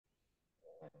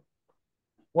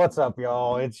What's up,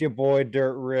 y'all? It's your boy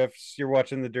Dirt Riffs. You're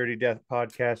watching the Dirty Death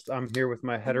podcast. I'm here with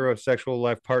my heterosexual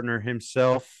life partner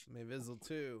himself. May Vizzle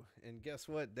too. And guess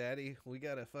what, Daddy? We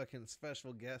got a fucking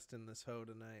special guest in this hoe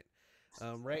tonight.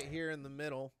 Right here in the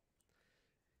middle,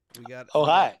 we got Oh, we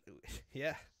got hi.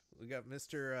 yeah, we got Mr.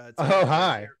 Tear Oh, Bear,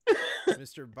 hi.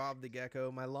 Mr. Bob the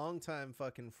Gecko, my longtime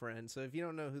fucking friend. So if you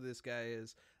don't know who this guy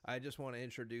is, I just want to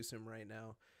introduce him right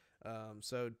now.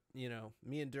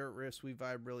 Me and Dirt Riffs, we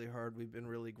vibe really hard. We've been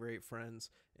really great friends,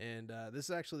 and this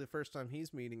is actually the first time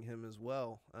he's meeting him as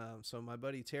well. So my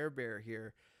buddy Tear Bear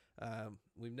here,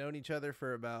 we've known each other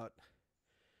for about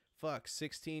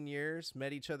 16 years.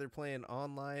 Met each other playing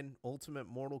online Ultimate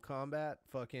Mortal Kombat,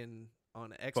 fucking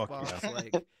on Fuck Xbox, yeah.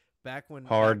 like back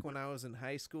Hard. when I was in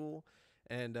high school,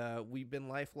 and we've been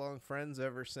lifelong friends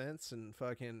ever since. And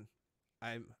fucking,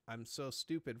 I'm so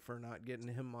stupid for not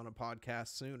getting him on a podcast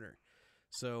sooner.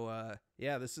 So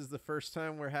yeah, this is the first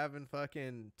time we're having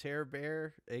fucking Tear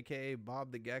Bear, aka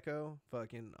Bob the Gecko,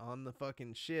 fucking on the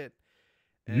fucking shit.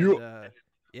 And You.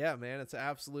 yeah, man, it's an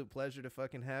absolute pleasure to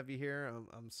fucking have you here.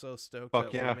 I'm so stoked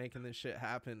Fuck that we're yeah. making this shit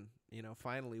happen. You know,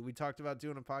 finally, we talked about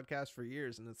doing a podcast for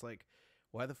years, and it's like,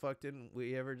 why the fuck didn't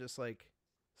we ever just like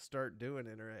start doing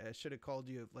it? Or I should have called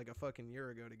you like a fucking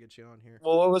year ago to get you on here.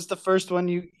 Well, what was the first one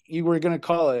you were gonna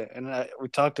call it? And we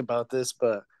talked about this,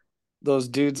 but those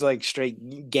dudes like straight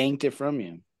ganked it from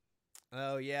you.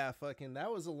 Oh yeah, fucking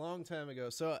that was a long time ago.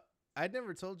 So I'd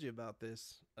never told you about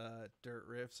this, Dirt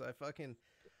Riffs.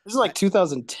 This is I like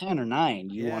 2010 or 9.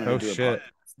 You wanted yeah, to Oh, do a shit.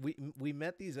 podcast. we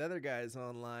met these other guys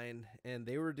online, and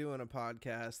they were doing a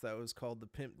podcast that was called the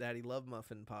Pimp Daddy Love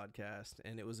Muffin podcast,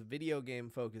 and it was a video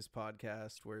game focused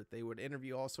podcast where they would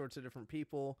interview all sorts of different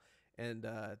people, and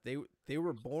they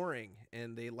were boring,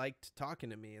 and they liked talking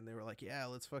to me, and they were like, yeah,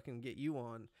 let's fucking get you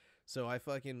on. So I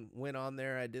fucking went on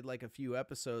there. I did like a few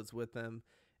episodes with them,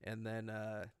 and then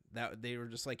that they were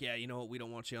just like, yeah, you know what, we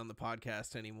don't want you on the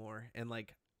podcast anymore. And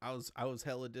like I was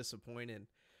hella disappointed.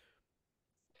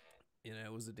 You know,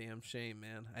 it was a damn shame,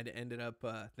 man. I ended up.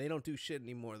 They don't do shit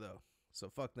anymore though, so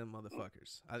fuck them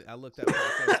motherfuckers. I looked that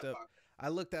podcast up. I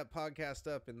looked that podcast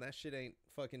up, and that shit ain't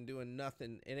fucking doing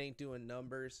nothing. It ain't doing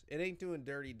numbers. It ain't doing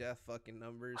Dirty Death fucking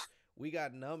numbers. We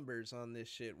got numbers on this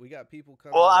shit. We got people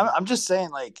coming Well, I'm on. I'm just saying,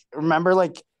 like, remember,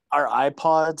 like, our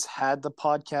iPods had the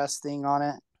podcast thing on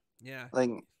it. Yeah.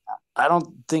 Like, I don't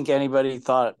think anybody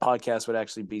thought podcasts would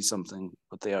actually be something,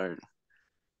 but they are Yeah.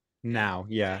 Now,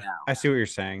 yeah. now. I see what you're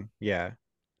saying. Yeah.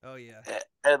 Oh yeah.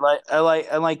 And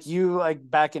like you, like,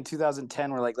 back in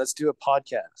 2010 were like, let's do a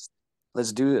podcast.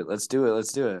 Let's do it. Let's do it.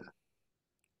 Let's do it.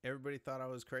 Everybody thought I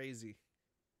was crazy.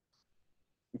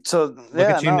 So Look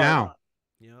yeah, at you no, now.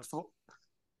 Yep.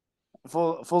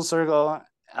 full circle.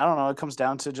 I don't know. It comes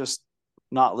down to just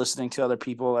not listening to other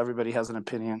people. Everybody has an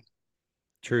opinion. Yep.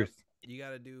 Truth. You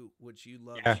got to do what you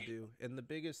love Yeah. to do. And the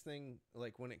biggest thing,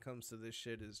 like, when it comes to this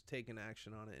shit is taking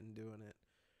action on it and doing it.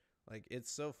 Like,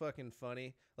 it's so fucking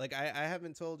funny. Like, I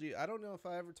haven't told you, I don't know if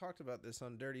I ever talked about this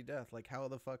on Dirty Death, like, how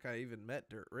the fuck I even met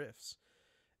Dirt Riffs.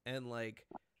 And, like,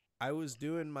 I was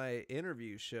doing my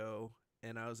interview show,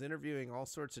 and I was interviewing all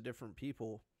sorts of different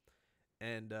people.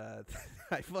 And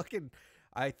I fucking,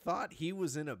 I thought he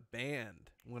was in a band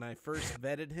when I first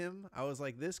vetted him. I was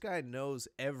like, this guy knows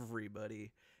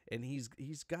everybody, and he's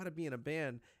got to be in a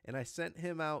band. And I sent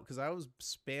him out because I was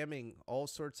spamming all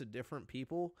sorts of different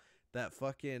people that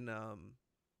fucking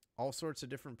all sorts of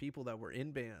different people that were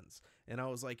in bands. And I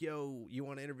was like, yo, you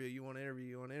want to interview? You want to interview?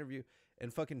 You want to interview?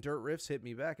 And fucking Dirt Riffs hit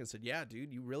me back and said, yeah,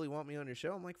 dude, you really want me on your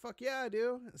show? I'm like, fuck yeah, I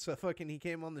do. So fucking he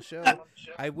came on the show.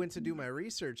 I went to do my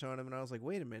research on him, and I was like,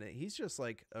 wait a minute, he's just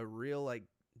like a real like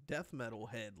death metal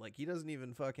head. Like he doesn't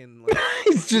even fucking like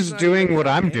He's he's just not even doing in what a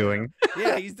I'm band. doing.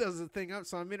 Yeah, he does the thing up.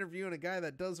 So I'm interviewing a guy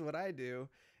that does what I do.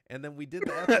 And then we did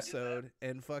the episode,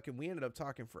 and fucking we ended up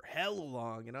talking for hella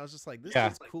long. And I was just like, this Yeah.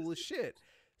 dude's cool as shit.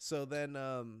 So then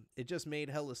it just made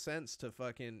hella sense to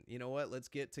fucking, you know what, let's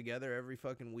get together every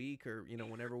fucking week, or, you know,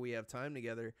 whenever we have time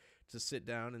together to sit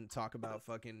down and talk about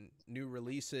fucking new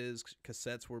releases,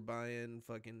 cassettes we're buying,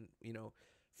 fucking, you know,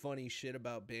 funny shit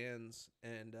about bands,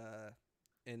 and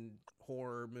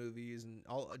horror movies, and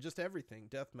all, just everything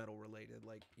death metal related,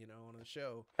 like, you know, on a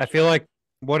show. I feel like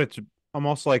it's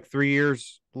almost like 3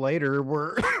 years later,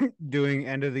 we're doing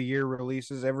end of the year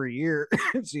releases every year.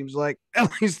 It seems like at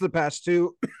least the past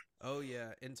two. Oh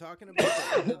yeah, and talking about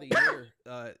the end of the year,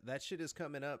 that shit is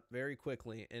coming up very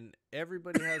quickly, and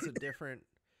everybody has a different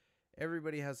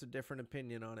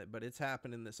opinion on it, but it's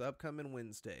happening this upcoming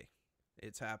Wednesday.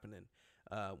 It's happening.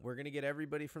 We're gonna get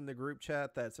everybody from the group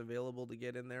chat that's available to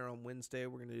get in there on Wednesday.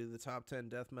 We're gonna do the top 10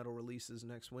 death metal releases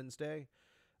next Wednesday.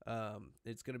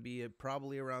 It's gonna be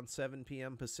probably around 7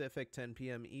 p.m. Pacific, 10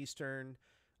 p.m. Eastern.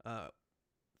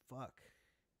 Fuck.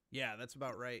 Yeah, that's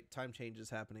about right. Time change is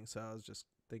happening, so I was just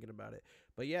thinking about it.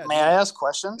 But yeah, May dude. I ask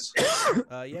questions?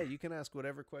 Yeah, you can ask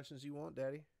whatever questions you want,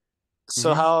 Daddy.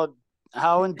 So Mhm.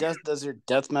 how in depth does your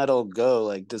death metal go?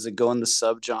 Like, does it go in the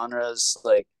subgenres,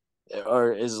 like,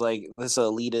 or is like this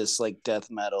elitist like death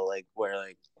metal, like where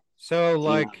like So you know,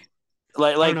 like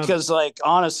I don't know. because like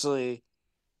honestly,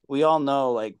 we all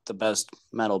know like the best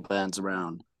metal bands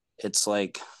around. It's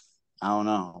like I don't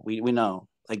know. We know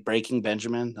like Breaking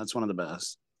Benjamin. That's one of the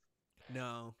best.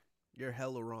 No, you're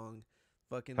hella wrong.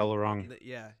 Fucking Hella wrong.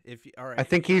 yeah. If you, all I right,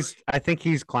 think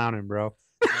he's clowning, bro.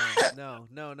 no.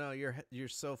 You're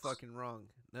so fucking wrong.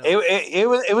 It, No, it, it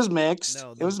was it was mixed.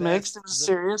 no. It was mixed. It was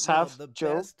serious, half The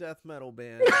joke. best death metal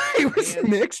band, He was hands.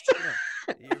 mixed.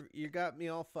 No, you got me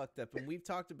all fucked up, and we've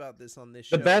talked about this on this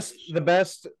The show.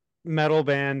 best metal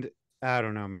band. I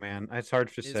don't know, man. It's hard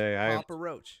to Is say. Papa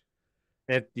Roach.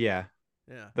 Yeah,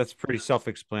 Yeah, that's pretty fucking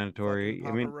self-explanatory. I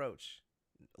Papa mean, Roach.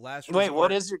 Last Wait,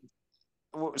 what resort. is your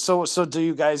so do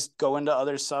you guys go into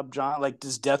other subgenre? Like,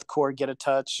 does deathcore get a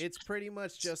touch? It's pretty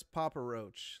much just Papa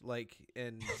Roach, like,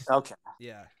 and Okay,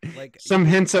 yeah, like you some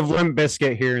can, hints of Limp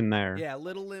Bizkit here and there. yeah,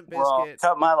 Little Limp well, Biscuit.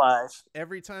 cut my life.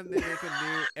 Every time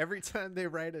they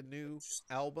write a new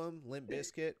album, Limp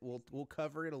Bizkit, we'll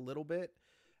cover it a little bit,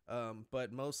 but Well,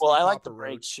 mostly I like to Papa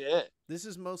break Roach. shit. This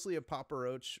is mostly a Papa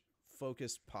Roach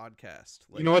focused podcast.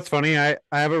 You Like, know what's funny? I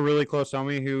have a really close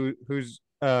homie whose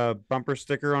bumper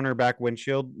sticker on her back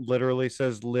windshield literally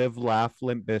says "Live, Laugh,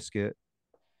 Limp Bizkit."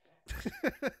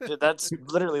 Dude, that's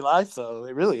literally life, though.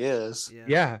 It really is.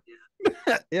 yeah,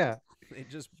 Yeah, yeah. they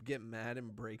just get mad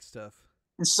and break stuff.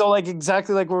 So, like,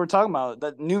 exactly like what we're talking about,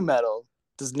 that new metal.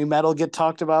 Does new metal get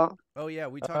talked about? Oh yeah,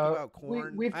 we talk about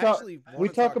corn. We've I talked actually we want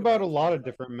to talk talk about a about lot of corn.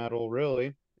 different metal,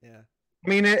 really. Yeah. I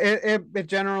mean, it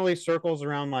generally circles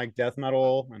around like death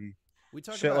metal and We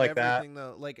talk shit about like that. everything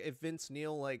though. Like if Vince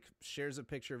Neil like shares a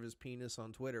picture of his penis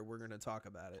on Twitter, we're gonna talk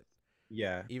about it.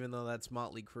 Yeah, Even though that's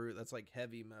Motley Crue, that's like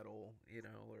heavy metal, you know,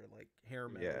 or like hair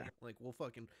metal. yeah. Like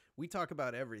we talk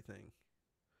about everything,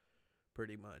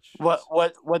 pretty much.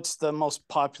 What's the most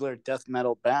popular death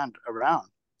metal band around?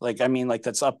 Like, I mean, like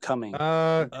that's upcoming.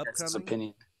 Uh, That's his Upcoming,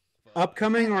 opinion. fuck.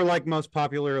 upcoming or like most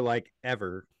popular like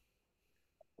ever.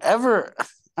 Ever,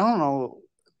 I don't know.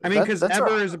 I mean, because That's a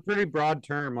ever is a pretty broad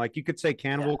term. Like you could say yeah.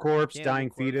 Cannibal Corpse, Cannibal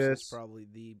Corpse is probably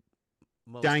the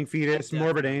most death Morbid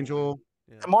metal one. Angel.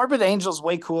 Yeah. Morbid Angel's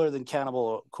way cooler than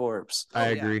Cannibal Corpse. Oh I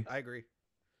yeah, agree. I agree.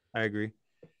 I agree.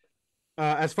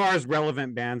 As far as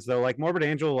relevant bands though, like Morbid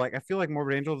Angel, like I feel like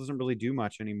Morbid Angel doesn't really do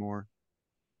much anymore,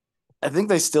 I think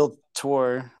they still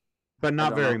tour. but I not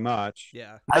don't very know. much.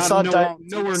 Yeah. I Not saw Dying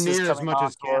nowhere Fetus is near as coming much on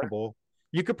as tour. Cannibal.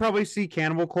 You could probably see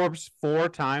Cannibal Corpse 4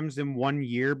 times in 1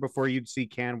 year before you'd see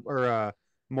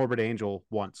Morbid Angel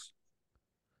once.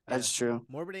 Yeah. That's true.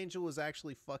 Morbid Angel was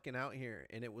actually fucking out here,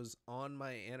 and it was on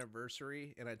my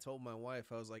anniversary. And I told my wife,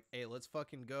 I was like, "Hey, let's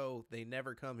fucking go." They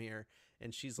never come here,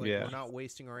 and she's like, Yeah. "We're not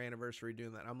wasting our anniversary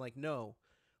doing that." I'm like, "No,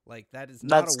 like that is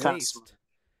not That's a kind of waste.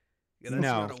 Yeah, that's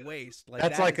No. not a waste. Like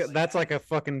That's like a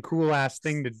fucking cool ass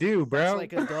thing to do, that's bro.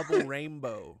 like a double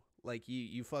rainbow. Like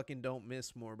you fucking don't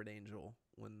miss Morbid Angel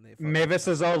when they fucking Mavis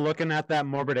come. is all looking at that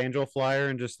Morbid Angel flyer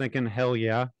and just thinking, hell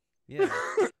yeah. Yeah.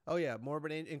 Oh yeah,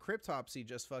 Morbid Angel and Cryptopsy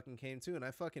just fucking came too, and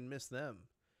I fucking missed them,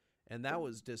 and that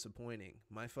was disappointing.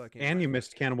 My fucking And you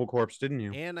missed Cannibal Corpse, didn't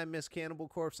you? and I missed Cannibal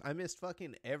Corpse. I missed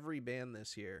fucking every band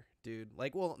this year, dude.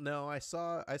 Like, well, no, I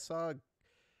saw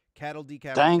Cattle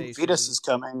Decapitation. Dying Fetus is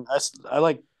coming.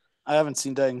 I haven't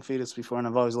seen Dying Fetus before, and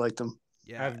I've always liked them.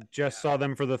 Yeah, I just saw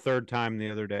them for the 3rd time the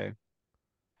other day.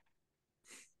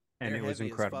 And they're it was heavy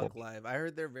incredible. as fuck live. I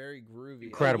heard they're very groovy.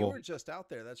 Incredible. Oh, you were just out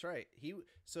there. That's right.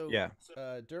 Yeah.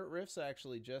 Dirt Riffs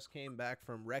actually just came back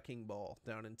from Wrecking Ball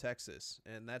down in Texas,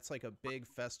 and that's like a big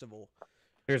festival.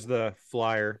 Here's the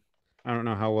flyer. I don't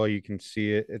know how well you can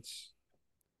see it.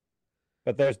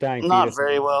 But there's Dying Not Fetus.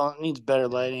 very well. It needs better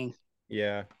lighting.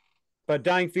 Yeah. But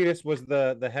Dying Fetus was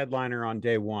the headliner on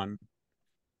day one.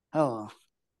 Hello.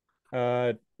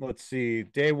 Let's see.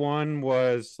 Day one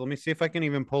was, let me see if I can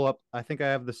even pull up. I think I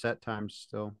have the set times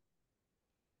still.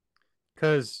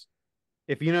 Because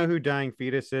if you know who Dying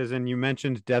Fetus is and you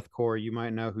mentioned deathcore, you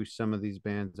might know who some of these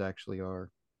bands actually are.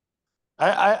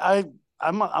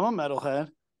 I'm a metalhead, as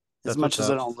That's much what's as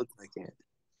I up. don't look like it.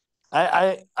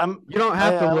 I'm. You don't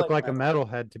have to I look like metal. a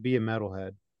metalhead to be a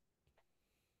metalhead.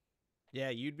 Yeah,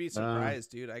 you'd be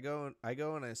surprised, dude. I go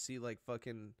and I see like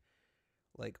fucking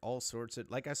like all sorts of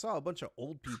like I saw a bunch of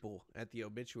old people at the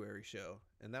obituary show,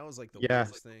 and that was like the Yeah.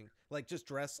 weirdest thing. Like just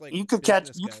dressed like You could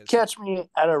business guys. catch me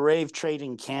at a rave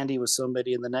trading candy with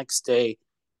somebody, and the next day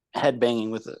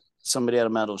headbanging with somebody at a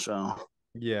metal show.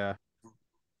 Yeah.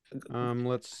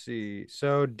 Let's see.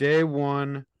 So day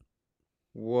one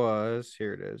was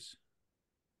here it is.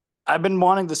 I've been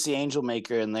wanting to see Angel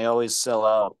Maker, and they always sell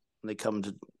out when they come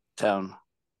to town.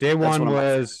 Day That's one one of my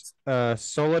was favorites.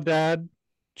 Soledad,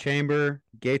 Chamber,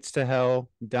 Gates to Hell,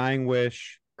 Dying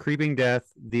Wish, Creeping Death,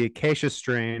 The Acacia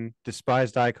Strain,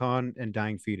 Despised Icon, and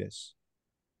Dying Fetus.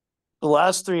 The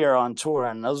last three are on tour,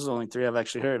 and those are the only three I've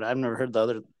actually heard. I've never heard the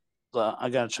other. I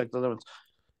gotta check the other ones.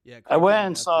 Yeah, I went Creeping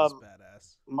and Death saw is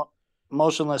badass.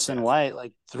 Motionless in White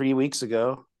like 3 weeks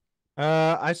ago.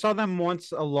 I saw them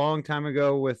once a long time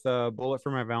ago with Bullet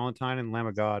for My Valentine and Lamb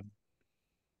of God.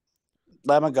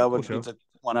 Lamb of God Cool would be show. the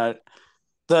one.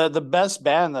 The best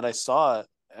band that I saw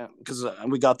because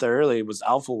we got there early was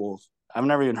Alpha Wolf. I've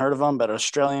never even heard of them, but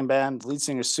Australian band. The lead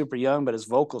singer's super young, but his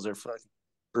vocals are fucking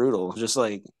brutal. Just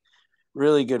like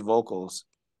really good vocals.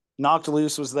 Knocked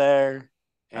Loose was there,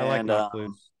 I like and Knocked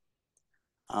Loose.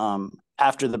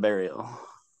 After the Burial.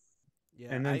 Yeah,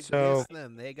 And then I so, missed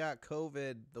them. They got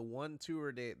COVID the one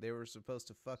tour date they were supposed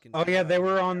to fucking oh do. yeah, they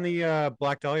were on the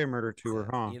Black Dahlia murder tour,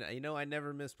 huh? I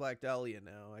never miss Black Dahlia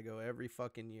now. I go every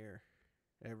fucking year,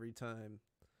 every time.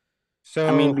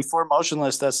 I mean, So before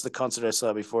Motionless, that's the concert I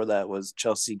saw. Before that was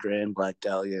Chelsea Grin, Black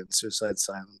Dahlia, and Suicide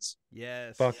Silence.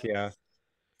 Yes. fuck yeah,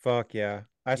 fuck yeah.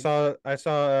 I You, saw I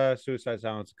saw Suicide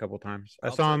Silence a couple times. I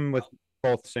I'll saw tell him with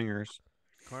both singers.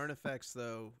 Carnifex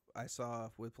though I saw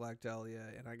with Black Dahlia,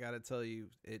 and I gotta tell you,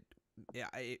 it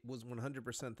was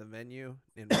 100% the venue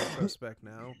in retrospect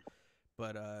now,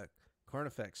 but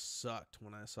Carnifex sucked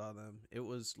when I saw them. It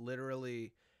was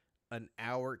literally an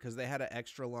hour because they had an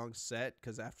extra long set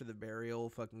because after the burial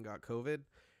fucking got COVID,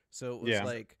 so it was Yeah,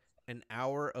 like an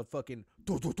hour of fucking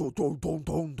dun, dun, dun, dun, dun,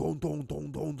 dun, dun, dun,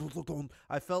 dun, dun, dun, dun, dun.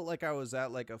 I felt like I was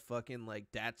at like a fucking like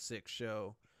Dat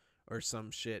show or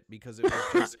some shit because it was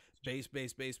just bass,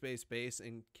 bass, bass, bass, bass,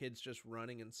 and kids just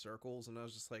running in circles, and I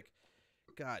was just like,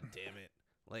 God damn it,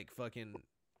 like fucking,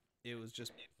 it was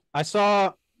just I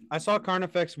saw I saw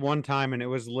Carnifex one time, and it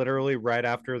was literally right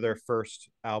after their first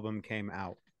album came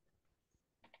out,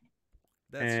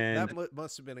 and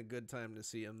must have been a good time to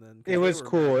see them then it because they was were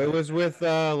cool. It badass. was with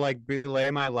like Belay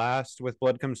My Last, with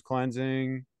Blood Comes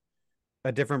Cleansing,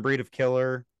 A Different Breed of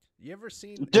Killer. You ever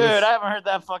seen? It Dude, I was. haven't heard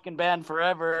that fucking band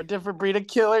forever. A Different Breed of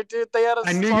Killer, dude. They had a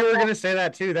I knew you song were called gonna say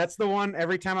that too. That's the one.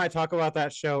 Every time I talk about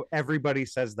that show, everybody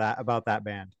says that about that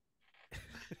band.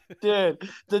 dude.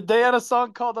 They had a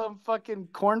song called fucking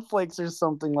Cornflakes or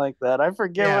something like that. I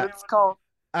forget what Yeah, it's called.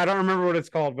 I don't remember what it's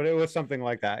called, but it was something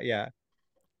like that. Yeah,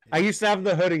 I Yeah. used to have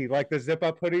the hoodie, like the zip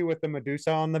up hoodie with the Medusa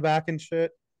on the back and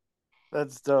shit.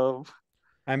 That's dope.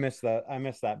 I miss that. I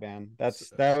miss that band.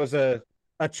 So, That was a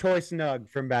choice nug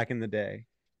from back in the day.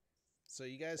 so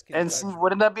you guys can And see, judge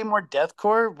wouldn't me. that be more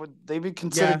deathcore? Would they be Yeah,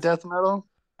 considered death metal?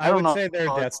 I I don't would know. say they're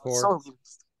It's deathcore. so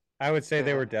I would say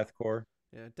they yeah. were deathcore.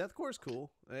 Yeah, deathcore's cool.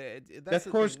 That's the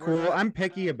Deathcore's thing. We're cool. not. I'm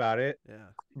picky about it, Yeah.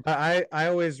 but I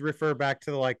always refer back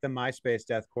to like the MySpace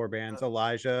deathcore bands,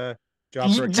 Elijah,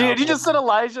 Job for a Dude, you Cowboy. just said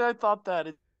Elijah. I thought that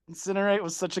Incinerate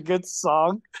was such a good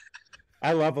song.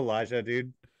 I love Elijah,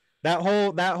 dude. That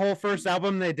whole first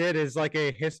album they did is like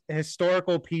a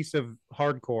historical piece of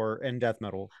hardcore and death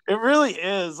metal. It really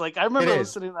is. Like I It remember is.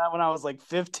 listening to that when I was like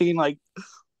 15, like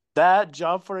that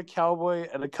Job for a Cowboy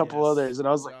and a couple Yes. others, and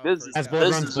I was like, Job "This for a is As Blood this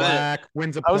Cowboy. Runs is it." Black,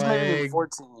 Winds of I was maybe Plague.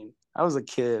 14. I was a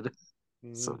kid,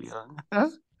 so Mhm.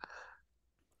 young.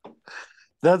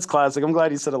 That's classic. I'm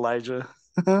glad you said Elijah.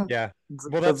 Yeah.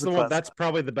 Well, that's That's a the one. classic. That's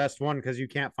probably the best one because you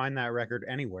can't find that record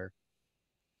anywhere.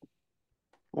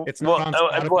 It's not Well, on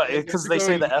Spotify. You have because to they go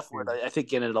say to the F word. YouTube. I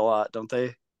think in it a lot, don't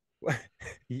they?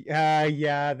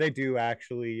 Yeah, they do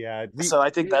actually. Yeah, So I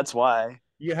think that's why.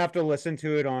 you have to listen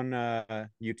to it on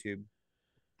YouTube.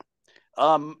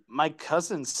 My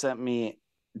cousin sent me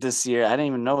this year. I didn't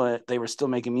even know it. They were still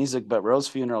making music, but Rose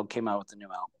Funeral came out with a new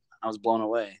album. I was blown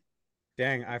away.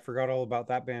 Dang, I forgot all about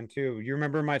that band too. You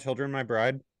remember My Children, My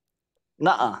Bride?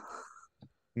 Nuh-uh.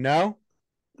 No,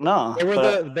 No,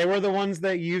 but they were the ones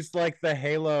that used like the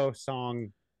Halo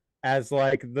song as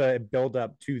like the build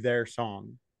up to their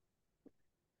song.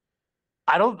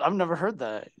 I've never heard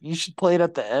that. You should play it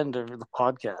at the end of the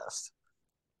podcast.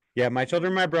 Yeah, My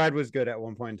Children, My Bride was good at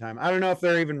one point in time. I don't know if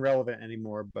they're even relevant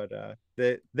anymore, but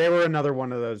they were another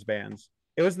one of those bands.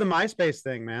 It was the MySpace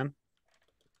thing, man.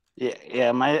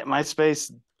 Yeah, my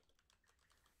MySpace,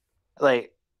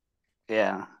 like,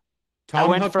 yeah. I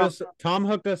went from Tom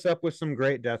hooked us up with some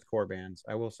great deathcore bands.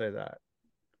 I will say that.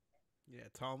 Yeah,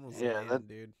 Tom was the Yeah, man,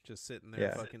 dude. Just sitting there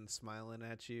Yeah. fucking smiling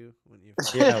at you when you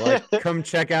Yeah, like come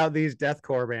check out these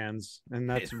deathcore bands, and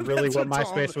that's really That's what Tom-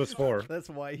 MySpace was for. That's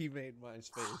why he made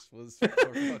MySpace was for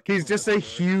fucking He's just a hardcore.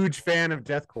 huge fan of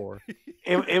deathcore.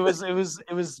 it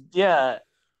was yeah.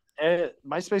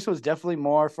 MySpace was definitely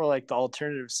more for like the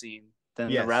alternative scene than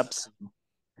the Yes. rap scene.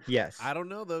 Yes. I don't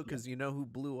know though, because you know who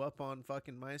blew up on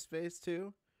fucking MySpace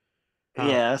too?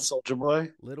 Yeah, Soldier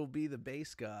Boy. Little B, the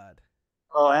bass god.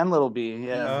 Oh, and Little B. He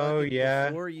Yeah. Oh, fucking, yeah.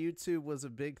 before YouTube was a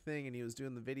big thing and he was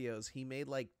doing the videos, he made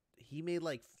like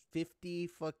 50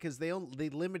 because they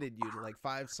limited you to like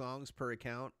 5 songs per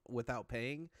account without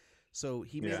paying. So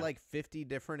he made Yeah. like 50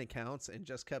 different accounts and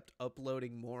just kept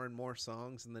uploading more and more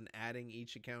songs and then adding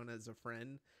each account as a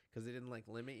friend because they didn't like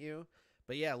limit you.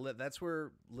 But yeah, that's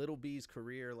where Little B's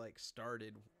career like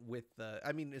started with the.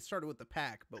 I mean, it started with the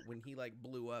Pack, but when he like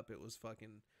blew up, it was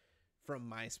fucking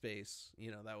from MySpace.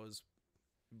 You know, that was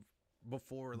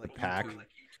before like Pack. YouTube.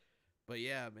 But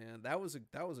yeah, man, that was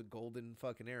a golden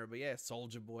fucking era. But yeah,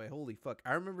 Soulja Boy, holy fuck!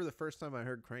 I remember the first time I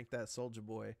heard "Crank That Soulja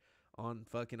Boy" on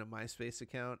fucking a MySpace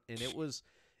account, and it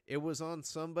was on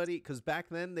somebody because back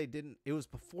then they didn't. It was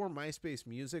before MySpace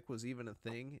Music was even a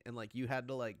thing, and like you had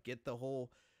to like get the whole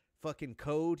fucking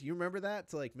code. You remember that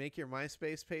to like make your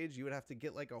MySpace page? You would have to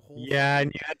get like a whole Yeah,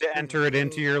 and you had to enter it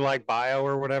into your like bio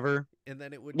or whatever. and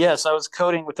then it would Yes, I was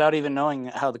coding without even knowing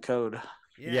how to code.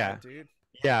 yeah, dude.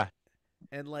 Yeah.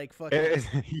 And like fucking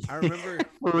I remember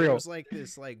For there real. was like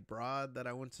this like broad that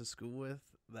I went to school with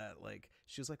that like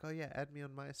she was like, "Oh yeah, add me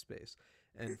on MySpace."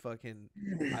 And fucking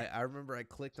I remember I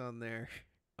clicked on there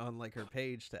on like her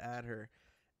page to add her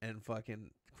and fucking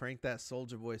Crank That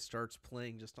Soulja Boy starts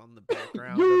playing just on the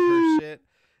background of her shit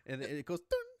and it goes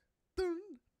dun dun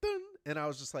dun and I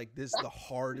was just like, this is the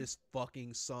hardest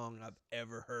fucking song I've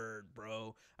ever heard,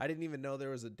 bro. I didn't even know there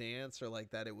was a dance or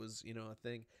like that it was, you know, a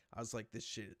thing. I was like, this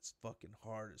shit is fucking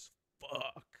hard as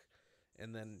fuck.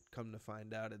 And then come to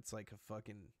find out it's like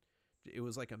it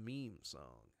was like a meme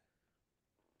song.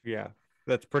 Yeah.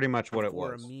 That's pretty much what it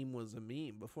Before was. a meme was a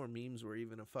meme. Before memes were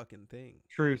even a fucking thing.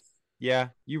 Truth. Yeah,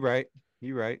 you right.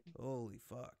 You right. Holy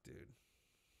fuck, dude.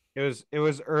 It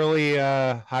was early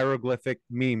hieroglyphic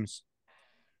memes.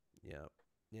 Yeah.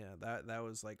 Yeah, that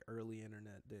was like early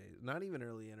internet days. Not even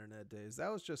early internet days.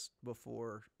 That was just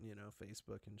before, you know,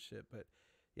 Facebook and shit. But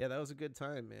yeah, that was a good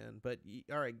time, man. But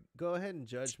all right, go ahead and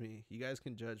judge me. You guys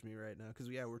can judge me right now because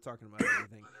yeah, we're talking about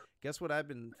everything. Guess what I've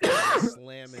been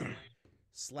fucking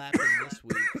slapping this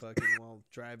week, fucking while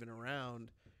driving around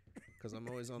because I'm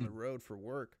always on the road for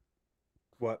work.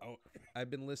 What? Oh, I've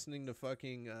been listening to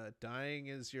fucking "Dying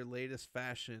Is Your Latest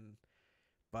Fashion"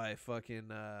 by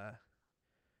fucking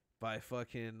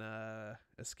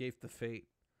Escape the Fate.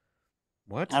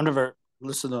 What? I've never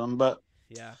listened to them, but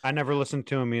Yeah. I never listened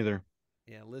to him either.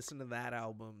 Yeah, listen to that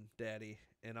album, Daddy,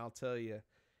 and I'll tell you,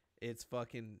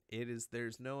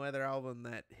 there's no other album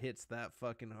that hits that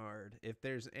fucking hard. If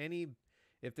there's any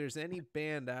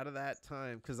band out of that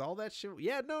time, cuz all that shit,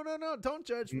 yeah, no, don't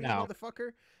judge me, No.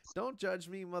 motherfucker. Don't judge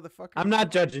me, motherfucker. I'm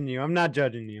not judging you. I'm not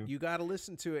judging you. You got to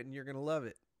listen to it and you're going to love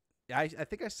it. I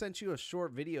think I sent you a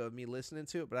short video of me listening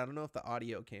to it, but I don't know if the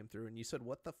audio came through and you said,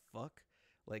 "What the fuck?"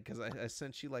 Like, because I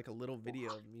sent you like a little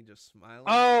video of me just smiling.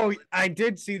 Oh, I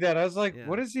did see that. I was like, Yeah.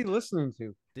 what is he listening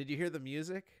to? Did you hear the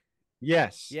music?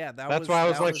 Yes. Yeah, That's why I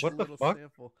was like, a what the little fuck?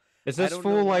 sample. Is I this don't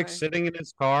fool know like why. sitting in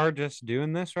his car just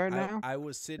doing this right now? I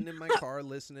was sitting in my car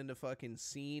listening to fucking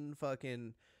scene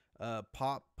fucking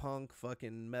pop punk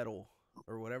fucking metal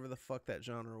or whatever the fuck that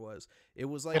genre was. It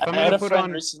was like If I'm I had gonna a put friend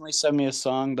on- recently send me a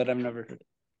song that I've never heard.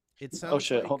 it sounds Oh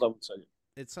shit! like, Hold on 1 second.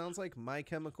 It sounds like My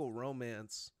Chemical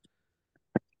Romance,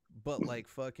 but like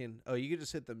fucking. Oh, you could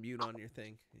just hit the mute on your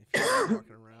thing if you're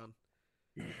walking around.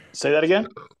 Say that again.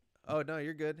 Oh no,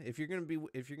 you're good. If you're gonna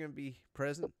be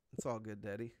present, it's all good,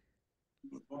 Daddy.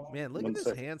 Man, look at 1 this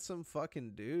second. handsome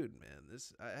fucking dude, man.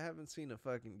 I haven't seen a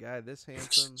fucking guy this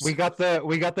handsome. We got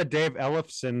the Dave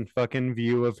Ellefson fucking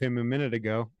view of him a minute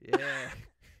ago. Yeah,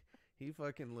 he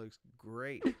fucking looks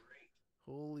great.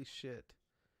 Holy shit.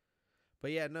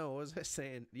 But yeah, no, what was I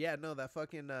saying? Yeah, no, that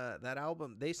fucking that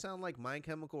album, they sound like My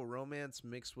Chemical Romance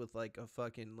mixed with like a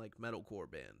fucking like metalcore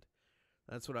band.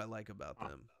 That's what I like about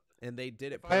them. And they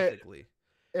did it perfectly.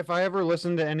 If I ever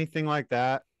listen to anything like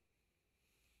that,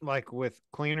 like with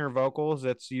cleaner vocals,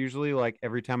 it's usually like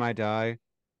Every Time I Die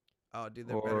Oh, dude,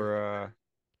 they're better. or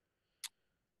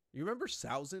You remember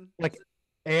Sausen? like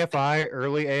AFI,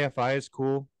 early AFI is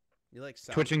cool. You like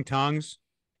Sausen? Twitching Tongues.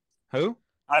 Who?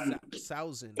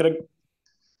 Sausen.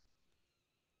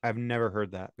 I've never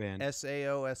heard that band.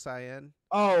 SAOSIN.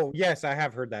 Oh, yes, I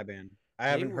have heard that band. I They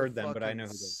haven't were heard them, but I fucking know who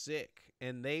they are. sick,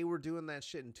 and they were doing that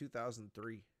shit in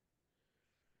 2003,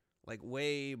 like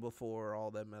way before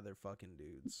all them other fucking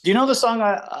dudes. Do you know the song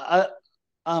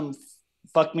um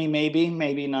fuck me maybe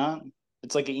maybe not?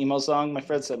 It's like an emo song. My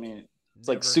friend sent me it. It's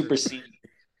like Never super heard it. C.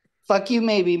 Fuck you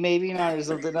maybe maybe not or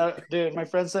something. Dude, my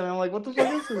friend sent me. I'm like, what the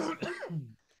fuck is this?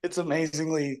 It's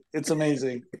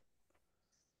amazing.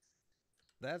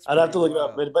 That's I'd have pretty to look it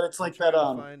up, wild. but it's I'm like that.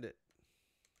 trying to find it.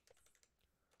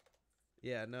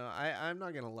 Yeah, no, I'm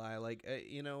not gonna lie. Like,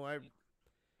 you know,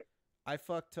 I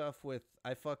fuck tough with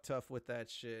that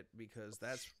shit because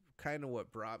that's kind of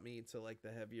what brought me to like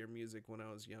the heavier music when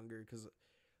I was younger. Because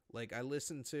like I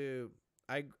listened to,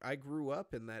 I grew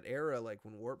up in that era, like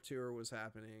when Warp Tour was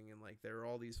happening, and like there were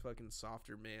all these fucking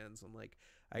softer bands, and like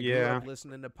I grew Yeah. up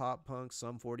listening to pop punk,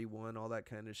 Sum 41, all that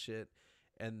kind of shit.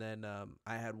 And then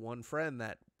I had one friend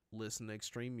that listened to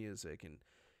extreme music, and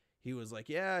he was like,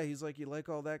 "Yeah," he's like, "You like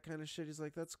all that kind of shit?" He's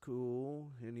like, "That's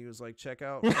cool." And he was like, "Check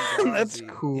out That's Fugazi."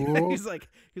 cool. He's like,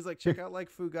 "Check out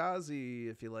like Fugazi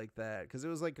if you like that," because it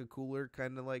was like a cooler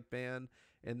kind of like band.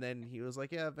 And then he was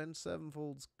like, "Yeah, Avenged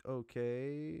Sevenfold's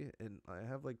okay," and I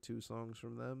have like 2 songs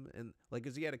from them. And like,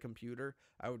 cause he had a computer,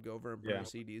 I would go over and burn Yeah.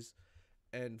 CDs.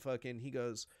 And fucking, he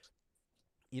goes,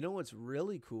 "You know what's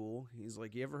really cool?" He's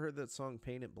like, "You ever heard that song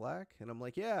Paint It Black?" And I'm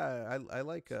like, "Yeah, I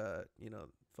like you know,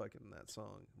 fucking that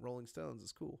song. Rolling Stones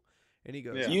is cool." And he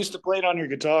goes, You Yeah. used to play it on your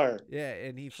guitar. "Yeah,"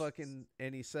 and he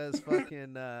says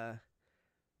fucking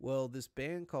well, this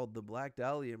band called the Black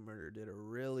Dahlia Murder did a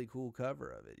really cool cover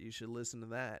of it. You should listen to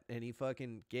that. And he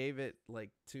fucking gave it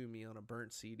like to me on a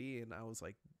burnt CD, and I was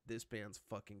like, this band's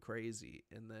fucking crazy.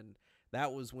 And then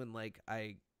that was when like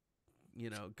I, you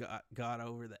know, got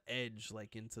over the edge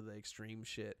like into the extreme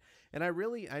shit. And I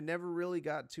never really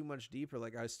got too much deeper.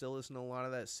 Like I still listen to a lot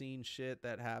of that scene shit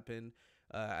that happened.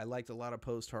 I liked a lot of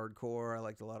post hardcore. I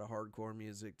liked a lot of hardcore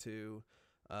music too.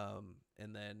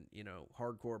 And then, you know,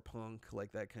 hardcore punk,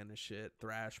 like that kind of shit,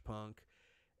 thrash punk.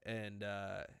 And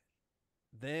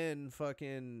then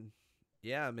fucking,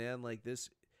 yeah, man, like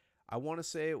this, I want to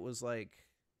say it was like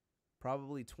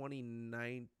probably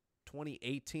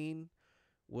 2018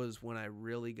 was when I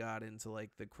really got into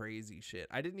like the crazy shit.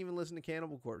 I didn't even listen to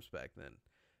Cannibal Corpse back then.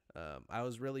 I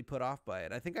was really put off by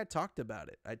it. I think I talked about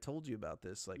it. I told you about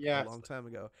this like a Yeah. long time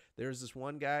ago. There's this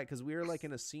one guy, because we were like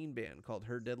in a scene band called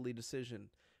Her Deadly Decision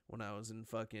when I was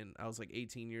I was like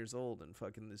 18 years old, and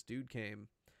fucking this dude came,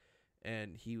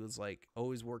 and he was like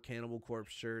always wore Cannibal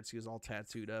Corpse shirts. He was all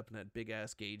tattooed up and had big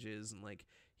ass gauges, and like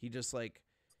he just like,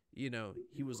 you know,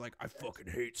 he was like, "I fucking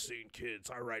hate seeing kids.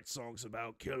 I write songs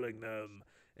about killing them."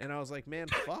 And I was like, "Man,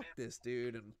 fuck this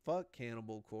dude and fuck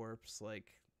Cannibal Corpse."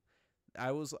 Like,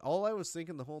 all I was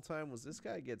thinking the whole time was this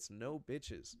guy gets no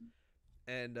bitches.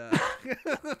 And because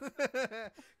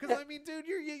I mean, dude,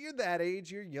 you're that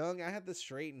age, you're young. I had the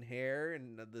straightened hair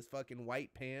and the fucking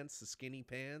white pants, the skinny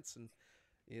pants, and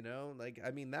you know, like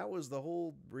I mean, that was the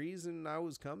whole reason I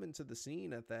was coming to the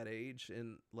scene at that age.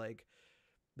 And like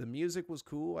the music was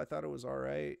cool. I thought it was all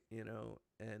right, you know,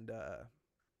 and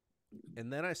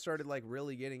then I started like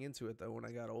really getting into it though when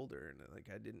I got older, and like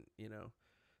I didn't, you know,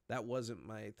 that wasn't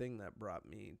my thing that brought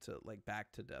me to like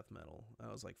back to death metal.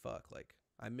 I was like, fuck, like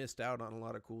I missed out on a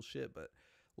lot of cool shit. But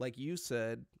like you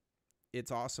said,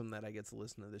 it's awesome that I get to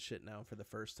listen to this shit now for the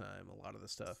first time. A lot of the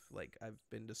stuff like I've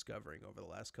been discovering over the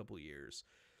last couple years,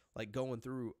 like going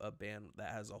through a band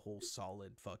that has a whole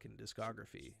solid fucking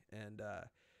discography. And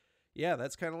yeah,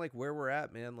 that's kind of like where we're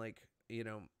at, man. Like, you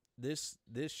know, this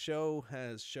show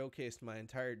has showcased my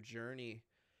entire journey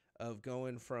of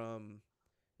going from,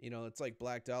 you know, it's like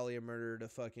Black Dahlia Murder to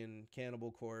fucking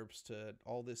Cannibal Corpse to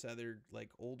all this other like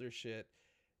older shit,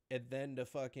 and then to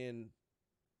fucking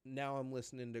now I'm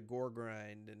listening to gore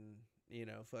grind and, you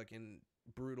know, fucking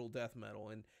brutal death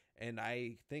metal. And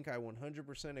I think I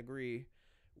 100% agree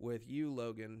with you,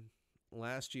 Logan.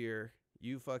 Last year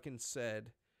you fucking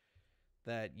said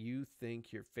that you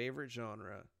think your favorite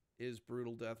genre is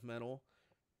brutal death metal,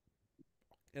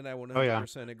 and I Oh yeah.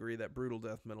 100% agree that brutal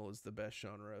death metal is the best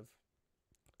genre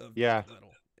of Yeah. death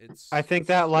metal. I It's think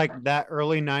that like that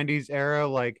early 90s era,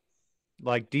 like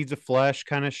Deeds of Flesh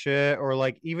kind of shit, or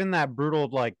like even that brutal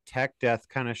like tech death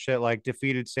kind of shit, like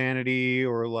Defeated Sanity,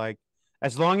 or like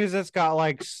as long as it's got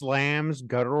like slams,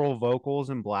 guttural vocals,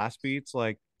 and blast beats,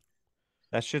 like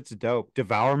that shit's dope.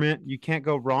 Devourment, you can't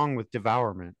go wrong with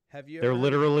Devourment. have you They're ever heard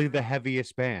literally the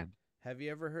heaviest band. have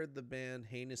you ever heard the band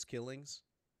Heinous Killings?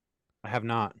 I have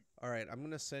not. All right, I'm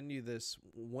gonna send you this.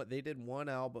 What they did one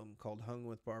album called "Hung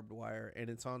with Barbed Wire," and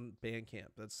it's on Bandcamp.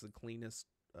 That's the cleanest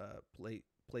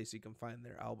place you can find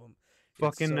their album. It's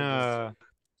Fucking so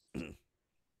good.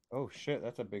 oh shit,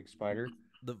 that's a big spider.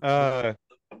 the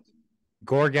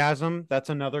Gorgasm, that's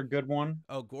another good one.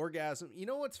 Oh, Gorgasm. You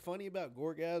know what's funny about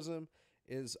Gorgasm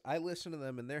is I listen to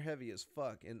them and they're heavy as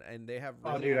fuck, and they have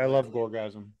Oh, really dude, I love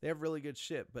Gorgasm. they have really good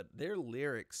shit, but their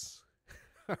lyrics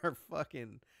are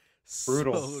fucking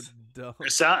Brutal. so dumb.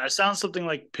 It sounds something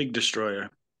like Pig Destroyer.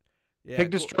 Yeah,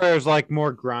 Pig Destroyer is like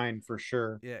more grind for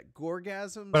sure. yeah,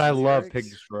 Gorgasm's But I love lyrics Pig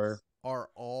Destroyer. are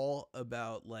all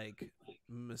about like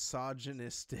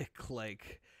misogynistic,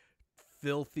 like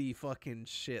filthy fucking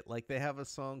shit. Like they have a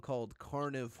song called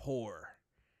 "Carnivore."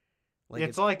 Like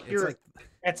It's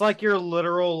like your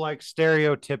literal like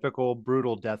stereotypical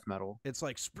brutal death metal. it's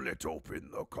like split open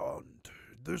the cunt.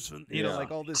 This and you know, like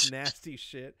all this nasty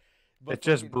shit. But It's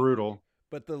just brutal.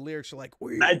 But the lyrics are like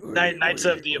Knights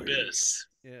of the Abyss.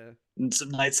 Yeah. Some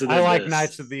Knights of the I Abyss. like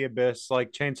Knights of the Abyss,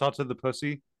 like Chainsaw to the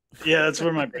Pussy. Yeah, that's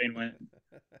where my brain went.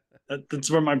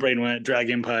 That's where my brain went.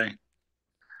 Dragon Pie.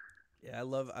 Yeah, I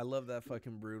love that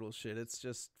fucking brutal shit. It's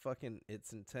just fucking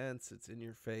it's intense, it's in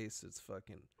your face, it's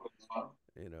fucking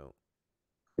you know,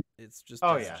 it's just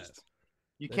Oh badass. yeah.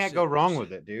 You That can't shit- go wrong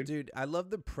with it, dude. Dude, I love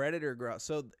the Predator growl.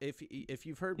 So if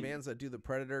you've heard bands that do the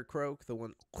Predator croak, the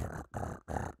one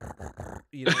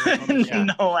you know, like on the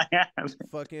shot, No, I haven't.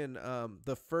 fucking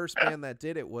the first band that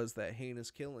did it was that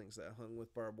Heinous Killings that hung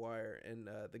with barbed wire, and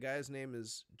the guy's name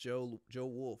is Joe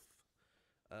Wolf,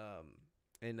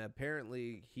 and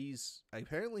apparently he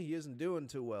isn't doing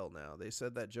too well now. They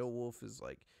said that Joe Wolf is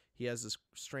like he has this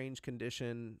strange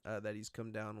condition that he's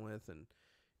come down with, and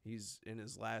he's in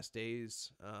his last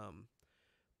days.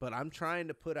 But I'm trying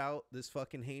to put out this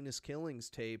fucking Heinous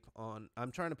Killings tape on.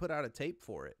 I'm trying to put out a tape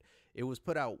for it. It was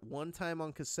put out one time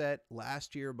on cassette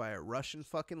last year by a Russian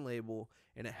fucking label,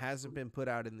 and it hasn't been put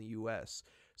out in the U.S.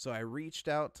 So I reached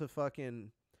out to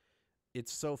fucking.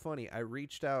 It's so funny. I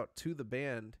reached out to the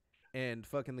band, and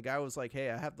fucking the guy was like,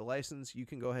 "Hey, I have the license. You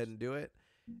can go ahead and do it."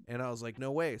 And I was like,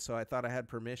 "No way." So I thought I had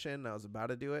permission. I was about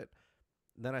to do it.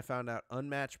 Then I found out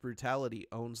Unmatched Brutality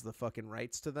owns the fucking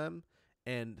rights to them,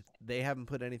 and they haven't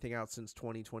put anything out since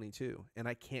 2022, and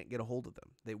I can't get a hold of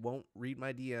them. They won't read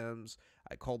my DMs.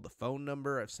 I called the phone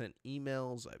number. I've sent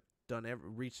emails. I've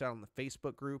reached out on the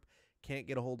Facebook group. Can't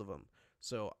get a hold of them.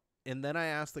 So, and then I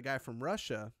asked the guy from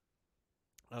Russia.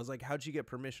 I was like, "How'd you get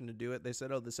permission to do it?" They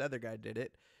said, "Oh, this other guy did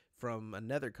it from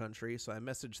another country." So I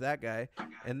messaged that guy,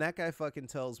 and that guy fucking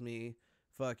tells me,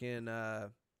 fucking, I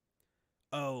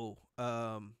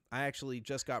actually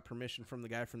just got permission from the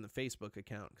guy from the Facebook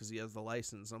account because he has the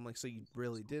license. I'm like, so you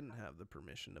really didn't have the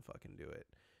permission to fucking do it.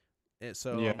 And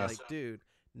so I'm like, dude,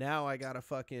 now I gotta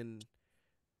fucking,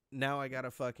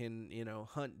 you know,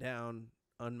 hunt down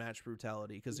Unmatched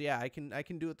Brutality. Because yeah, I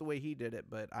can do it the way he did it,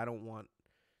 but I don't want,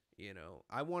 you know,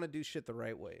 I want to do shit the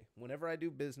right way. Whenever I do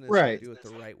business, I do it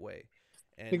the right way.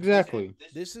 And Exactly.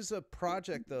 This is a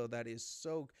project though that is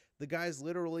so. The guy's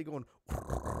literally going.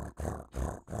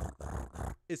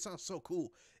 It sounds so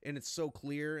cool, and it's so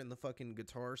clear, and the fucking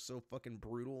guitar's so fucking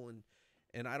brutal,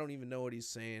 and I don't even know what he's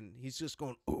saying. He's just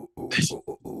going. Ooh, ooh,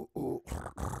 ooh, ooh, ooh.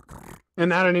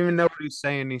 And I don't even know what he's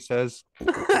saying. He says.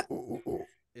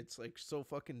 It's like so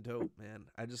fucking dope, man.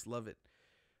 I just love it.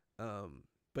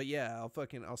 But yeah,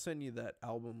 I'll send you that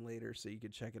album later so you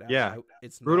can check it out. Yeah,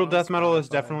 it's brutal not on death metal is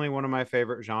Spotify. definitely one of my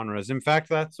favorite genres. In fact,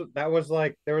 that was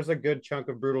like there was a good chunk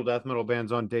of brutal death metal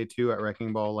bands on day 2 at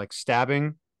Wrecking Ball, like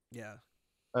Stabbing, Yeah.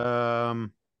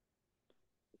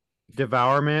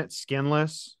 Devourment,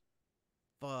 Skinless.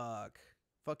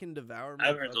 Fucking Devourment. I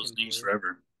haven't heard those names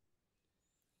forever.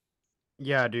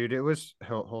 Yeah, dude, it was.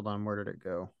 Hold on, where did it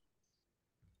go?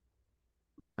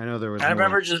 I know there was. I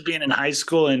remember just being in high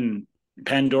school, and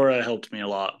Pandora helped me a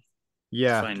lot.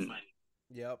 Yeah.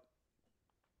 Yep.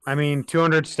 I mean,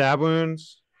 200 Stab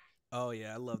Wounds. Oh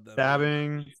yeah, I love them.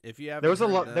 Stabbing. If you have, there was a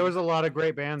lot of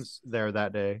great bands there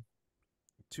that day.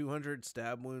 200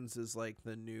 Stab Wounds is like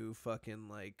the new fucking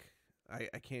like I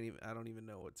don't even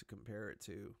know what to compare it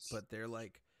to, but they're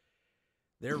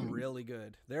really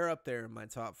good. They're up there in my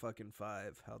top fucking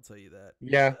 5. I'll tell you that.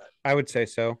 Yeah, I would say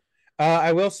so.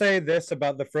 I will say this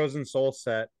about the Frozen Soul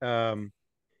set.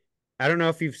 I don't know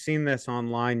if you've seen this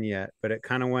online yet, but it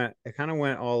kind of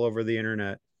went all over the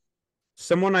internet.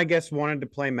 Someone, I guess, wanted to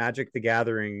play Magic the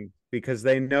Gathering because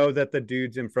they know that the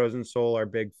dudes in Frozen Soul are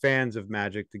big fans of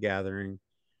Magic the Gathering.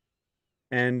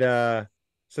 And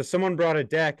so someone brought a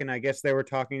deck, and I guess they were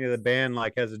talking to the band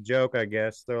like as a joke, I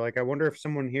guess. They're like, I wonder if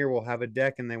someone here will have a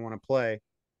deck and they want to play.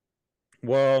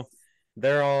 Well,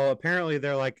 they're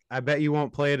like, I bet you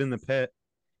won't play it in the pit.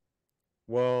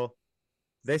 Well,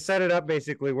 they set it up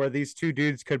basically where these two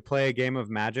dudes could play a game of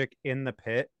Magic in the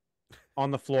pit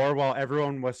on the floor while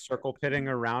everyone was circle pitting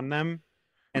around them.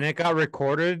 and it got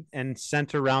recorded and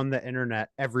sent around the internet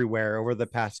everywhere over the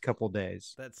past couple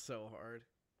days. That's so hard.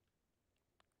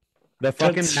 The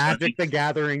fucking That's Magic funny. the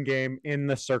Gathering game in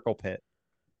the circle pit.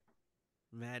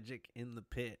 Magic in the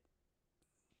pit.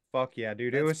 Fuck yeah,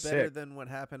 dude. That's It was better sick. than what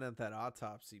happened at that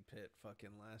autopsy pit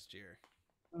fucking last year.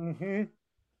 Mm-hmm.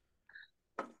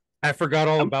 I forgot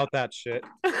all about that shit.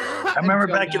 I remember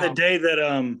back in the day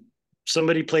that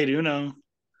somebody played Uno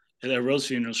at that Rose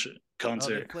funeral Oh, they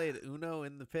concert. played Uno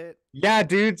in the pit? Yeah,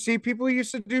 dude. See, people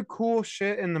used to do cool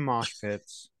shit in the mosh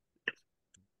pits.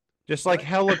 Just like What?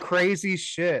 hella crazy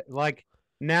shit. Like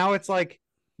now it's like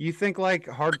you think like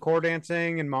hardcore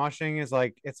dancing and moshing is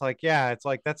like it's like yeah, it's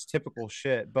like that's typical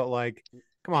shit. But like,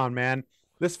 come on, man.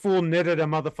 This fool knitted a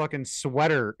motherfucking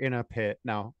sweater in a pit.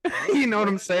 No. You know what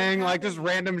I'm saying? Like just happened?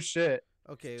 random shit.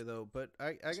 Okay, though, but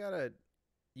I gotta,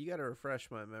 you gotta refresh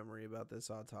my memory about this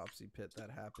autopsy pit that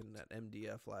happened at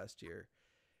MDF last year.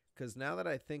 Because now that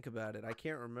I think about it, I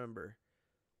can't remember.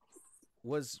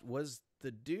 Was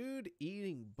the dude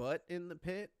eating butt in the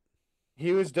pit?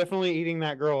 He was definitely eating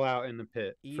that girl out in the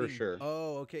pit for Eating, sure.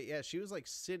 Oh, okay, yeah. She was like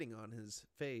sitting on his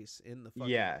face in the fucking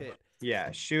Yeah. pit.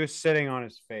 Yeah, she was sitting on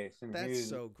his face and he That's was,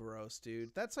 so gross, dude.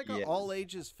 That's like Yeah. an all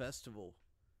ages festival.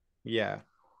 yeah.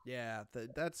 Yeah,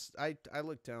 that's I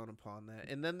looked down upon that.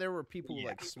 And then there were people Yeah.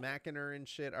 like smacking her and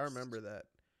shit. I remember that.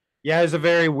 Yeah, it's a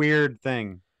very weird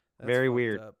thing. That's Very fucked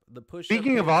weird. Up. The push.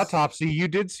 Speaking of autopsy, you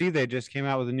did see they just came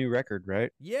out with a new record,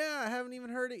 right? Yeah, I haven't even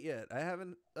heard it yet. I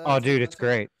haven't. Oh, dude, it's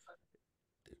great.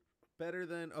 Better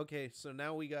than So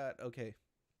now we got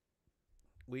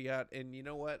and you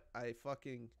know what? I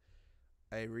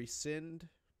rescind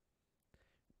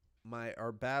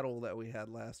our battle that we had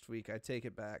last week. I take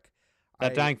it back.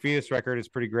 That Dying Fetus record is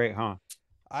pretty great, huh?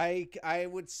 I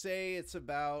would say it's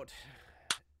about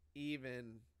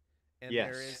even, and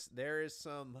Yes. there is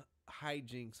some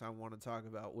hijinks I want to talk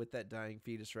about with that Dying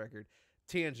Fetus record.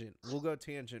 Tangent. We'll go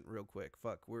tangent real quick.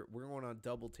 Fuck, we're going on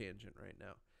double tangent right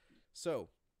now. So,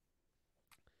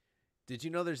 did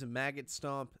you know there's a maggot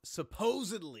stomp?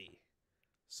 Supposedly,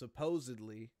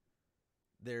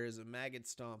 there is a maggot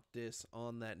stomp diss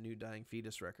on that new Dying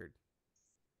Fetus record.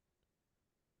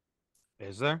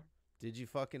 Is there? Did you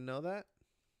fucking know that?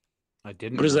 I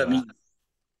didn't. What does know that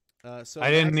mean? So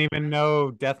I didn't even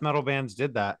know death metal bands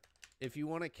did that. If you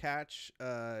want to catch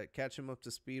him up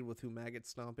to speed with who Maggot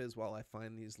Stomp is while I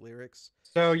find these lyrics.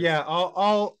 So yeah,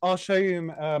 I'll show you.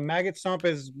 Maggot Stomp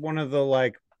is one of the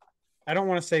like, I don't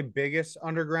want to say biggest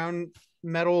underground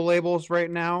metal labels right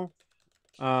now,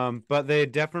 but they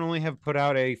definitely have put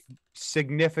out a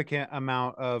significant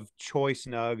amount of choice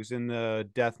nugs in the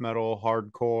death metal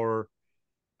hardcore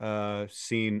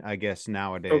scene, I guess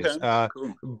nowadays. Okay,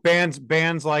 cool.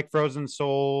 Bands like Frozen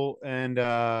Soul and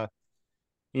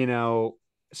you know,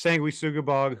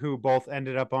 Sanguisugabog, who both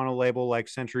ended up on a label like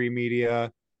Century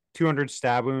Media, 200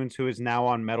 Stab Wounds, who is now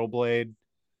on Metal Blade.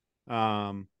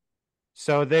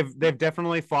 So they've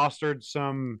definitely fostered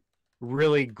some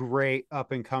really great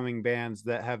up and coming bands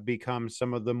that have become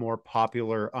some of the more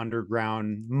popular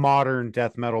underground modern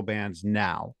death metal bands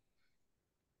now.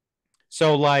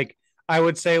 So like I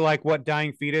would say like what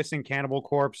Dying Fetus and Cannibal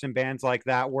Corpse and bands like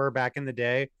that were back in the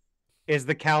day is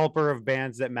the caliber of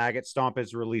bands that Maggot Stomp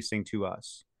is releasing to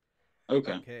us.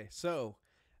 Okay, so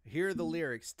here are the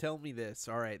lyrics. Tell me this.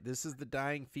 All right, this is the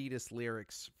Dying Fetus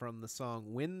lyrics from the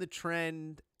song When the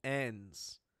Trend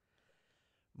Ends.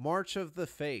 March of the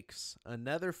Fakes.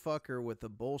 Another fucker with a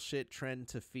bullshit trend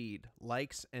to feed.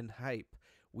 Likes and hype.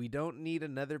 We don't need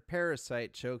another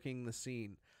parasite choking the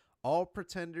scene. All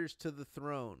pretenders to the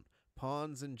throne.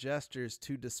 Pawns and gestures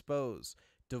to dispose.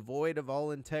 Devoid of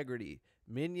all integrity.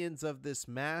 Minions of this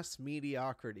mass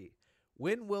mediocrity.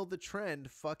 When will the trend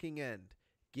fucking end?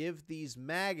 Give these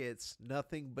maggots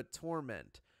nothing but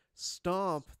torment.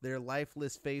 Stomp their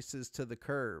lifeless faces to the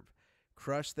curb.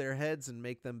 Crush their heads and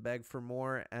make them beg for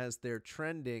more as their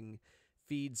trending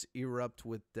feeds erupt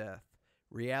with death.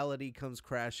 Reality comes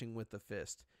crashing with a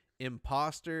fist.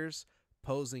 Imposters,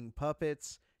 posing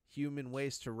puppets, human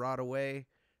waste to rot away,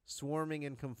 swarming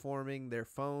and conforming, their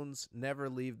phones never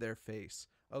leave their face.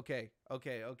 Okay.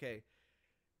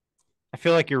 I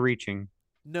feel like you're reaching.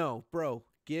 No, bro.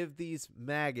 Give these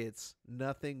maggots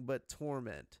nothing but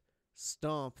torment.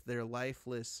 Stomp their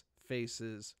lifeless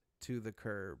faces to the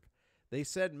curb. They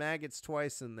said maggots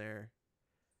twice in there.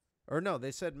 Or no,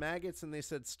 they said maggots and they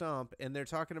said stomp, and they're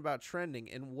talking about trending.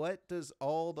 And what does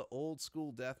all the old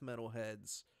school death metal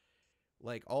heads,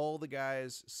 like all the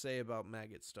guys, say about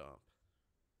Maggot Stomp?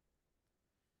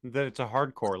 That it's a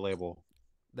hardcore label.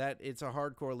 That it's a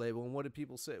hardcore label. And what do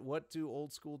people say? What do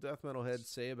old school death metal heads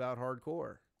say about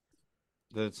hardcore?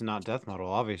 That's not death metal,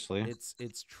 obviously. It's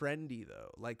trendy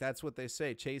though. Like that's what they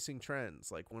say, chasing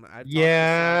trends. Like when I talk to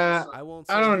Yeah, some, I won't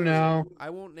I say don't who, know. I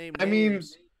won't name I mean,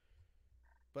 names,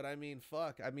 but I mean,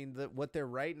 fuck. I mean, what they're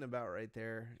writing about right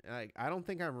there. I don't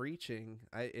think I'm reaching.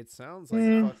 It sounds like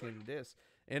a fucking diss.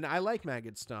 And I like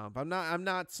Maggot Stomp. I'm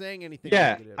not saying anything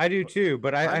yeah, negative. I do too.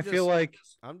 But I feel like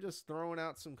I'm just throwing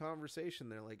out some conversation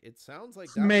there. Like it sounds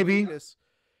like Dying maybe, Fetus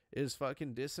is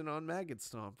fucking dissing on Maggot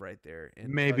Stomp right there, and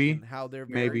maybe, fucking how they're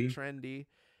very maybe. trendy,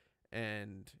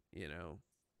 and you know,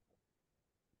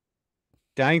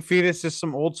 Dying Fetus is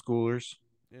some old schoolers.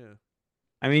 yeah.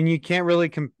 I mean, you can't really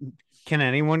can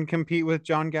anyone compete with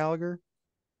John Gallagher?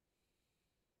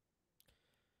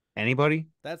 Anybody?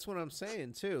 That's what I'm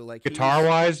saying too. Like Guitar he's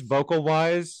wise, vocal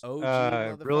wise,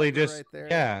 OG really motherfucker just right there.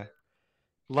 yeah.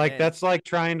 Like And that's like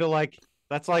trying to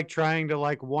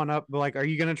like one up. Like, are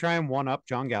you gonna try and one up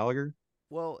John Gallagher?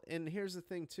 well, and here's the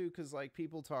thing too, because like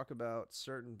people talk about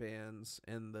certain bands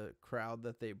and the crowd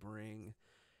that they bring,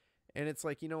 and it's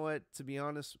like, you know what? To be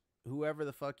honest, whoever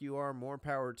the fuck you are, more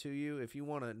power to you. If you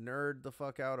want to nerd the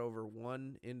fuck out over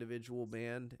one individual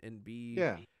band and be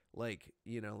Yeah, like,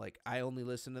 you know, like I only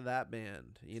listen to that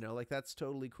band, you know, like that's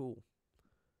totally cool.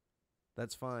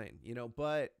 That's fine, you know,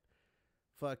 but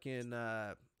fucking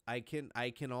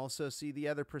I can also see the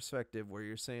other perspective where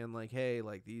you're saying like, hey,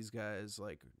 like these guys,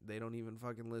 like they don't even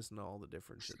fucking listen to all the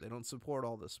different shit. They don't support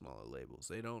all the smaller labels.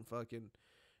 They don't fucking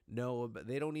know about,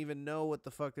 they don't even know what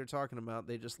the fuck they're talking about.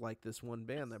 They just like this one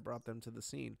band that brought them to the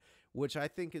scene, which I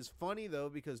think is funny though,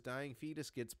 because Dying Fetus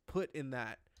gets put in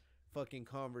that fucking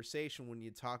conversation when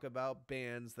you talk about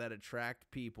bands that attract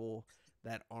people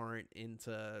that aren't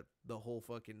into the whole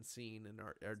fucking scene and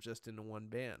are just into one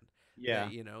band. yeah,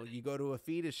 That, you know, you go to a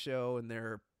Fetus show and there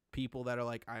are people that are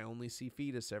like, I only see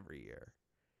Fetus every year,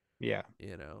 yeah.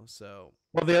 you know? So,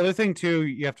 Well, the other thing too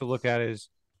you have to look at is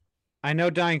I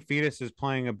know Dying Fetus is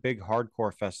playing a big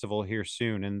hardcore festival here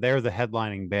soon, and they're the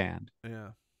headlining band, yeah.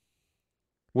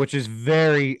 which is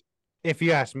very, if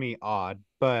you ask me, odd.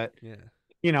 But Yeah.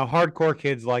 you know, hardcore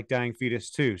kids like Dying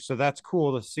Fetus too, so that's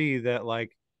cool to see that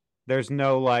like there's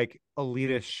no like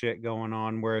elitist shit going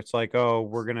on where it's like, oh,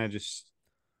 we're gonna just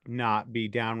not be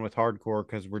down with hardcore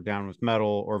because we're down with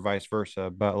metal or vice versa.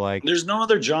 But like, There's no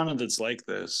other genre that's like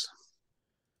this,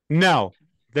 no,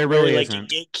 there where really like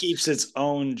isn't. it keeps its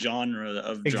own genre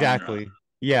of genre. Exactly.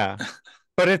 Yeah.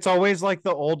 But it's always like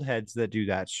the old heads that do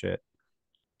that shit.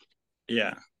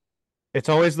 Yeah. It's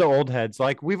always the old heads.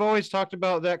 Like we've always talked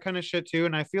about that kind of shit too.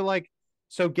 And I feel like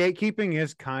so gatekeeping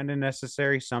is kind of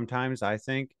necessary sometimes, I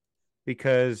think,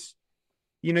 because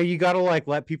you know, you gotta like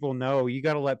let people know, you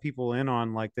gotta let people in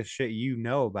on like the shit you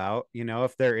know about, you know,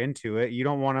 if they're into it. You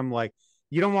don't want them like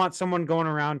you don't want someone going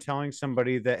around telling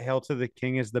somebody that Hail to the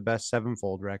King is the best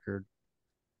sevenfold record.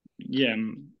 Yeah.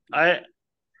 I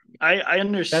I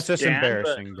That's just understand,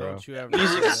 but embarrassing, bro. Don't you ever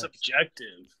music say is that.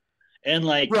 subjective. And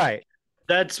like Right.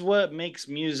 that's what makes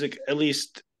music, at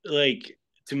least like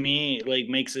to me, like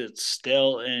makes it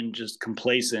stale and just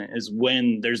complacent, is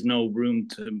when there's no room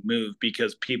to move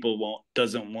because people won't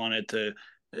doesn't want it to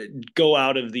go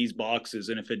out of these boxes,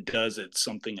 and if it does, it's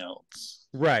something else.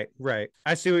 Right, right.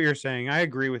 I see what you're saying. I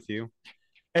agree with you.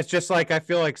 It's just like I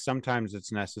feel like sometimes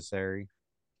it's necessary.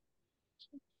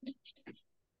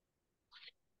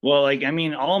 Well, like I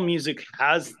mean, all music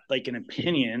has like an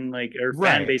opinion, like our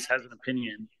fan Right. base has an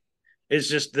opinion. It's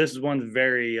just this one's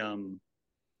very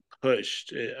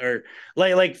pushed, or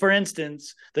like for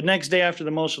instance, the next day after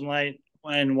the Motion Light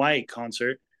and White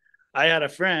concert, I had a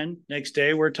friend next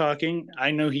day. We're talking.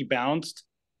 I know he bounced.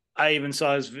 I even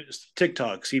saw his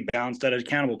TikToks. He bounced at a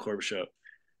Cannibal Corpse show.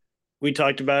 We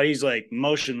talked about it. He's like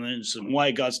Motionless and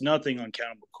White got nothing on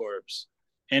Cannibal Corpse.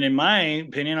 And in my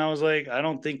opinion, I was like, I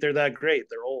don't think they're that great.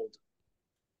 They're old.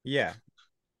 Yeah.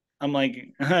 I'm like,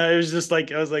 it was just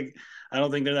like I was like, I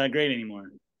don't think they're that great anymore.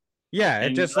 Yeah, it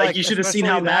And just like like you should have seen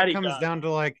especially how mad that he comes got. down to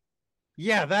like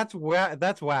yeah, that's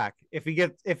whack. If you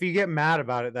get mad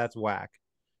about it, that's whack.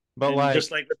 But And like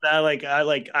just like with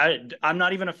that, I'm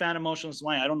not even a fan of Motionless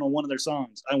White. I don't know one of their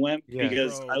songs. I went yeah,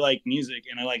 because I Bro, like music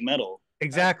and I like metal. how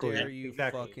exactly. dare you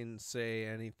Exactly. fucking say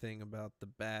anything about the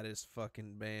baddest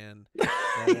fucking band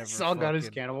that ever Saul got his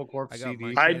fucking. Cannibal Corpse I got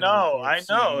my CD. Cannibal I Corpse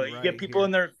know. CD You get right people here.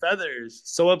 in their feathers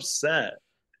so upset.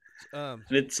 Um,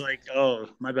 And it's like, oh,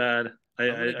 my bad. I'm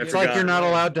gonna I It's give it like you're forgot. not away.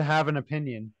 allowed to have an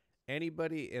opinion.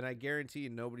 Anybody, and I guarantee you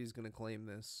nobody's gonna claim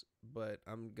this, but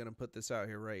I'm gonna put this out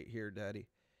here right here, Daddy.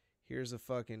 Here's a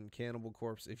fucking Cannibal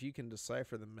Corpse. If you can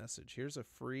decipher the message, here's a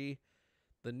free,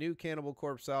 the new Cannibal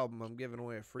Corpse album. I'm giving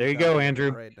away a free There you copy go, of it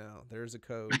Andrew. right now. There's a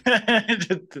code.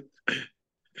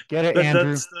 Get it,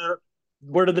 Andrew. That's the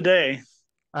word of the day.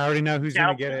 I already know who's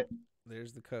gonna get it.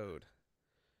 There's the code.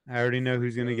 I already know Free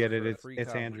who's gonna code get it. for a It's free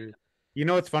it's copy. Andrew. You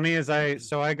know what's funny is I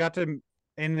got to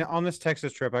and on this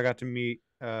Texas trip I got to meet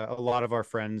a lot of our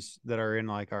friends that are in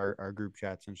like our group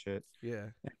chats and shit. Yeah,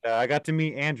 I got to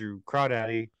meet Andrew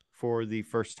Crawdaddy for the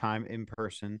first time in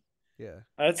person, yeah.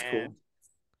 That's and cool.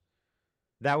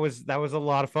 that was a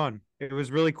lot of fun. It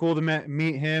was really cool to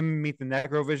meet him, meet the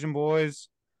Necrovision boys.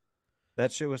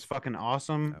 That shit was fucking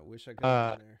awesome. I wish I could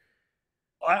have been there.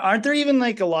 Aren't there even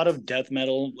like a lot of death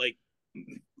metal, like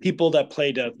people that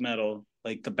play death metal,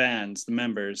 like the bands, the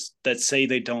members that say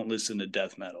they don't listen to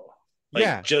death metal, like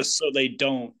Yeah. just so they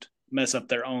don't mess up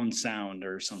their own sound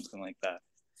or something like that.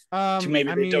 To maybe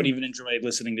I they don't mean, even enjoy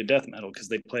listening to death metal because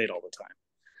they play it all the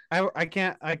time. I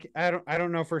can't I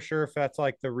don't know for sure if that's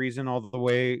like the reason all the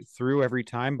way through every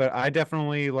time, but I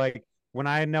definitely like when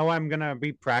I know I'm gonna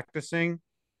be practicing,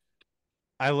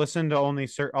 I listen to only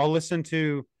certain. I'll listen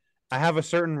to. I have a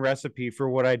certain recipe for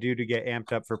what I do to get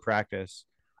amped up for practice.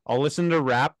 I'll listen to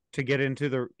rap to get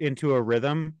into a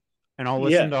rhythm, and I'll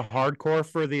listen Yeah, to hardcore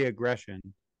for the aggression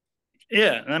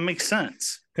yeah, that makes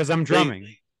sense. because I'm They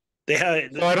drumming. they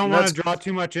have So I don't want that's to draw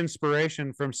too much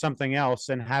inspiration from something else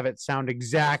and have it sound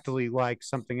exactly like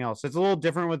something else. It's a little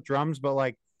different with drums, but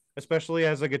like especially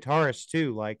as a guitarist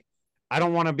too, like I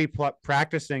don't want to be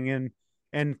practicing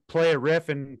and play a riff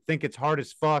and think it's hard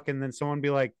as fuck and then someone be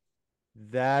like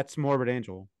that's Morbid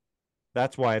Angel.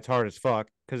 That's why it's hard as fuck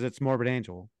because it's Morbid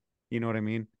Angel. You know what I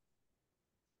mean?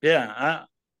 yeah.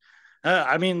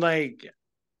 I mean, like,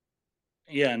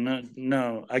 yeah,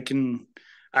 no. I can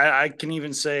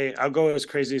even say I'll go as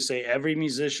crazy as say every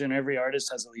musician, every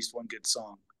artist has at least one good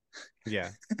song.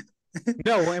 Yeah.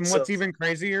 No, and So what's even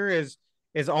crazier is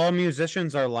all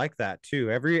musicians are like that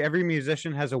too. Every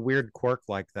musician has a weird quirk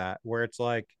like that where it's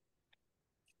like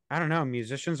I don't know,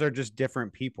 musicians are just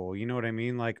different people. You know what I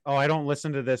mean? Like, oh, I don't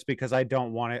listen to this because I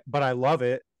don't want it, but I love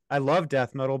it. I love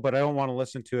death metal, but I don't want to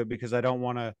listen to it because I don't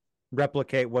want to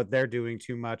replicate what they're doing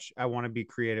too much. I want to be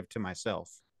creative to myself.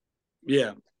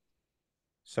 yeah,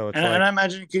 So it's and like I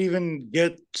imagine you could even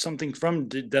get something from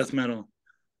death metal.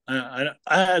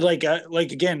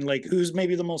 Like again, like who's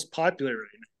maybe the most popular right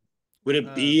now? Would it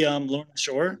Uh, be Lorna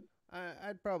Shore?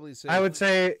 I'd probably I say would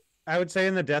say I would say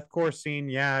in the deathcore scene,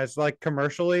 yeah, it's like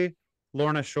commercially,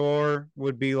 Lorna Shore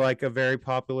would be like a very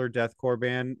popular deathcore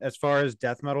band. As far as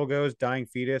death metal goes, Dying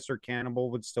Fetus or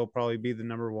Cannibal would still probably be the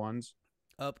number ones.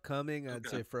 upcoming. I'd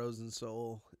Okay. say Frozen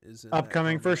Soul is in that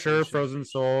Upcoming for sure, conversation. Frozen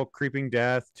Soul, Creeping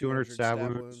Death, 200 200 Stab stab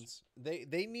Wounds. wounds.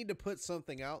 They need to put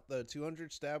something out. The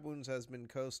 200 stab wounds has been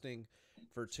coasting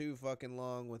for too fucking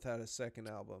long without a second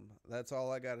album. That's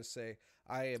all I gotta say.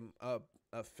 I am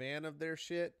a fan of their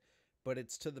shit, but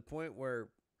it's to the point where,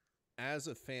 as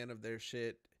a fan of their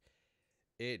shit,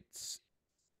 it's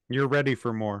You're ready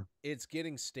for more. it's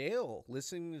getting stale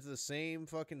listening to the same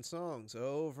fucking songs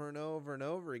over and over and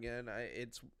over again.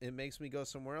 It makes me go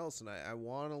somewhere else, and I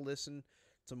want to listen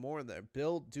to more of that.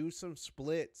 Do some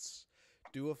splits,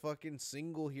 do a fucking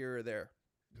single here or there.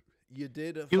 You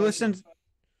did a You fucking, listened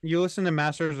you listen to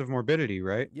Masters of Morbidity,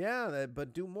 right? yeah,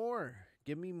 but do more.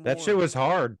 Give me more. That shit was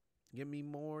hard. Give me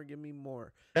more. Give me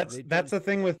more. That's They've that's done the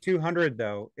thing with 200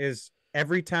 though, is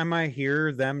every time I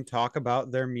hear them talk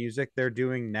about their music they're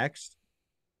doing next,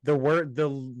 the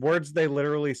words they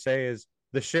literally say is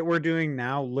the shit we're doing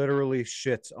now literally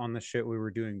shits on the shit we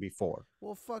were doing before.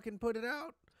 well, fucking put it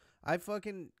out. I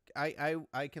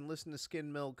can listen to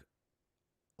Skin Milk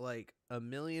like a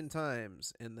million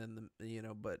times, and then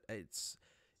but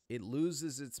it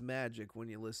loses its magic when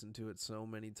you listen to it so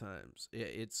many times.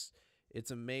 It's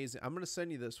amazing. I'm gonna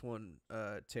send you this one,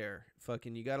 Tear.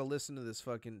 Fucking, you gotta listen to this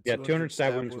fucking Yeah, 200 200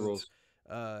 stab stab wounds rules.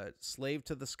 Slave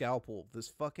to the Scalpel. This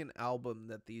fucking album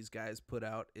that these guys put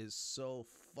out is so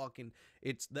fucking.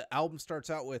 It's the album starts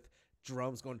out with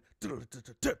drums going.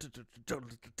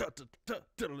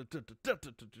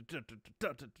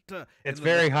 It's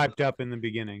very hyped up in the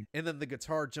beginning. And then the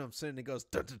guitar jumps in and it goes.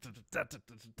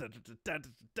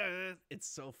 It's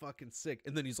so fucking sick.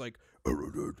 And then he's like,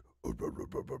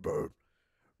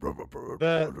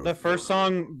 The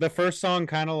first song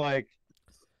kind of like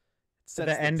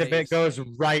sets the end of it pace. goes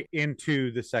right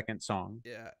into the second song.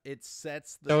 Yeah, it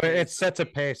sets the. So it pace. sets a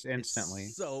pace It's instantly.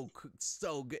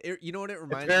 so good. You know what it It's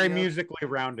reminds very me of? musically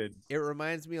rounded. It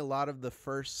reminds me a lot of the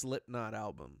first Slipknot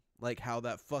album. Like how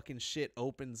that fucking shit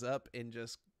opens up and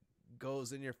just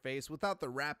goes in your face without the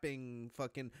rapping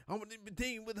fucking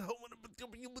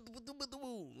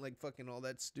like fucking all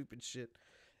that stupid shit.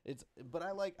 But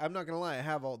I'm not gonna lie, I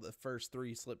have all the first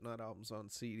 3 Slipknot albums on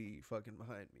CD fucking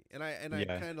behind me. And I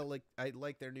Yeah. kind of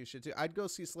like their new shit too. I'd go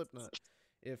see Slipknot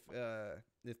if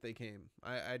they came.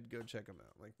 I'd go check them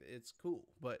out. Like it's cool.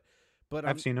 But but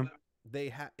I've seen them.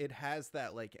 it has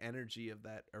that like energy of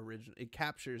that original. It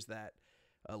captures that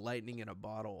lightning in a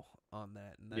bottle on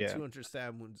that, and that Yeah. 200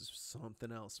 stab wounds is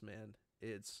something else, man.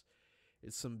 It's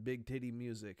some big titty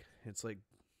music. It's like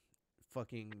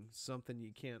fucking something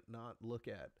you can't not look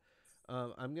at.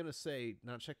 I'm gonna say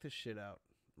now check this shit out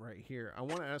right here. I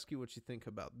want to ask you what you think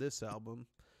about this album,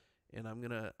 and I'm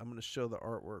gonna show the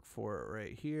artwork for it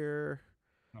right here.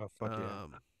 Oh fuck yeah.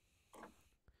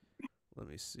 Let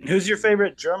me see. Who's your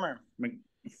favorite drummer,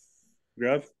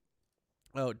 McGruff?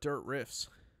 Oh, Dirt Riffs.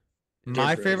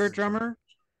 My Dirt favorite Riffs. drummer?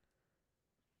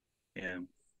 Yeah.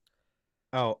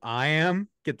 Oh, I am.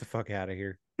 Get the fuck out of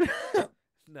here.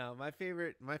 No, my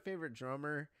favorite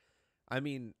drummer. I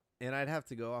mean, and I'd have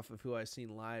to go off of who I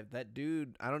seen live. That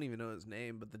dude, I don't even know his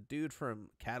name, but the dude from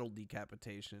Cattle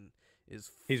Decapitation is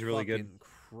He's really good. fucking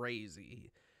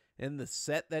crazy. And the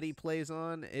set that he plays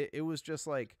on, it was just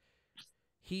like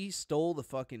he stole the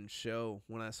fucking show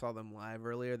when I saw them live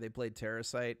earlier. They played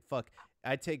Terracite. Fuck,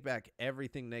 I take back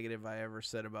everything negative I ever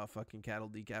said about fucking Cattle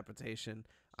Decapitation.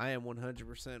 I am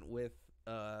 100% with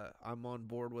I'm on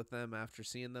board with them after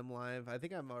seeing them live. I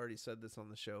think I've already said this on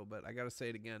the show, but I gotta say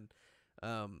it again.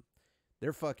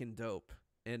 They're fucking dope,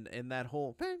 and that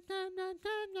whole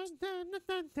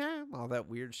all that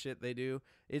weird shit they do,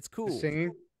 it's cool.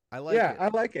 Singing? I like it. I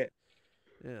like it.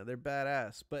 Yeah, they're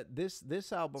badass. But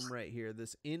this album right here,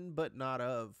 this In But Not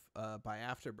Of by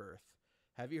Afterbirth.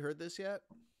 Have you heard this yet?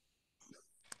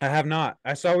 I have not.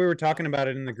 I saw we were talking about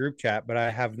it in the group chat, but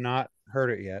I have not heard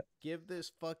it yet. Give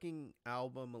this fucking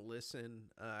album a listen.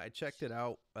 I checked it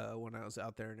out when I was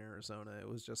out there in Arizona. It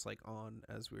was just like on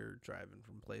as we were driving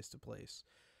from place to place.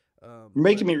 You're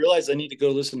making me realize I need to go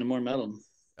listen to more metal.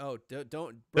 Oh, don't.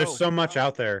 Bro, There's so much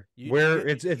out there.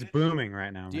 It's booming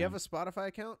right now. Do you have a Spotify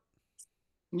account?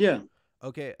 Yeah.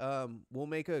 Okay, we'll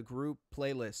make a group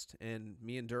playlist, and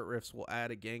me and Dirt Riffs will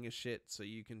add a gang of shit so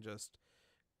you can just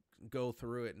go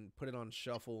through it and put it on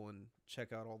shuffle and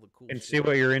check out all the cool and shit. see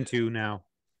what you're into now?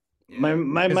 Yeah.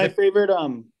 My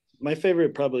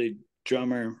favorite probably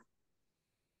drummer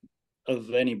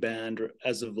of any band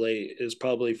as of late is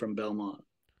probably from Belmont.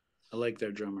 I like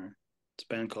their drummer. It's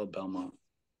a band called Belmont,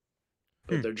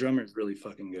 but their drummer is really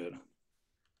fucking good.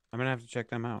 I'm gonna have to check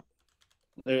them out.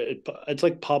 It's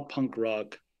like pop punk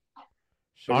rock.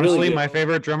 Honestly, really my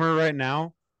favorite drummer right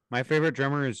now, my favorite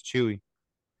drummer is Chewy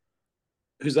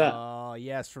Who's that? Oh,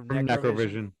 yes, from from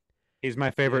Necrovision. He's my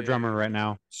favorite drummer right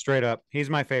now. Straight up. He's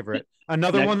my favorite.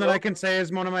 Another one that I can say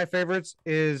is one of my favorites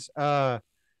is guy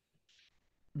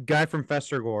from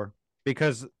Festergore,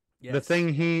 because the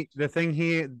thing he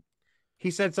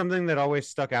said something that always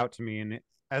stuck out to me, and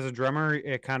as a drummer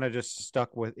it kind of just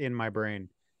stuck in my brain.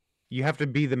 You have to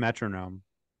be the metronome.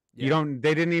 Yeah.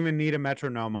 They didn't even need a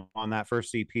metronome on that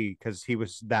first EP because he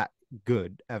was that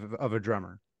good of a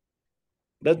drummer.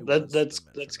 That's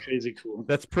crazy cool.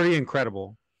 That's pretty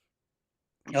incredible.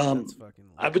 That's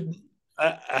fucking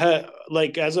I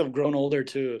like, as I've grown older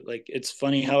too, like it's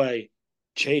funny how I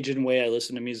change in the way I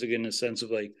listen to music, in the sense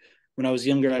of like when I was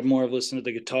younger, I more of listened to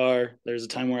the guitar. There's a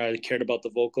time where I cared about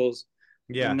the vocals.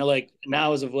 Yeah. And like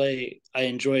now as of late, I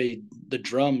enjoy the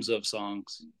drums of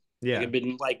songs. Yeah. Like I've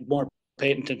been like more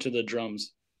paying attention to the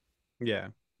drums. Yeah.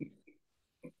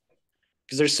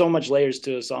 Because there's so much layers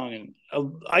to a song, and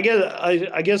I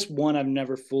guess one I've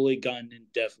never fully gotten in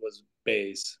depth was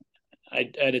bass.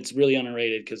 And it's really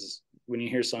underrated, because when you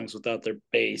hear songs without their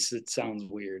bass, it sounds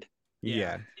weird.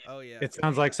 Yeah. Oh yeah. It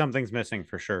sounds like something's missing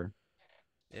for sure.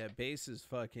 Yeah, bass is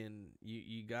fucking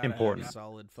you gotta important. have a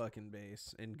solid fucking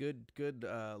bass and good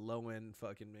low end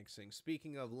fucking mixing.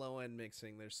 Speaking of low end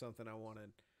mixing, there's something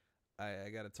I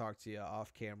gotta talk to you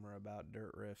off camera about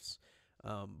Dirt Riffs.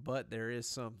 But there is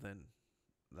something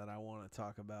that I want to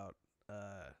talk about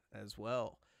as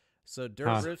well. So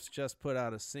Dirt Riffs just put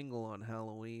out a single on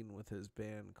Halloween with his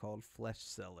band called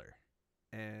Cellar.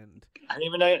 And I didn't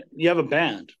even know you have a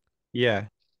band. Yeah.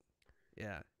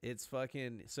 Yeah, it's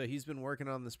fucking. So he's been working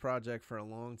on this project for a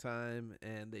long time,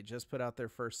 and they just put out their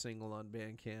first single on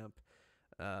Bandcamp.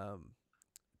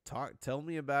 Tell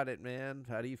me about it, man.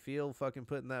 How do you feel fucking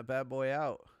putting that bad boy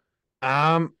out?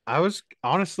 I was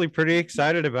honestly pretty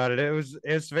excited about it.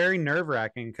 It's very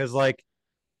nerve-wracking because, like,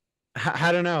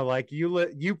 I don't know, like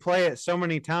you play it so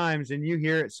many times and you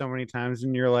hear it so many times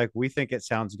and you're like, we think it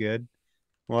sounds good,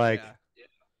 like,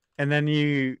 and then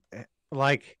you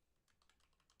like,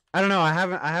 I don't know. I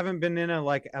haven't been in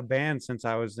a band since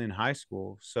I was in high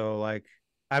school, so like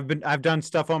I've done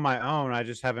stuff on my own. I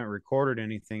just haven't recorded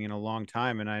anything in a long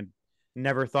time, and I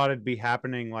never thought it'd be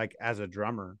happening like as a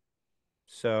drummer.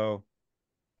 So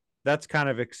that's kind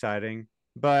of exciting.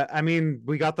 But I mean,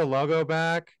 we got the logo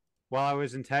back. while I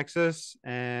was in Texas,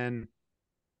 and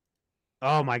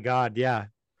oh my god, yeah,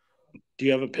 Do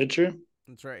you have a picture?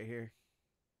 It's right here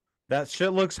that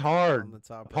shit looks on hard. the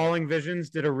top right. Appalling Visions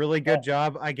did a really good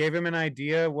job. I gave him an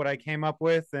idea what I came up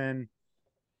with, and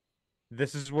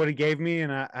this is what he gave me,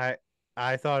 and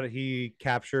I thought he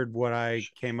captured what I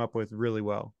came up with really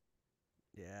well.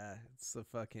 Yeah, it's the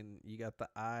fucking. You got the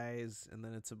eyes, and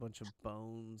then it's a bunch of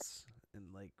bones and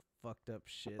like fucked up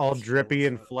shit. All swirling drippy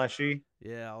and up. fleshy.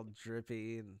 Yeah, all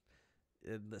drippy and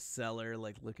in the cellar,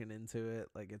 like looking into it,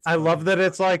 like it's. I love fucking- that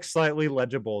it's like slightly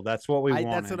legible. That's what we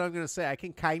wanted. That's what I'm gonna say. I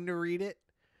can kind of read it,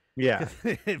 Yeah.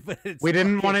 but it's We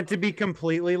didn't fucking- want it to be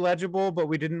completely legible, but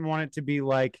we didn't want it to be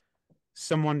like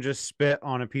someone just spit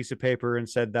on a piece of paper and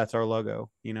said that's our logo,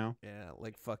 you know? Yeah,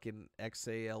 like fucking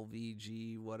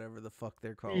XALVG, whatever the fuck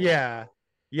they're called. Yeah.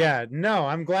 Yeah. No,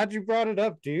 I'm glad you brought it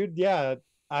up, dude. Yeah.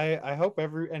 I hope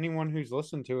anyone who's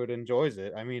listened to it enjoys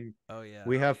it. I mean, Oh yeah.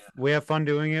 we have fun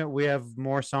doing it. We have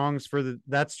more songs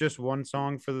that's just one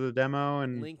song for the demo,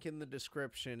 and Link in the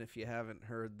description if you haven't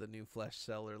heard the new Flesh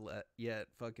Cellar yet.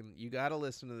 Fucking, you gotta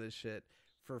listen to this shit.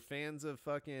 For fans of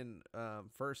fucking,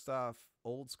 first off,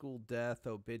 old school death,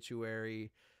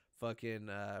 obituary, fucking,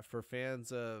 for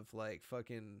fans of like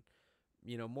fucking,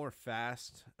 you know, more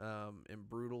fast, and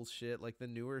brutal shit, like the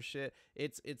newer shit.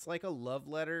 It's like a love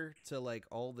letter to like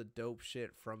all the dope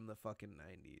shit from the fucking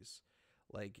 90s.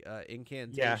 Like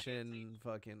Incantation,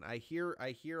 fucking I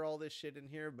hear all this shit in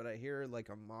here, but I hear like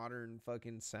a modern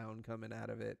fucking sound coming out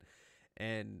of it,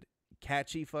 and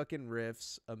catchy fucking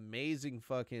riffs, amazing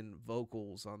fucking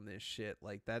vocals on this shit.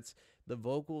 Like that's the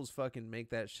vocals fucking make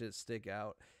that shit stick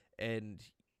out, and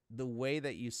the way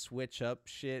that you switch up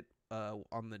shit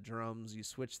on the drums, you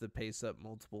switch the pace up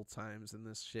multiple times in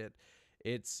this shit.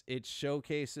 It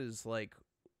showcases like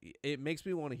it makes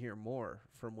me want to hear more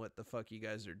from what the fuck you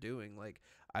guys are doing. Like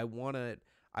I want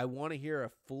to hear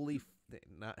a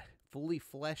not fully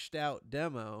fleshed out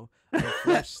demo of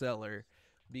Flesh Cellar,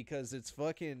 because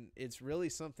it's really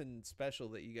something special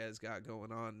that you guys got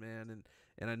going on, man,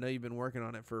 and I know you've been working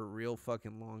on it for a real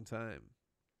fucking long time.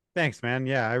 thanks, man.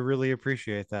 Yeah, I really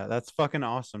appreciate that. That's fucking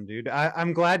awesome, dude.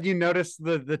 I'm glad you noticed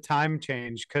the time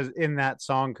change because in that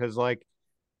song, because like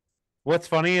what's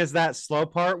funny is that slow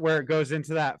part where it goes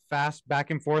into that fast back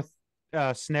and forth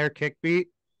snare kick beat.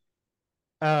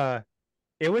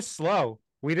 It was slow.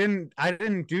 I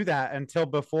didn't do that until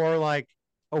before like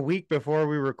a week before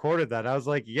we recorded that. I was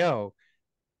like, yo,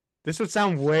 this would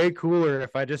sound way cooler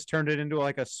if I just turned it into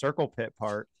like a circle pit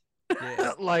part.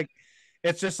 Yeah. Like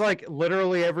it's just like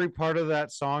literally every part of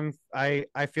that song. I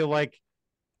feel like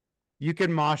you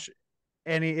can mosh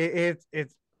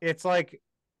it's like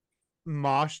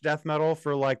mosh death metal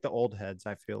for like the old heads.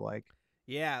 I feel like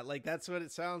Yeah, like that's what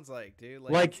it sounds like, dude.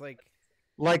 Like- It's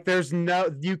like there's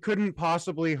you couldn't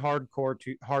possibly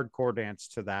hardcore dance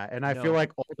to that, and I feel No.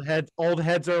 like old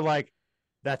heads are like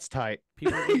that's tight.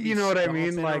 people would be You know what I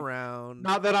mean? stomping Like, around.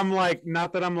 not that I'm like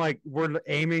we're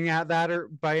aiming at that or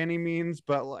by any means,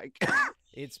 but like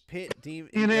It's pit demon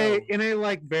in a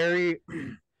like very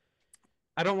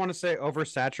I don't want to say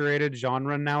oversaturated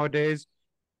genre nowadays.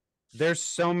 There's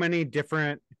so many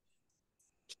different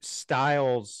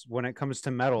styles when it comes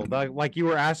to metal. Like you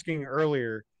were asking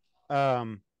earlier,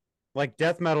 like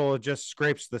death metal just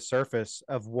scrapes the surface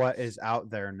of what is out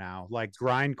there now. Like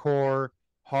grindcore,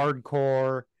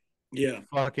 hardcore, Yeah.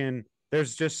 fucking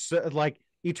there's just like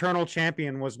Eternal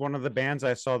Champion was one of the bands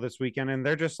I saw this weekend, and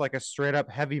they're just like a straight up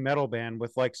heavy metal band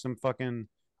with like some fucking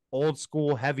old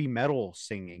school heavy metal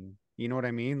singing. You know what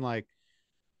I mean? Like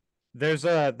there's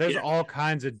all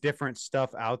kinds of different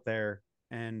stuff out there,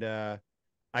 and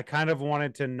I kind of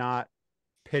wanted to not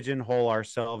pigeonhole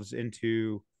ourselves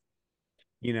into,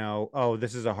 you know, oh,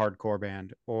 this is a hardcore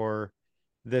band or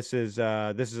this is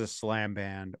a slam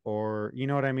band, or you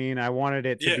know what I mean? I wanted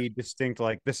it to be distinct,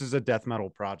 like this is a death metal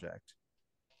project.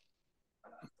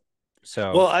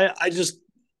 So Well, I just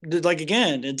like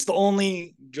again, it's the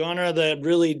only genre that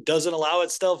really doesn't allow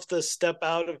itself to step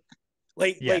out of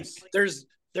like there's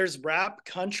rap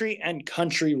country and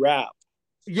country rap.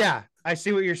 yeah, I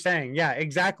see what you're saying. Yeah,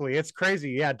 exactly. It's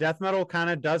crazy. Yeah, death metal kind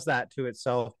of does that to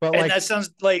itself. But And like that sounds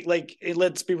like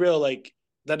let's be real, like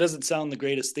that doesn't sound the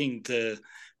greatest thing to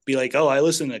be like, oh, I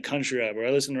listen to country rap or I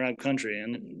listen to rap country,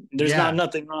 and there's not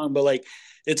nothing wrong, but like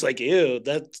it's like ew,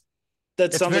 that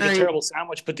sounds like a terrible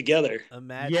sandwich put together.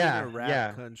 Imagine a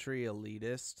rap country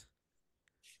elitist.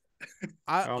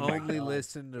 I only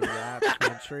listen to rap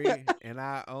country, and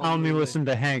I only listen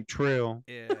to Hank Trill.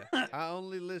 Yeah, I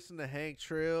only listen to Hank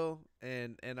Trill,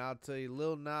 and I'll tell you,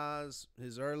 Lil Nas,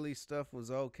 his early stuff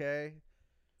was okay,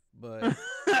 but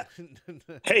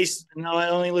Hey, no, I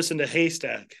only listen to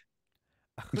Haystack.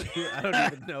 I don't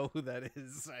even know who that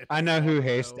is. I don't know who wanna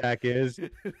Haystack is.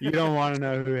 You don't want to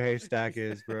know who Haystack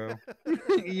is, bro.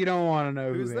 You don't want to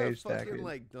know who Who's that Haystack fucking is.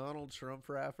 like Donald Trump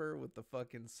rapper with the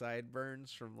fucking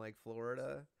sideburns from like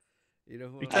Florida? You know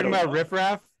who You I'm talking don't about know. Riff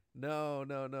Raff? No.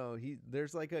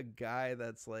 There's like a guy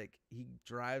that's like he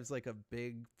drives like a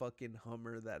big fucking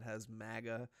Hummer that has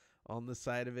MAGA on the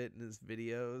side of it in his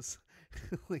videos.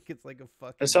 Like it's like a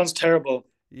fucking That sounds terrible.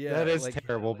 yeah, That is like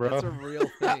terrible, bro. that's a real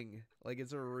thing. Like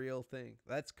it's a real thing.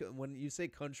 That's when you say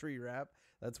country rap,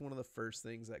 that's one of the first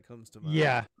things that comes to mind.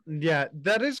 Yeah.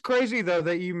 That is crazy though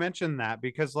that you mentioned that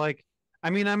because, like, I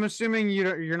mean, I'm assuming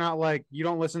you're not like you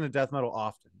don't listen to death metal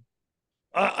often.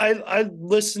 I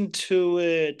listen to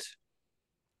it,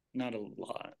 not a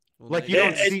lot. Well, Like now you you're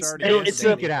don't gonna seek start you don't it's a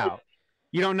seek it intimating. out.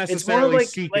 You don't it's more necessarily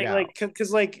seek it out.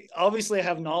 because like obviously I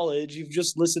have knowledge. You've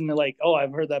just listened to like, oh,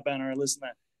 I've heard that band or I listen to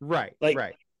that. Right, Like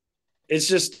right. it's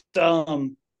just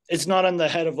it's not on the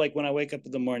head of like when I wake up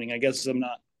in the morning. I guess I'm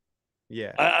not.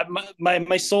 Yeah,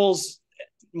 My soul's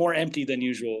more empty than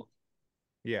usual.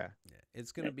 yeah. Yeah,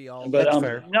 it's gonna be all. But That's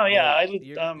fair. no, yeah, Well,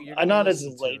 you're I'm gonna not as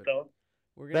listen to late it. though.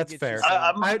 We're gonna That's get you fair.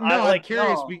 some. I'm like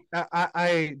curious. no.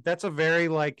 I that's a very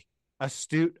like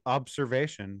astute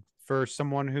observation for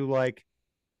someone who like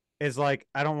is like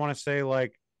I don't want to say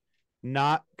like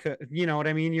not you know what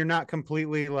I mean. You're not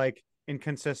completely like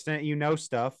inconsistent. You know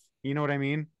stuff. You know what I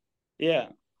mean. Yeah.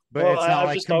 But Well, it's not I've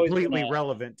like just always been completely a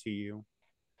relevant to you.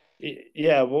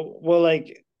 yeah. Well,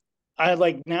 like I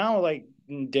like now like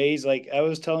days like I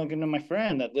was telling to my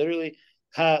friend that literally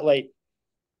had like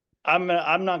I'm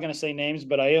not gonna say names,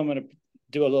 but I am gonna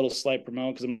do a little slight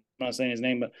promote because I'm not saying his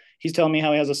name, but he's telling me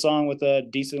how he has a song with a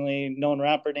decently known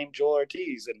rapper named Joel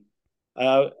Ortiz, and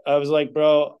I was like,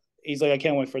 bro, he's like, I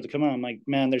can't wait for it to come out. I'm like,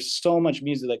 man, there's so much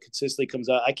music that consistently comes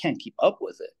out, I can't keep up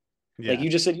with it. Like Yeah, you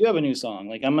just said, you have a new song.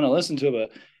 Like I'm gonna listen to it,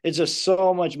 but it's just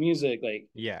so much music. Like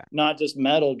yeah, not just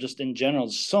metal, just in general,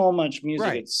 so much music.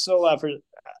 right. It's so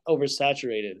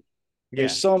oversaturated. Yeah,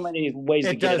 There's so many ways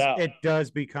to it get it does. out. It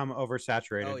does become Oh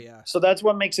oversaturated. yeah. So that's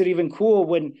what makes it even cool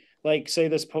when, like, say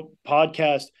this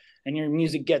podcast and your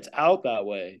music gets out that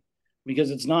way, because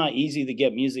it's not easy to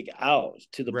get music out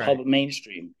to the Right, public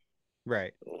mainstream.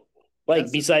 right. Like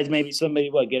That's the besides maybe somebody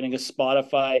getting a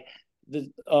Spotify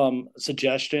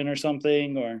suggestion or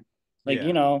something, or like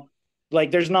Yeah,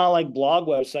 like there's not like blog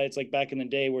websites like back in the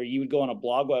day where you would go on a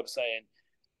blog website and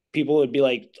people would be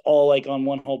like all like on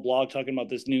one whole blog talking about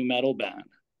this new metal band.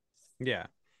 yeah.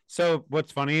 So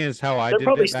what's funny is how I There did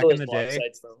probably it back still in is the blog day.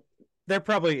 sites though. There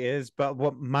probably is, but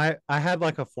I had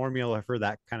like a formula for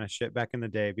that kind of shit back in the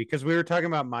day because we were talking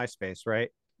about MySpace, right?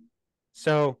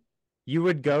 So you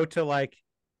would go to like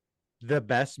the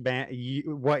best band,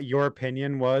 what your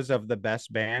opinion was of the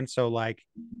best band. So like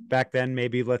back then,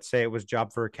 maybe let's say it was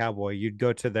Job for a Cowboy. You'd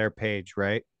go to their page,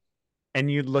 right? And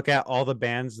you'd look at all the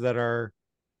bands that are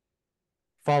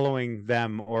following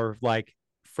them or like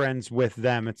friends with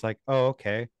them. It's like, oh,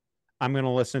 okay. I'm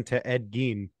gonna listen to Ed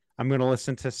Gein. I'm gonna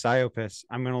listen to Psyopus.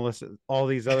 I'm gonna listen to all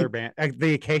these other bands,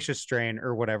 the Acacia Strain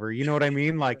or whatever. You know what I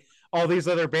mean? Like all these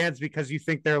other bands because you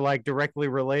think they're like directly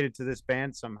related to this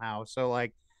band somehow. So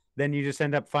like then you just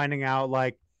end up finding out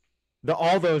like the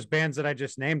all those bands that I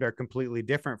just named are completely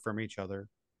different from each other.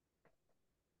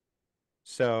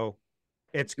 So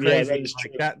it's Yeah, that crazy. is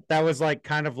Like true. that was like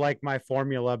kind of like my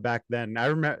formula back then. I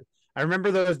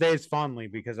remember those days fondly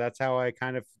because that's how I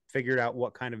kind of figured out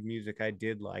what kind of music I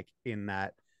did like in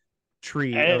that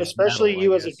tree And of especially metal, I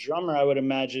you as a guess. drummer, I would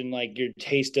imagine like your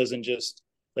taste doesn't just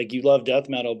like you love death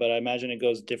metal, but I imagine it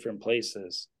goes different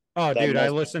places. Oh, That dude, I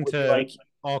most listen would be to like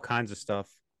all kinds of stuff.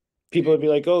 people Dude, would be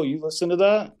like, "Oh, you listen to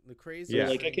that?" the They're Yeah. craziest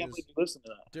like, "I thing can't is believe you listen to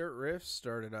that." Dirt Riff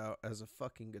started out as a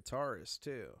fucking guitarist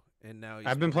too, and now he's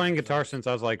I've been playing guitar drums. since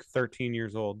I was like 13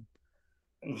 years old.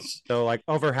 So like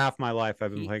over half my life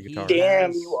I've been playing He guitar.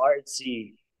 Damn you, has artsy!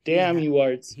 he Damn ha- you,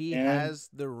 artsy he man! has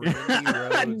the Randy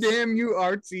Rhodes. Damn you,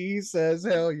 artsy, he says.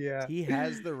 Hell yeah. He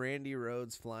has the Randy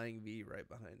Rhodes Flying V right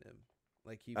behind him.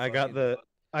 Like he I got fucking the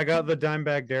I got the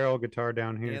Dimebag Daryl guitar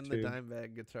down here and the too.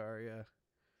 Dimebag guitar, yeah.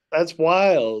 That's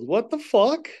wild. What the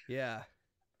fuck? Yeah.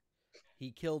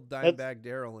 He killed That's Dimebag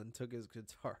Daryl and took his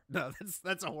guitar. No,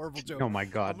 that's a horrible joke. Oh my I'm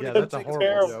god, gonna yeah, go that's a take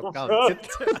horrible piss. joke. terrible, God, bro.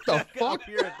 what the I'll fuck?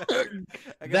 be right back.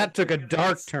 I gotta That took a take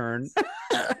dark piss. turn.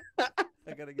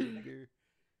 I gotta get in gear.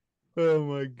 Oh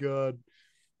my god.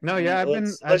 No, yeah, I've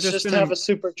let's just just been have a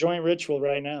super joint ritual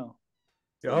right now.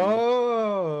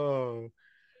 oh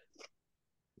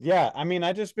yeah, I mean,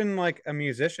 I just been like a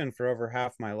musician for over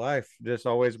half my life, just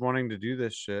always wanting to do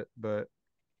this shit, but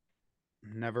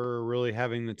never really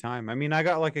having the time. I mean, I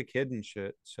got like a kid and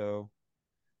shit, so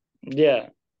Yeah,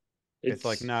 it's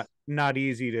like it's not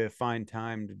easy to find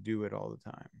time to do it all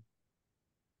the time.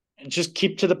 And just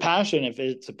keep to the passion. If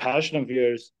it's a passion of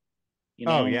yours,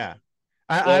 Oh yeah.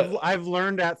 The- I've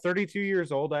learned at 32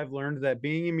 years old, I've learned that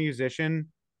being a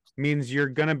musician means you're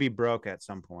gonna be broke at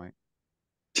some point.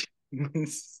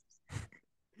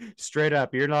 Straight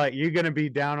up, you're gonna be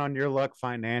down on your luck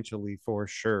financially for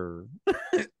sure.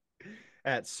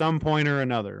 At some point or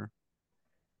another.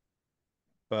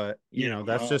 But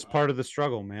that's just part of the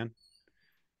struggle, man.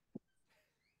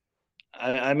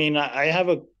 I mean, I have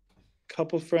a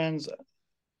couple friends.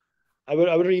 I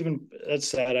would even, that's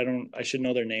sad. I should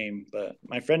know their name, but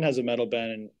my friend has a metal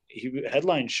band and he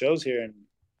headlines shows here and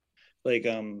like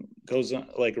goes on,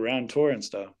 like around tour and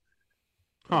stuff.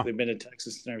 Like Huh. they've been to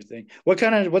Texas and everything.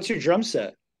 What's your drum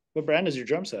set? What brand is your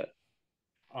drum set?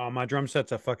 Oh, my drum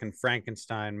set's a fucking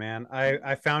Frankenstein, man.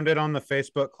 I found it on the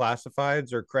Facebook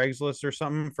classifieds or Craigslist or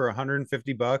something for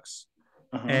 $150,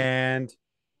 Uh-huh. and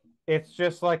it's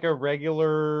just like a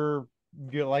regular,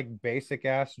 like basic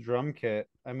ass drum kit.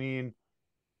 I mean,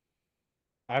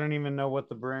 I don't even know what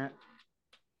the brand.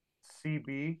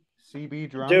 CB Dude,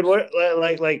 drums. what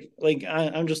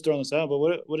I'm just throwing this out, but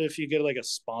what if you get like a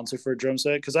sponsor for a drum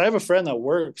set? Because I have a friend that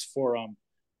works for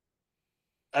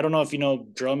I don't know if you know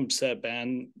drum set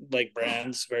band like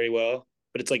brands very well,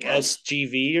 but it's like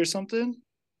SGV or something.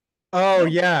 Oh No.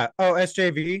 yeah. Oh,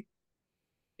 SJV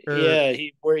or Yeah,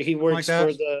 he something like works that.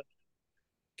 for the.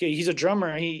 Okay, he's a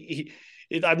drummer.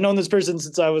 I've known this person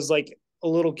since I was like a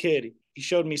little kid. He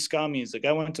showed me ska music.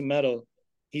 I went to metal.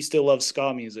 He still loves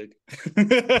ska music.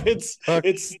 Fuck.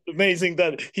 It's amazing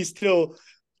that he still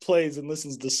plays and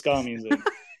listens to ska music.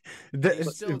 They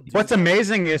still do What's that?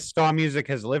 amazing is ska music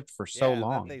has lived for so Yeah, that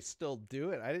long. they still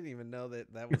do it. I didn't even know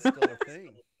that was still a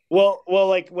thing. Well,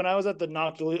 like when I was at the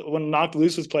when Knocked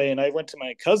Loose was playing, I went to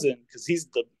my cousin because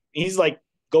he's like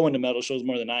going to metal shows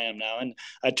more than I am now, and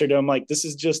I turned to him like, this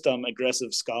is just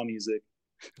aggressive ska music.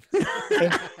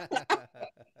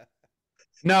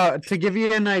 No, to give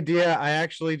you an idea, I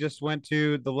actually just went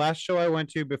to the last show I went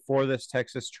to before this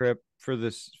Texas trip for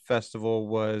this festival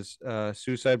was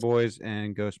Suicide Boys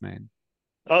and Ghostman.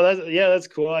 Oh, that's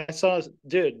cool. I saw,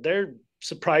 dude, they're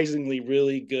surprisingly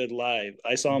really good live.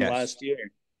 I saw them Yes. last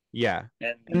year, Yeah.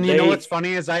 and And you know what's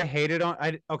funny is I hated on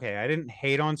I didn't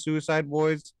hate on Suicide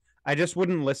Boys. I just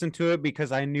wouldn't listen to it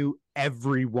because I knew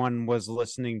everyone was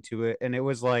listening to it. And it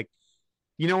was like,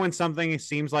 when something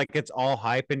seems like it's all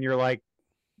hype and you're like,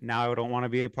 now I don't want to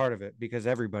be a part of it because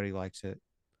everybody likes it.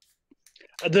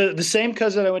 the same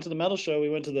cousin I went to the metal show. We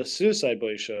went to the Suicide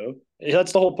Boys show.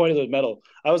 That's the whole point of the metal.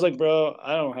 I was like, bro,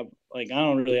 I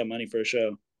don't really have money for a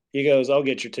show. He goes, I'll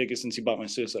get your ticket since you bought my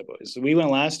Suicide Boys. So we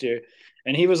went last year,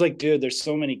 and he was like, dude, there's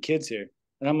so many kids here,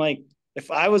 and I'm like, if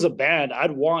I was a band,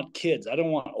 I'd want kids. I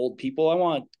don't want old people. I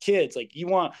want kids. Like if you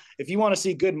want to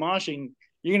see good moshing,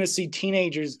 you're gonna see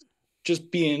teenagers just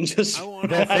being just.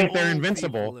 They think they're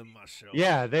invincible. In my show.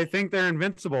 Yeah, they think they're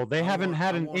invincible. They haven't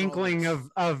had an inkling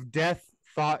of death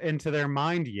thought into their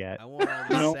mind yet. I want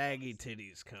all the saggy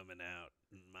titties coming out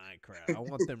in my crowd. I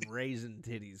want them raisin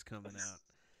titties coming out.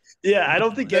 Yeah, I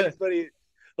don't think anybody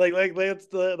that's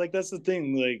the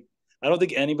thing. Like, I don't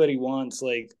think anybody wants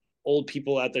like old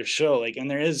people at their show. Like, and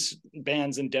there is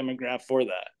bands and demographic for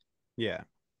that. Yeah,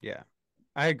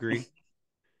 I agree.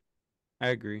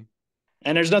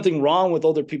 And there's nothing wrong with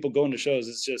older people going to shows.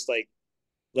 It's just like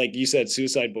you said,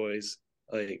 Suicide Boys.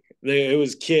 Like it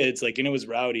was kids. Like, and it was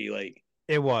rowdy. Like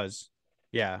it was.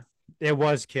 Yeah, it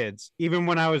was kids. Even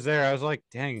when I was there, I was like,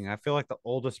 dang, I feel like the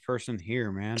oldest person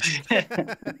here, man.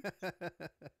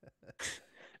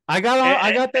 I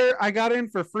got in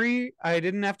for free. I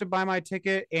didn't have to buy my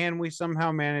ticket, and we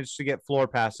somehow managed to get floor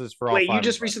passes for all. Wait, you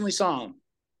just recently saw him?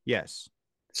 Yes.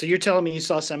 So you're telling me you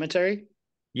saw Cemetery?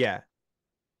 Yeah.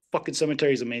 Fucking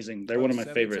Cemetery is amazing. They're one of my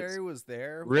favorites. Cemetery was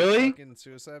there. Really? Fucking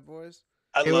Suicide Boys.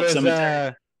 I love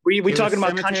Cemetery. We talking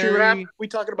about Cemetery. Country rap? We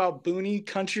talking about boony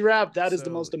country rap? That is the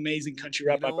most amazing country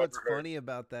rap I've ever heard. What's funny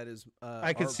about that is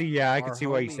I can see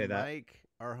why you say that.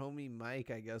 Our homie Mike,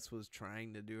 I guess, was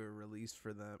trying to do a release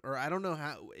for them, or I don't know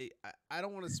how. I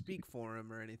don't want to speak for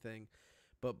him or anything,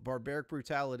 but Barbaric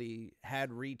Brutality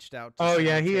had reached out to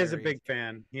Cemetery. He is a big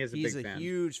fan. He's a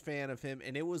huge fan of him,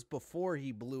 and it was before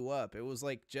he blew up. It was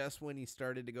like just when he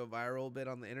started to go viral a bit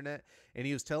on the internet, and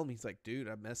he was telling me, he's like, dude,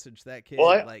 I messaged that kid,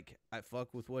 like, I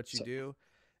fuck with what you do.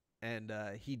 And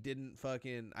he didn't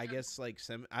fucking, I guess, like,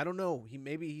 I don't know.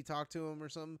 Maybe he talked to him or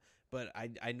something, but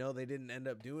I know they didn't end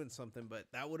up doing something. But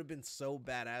that would have been so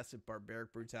badass if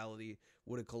Barbaric Brutality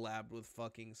would have collabed with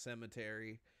fucking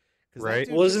Cemetery. Right?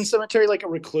 Wasn't Cemetery like a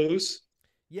recluse?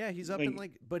 Yeah, he's up in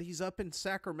but he's up in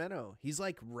Sacramento. He's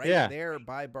like right Yeah. there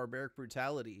by Barbaric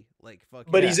Brutality, like fucking.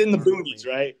 But he's in the far boonies,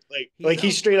 away. right? He's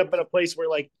He's out, straight up at a place where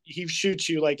like he shoots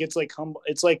you like it's like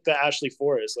it's like the Ashley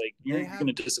Forest. Like you're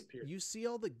gonna disappear. You see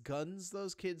all the guns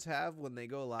those kids have when they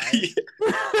go live?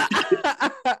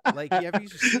 Like, have you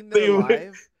seen them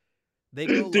live? They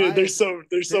go Dude, live. they're so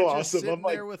awesome. I'm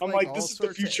like this is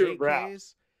the future of rap.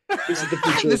 This is the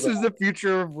future. This is the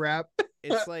future of rap.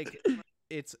 It's like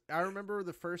I remember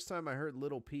the first time I heard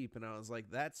Little Peep and I was like,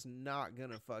 that's not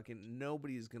gonna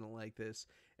nobody's gonna like this.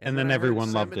 And then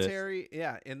everyone loved it.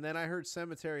 Yeah, and then I heard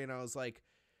Cemetery and I was like,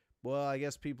 well, I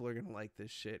guess people are gonna like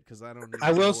this shit because I don't even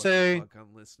I will know say what the fuck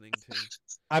I'm listening to.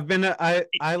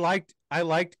 I liked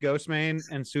Ghostmane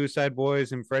and Suicide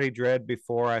Boys and Freddie Dredd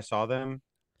before I saw them.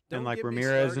 Don't and like get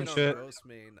Ramirez me and shit.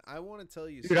 Ghostmane. I want to tell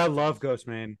you, dude, I love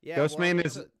Ghostmane. Yeah,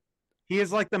 Ghostmane he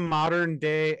is like the modern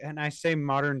day, and I say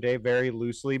modern day very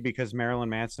loosely because Marilyn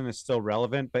Manson is still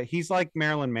relevant, but he's like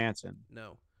Marilyn Manson.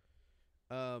 No.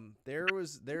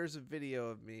 There's a video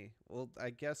of me. Well, I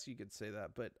guess you could say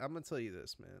that, but I'm gonna tell you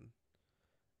this, man.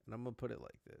 And I'm gonna put it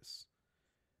like this.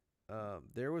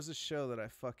 There was a show that I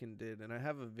fucking did, and I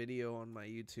have a video on my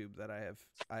YouTube that I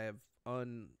have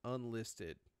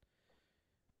unlisted.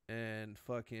 And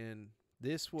fucking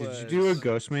this was. Did you do a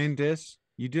Ghostmane diss?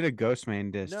 You did a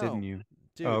Ghostmane diss, didn't you?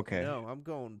 Dude, okay. No, I'm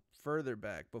going further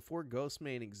back. Before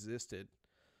Ghostmane existed,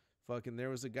 fucking there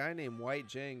was a guy named White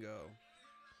Django.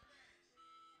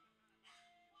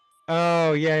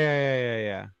 Oh,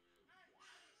 yeah.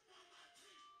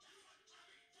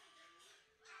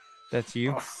 That's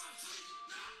you?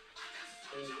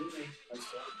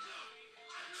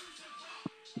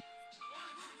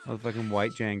 I was fucking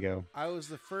White Django. I was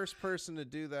the first person to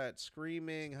do that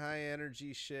screaming, high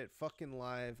energy shit, fucking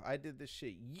live. I did this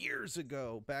shit years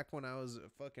ago, back when I was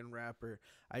a fucking rapper.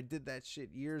 I did that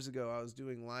shit years ago. I was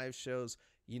doing live shows.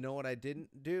 You know what I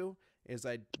didn't do? Is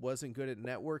I wasn't good at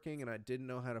networking and I didn't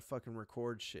know how to fucking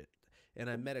record shit.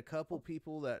 And I met a couple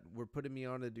people that were putting me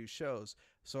on to do shows.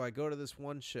 So I go to this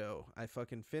one show. I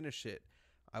fucking finish it.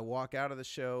 I walk out of the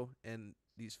show and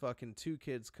these fucking two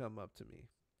kids come up to me.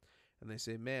 And they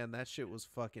say, man, that shit was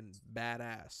fucking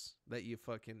badass. That you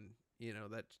fucking,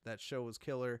 that show was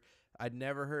killer. I'd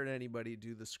never heard anybody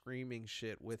do the screaming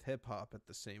shit with hip hop at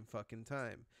the same fucking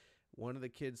time. One of the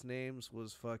kids' names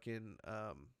was fucking,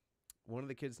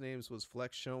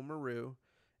 Flex Show Maru,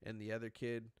 and the other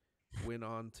kid went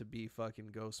on to be fucking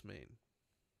Ghostmane.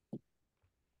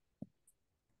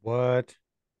 What?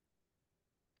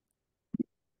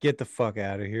 Get the fuck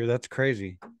out of here. That's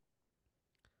crazy.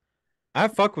 I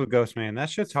fuck with Ghostmane. That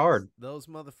shit's hard. Those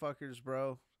motherfuckers,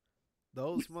 bro.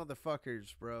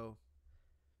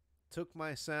 Took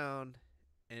my sound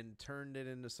and turned it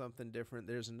into something different.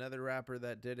 There's another rapper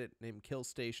that did it named Kill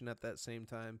Station at that same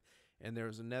time. And there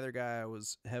was another guy I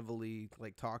was heavily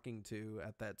talking to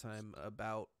at that time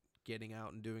about getting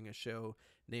out and doing a show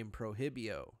named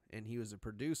Prohibio. And he was a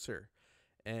producer.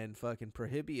 And fucking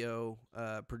Prohibio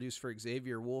produced for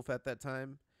Xavier Wolf at that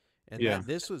time. And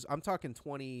I'm talking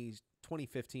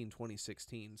 2015,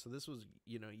 2016. So this was,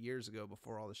 years ago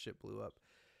before all the shit blew up.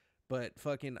 But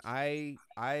fucking I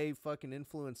fucking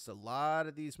influenced a lot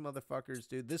of these motherfuckers,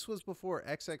 dude. This was before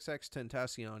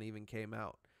XXXTentacion even came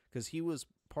out. Because he was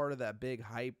part of that big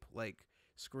hype,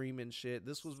 screaming shit.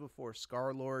 This was before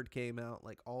Scarlord came out,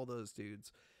 all those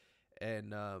dudes.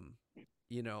 And, I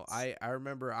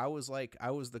remember I was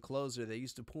the closer. They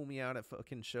used to pull me out at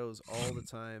fucking shows all the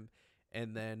time.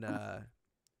 And then I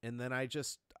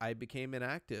became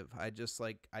inactive. I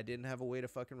didn't have a way to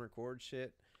fucking record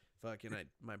shit.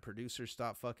 My producer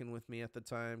stopped fucking with me at the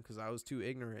time because I was too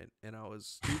ignorant and I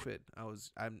was stupid. I'm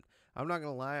not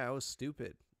gonna lie, I was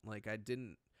stupid. I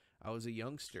was a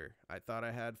youngster. I thought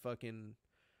I had fucking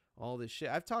all this shit.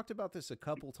 I've talked about this a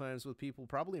couple times with people,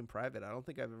 probably in private. I don't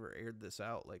think I've ever aired this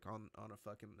out on a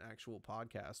fucking actual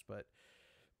podcast, but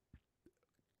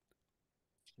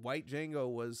White Django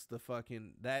was the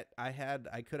fucking that I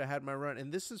could have had my run.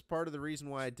 And this is part of the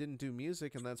reason why I didn't do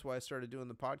music. And that's why I started doing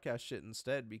the podcast shit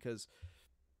instead, because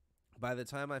by the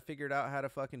time I figured out how to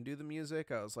fucking do the music,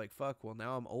 I was like, fuck, well,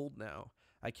 now I'm old now.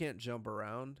 I can't jump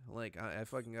around. I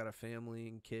fucking got a family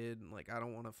and kid. And I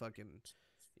don't want to fucking,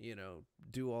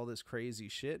 do all this crazy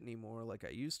shit anymore like I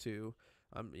used to.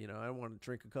 I want to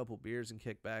drink a couple beers and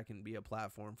kick back and be a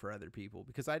platform for other people,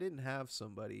 because I didn't have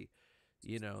somebody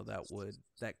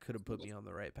that could have put me on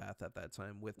the right path at that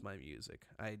time with my music.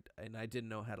 I didn't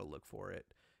know how to look for it.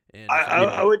 And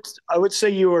I would say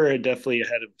you were definitely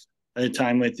ahead of the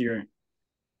time with your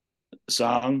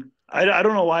song. I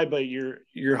don't know why, but your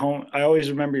home. I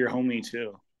always remember your homie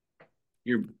too.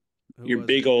 Your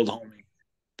big old homie.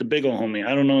 the big old homie.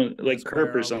 I don't know, like Kerp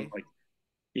Esquire or something.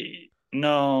 Ali.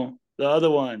 No, the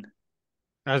other one.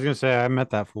 I was gonna say I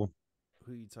met that fool.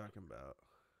 Who you talking about?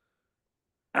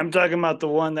 I'm talking about the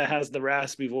one that has the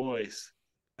raspy voice.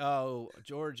 Oh,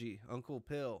 Georgie, Uncle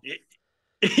Pill. Yeah.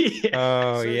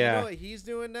 Oh So you know yeah. what he's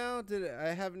doing now? I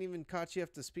haven't even caught you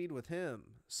up to speed with him.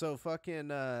 So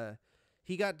fucking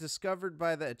he got discovered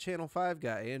by that Channel 5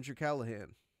 guy, Andrew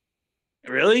Callahan.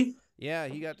 Really? Yeah,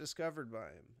 he got discovered by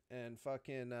him. And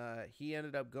fucking he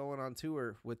ended up going on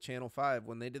tour with Channel 5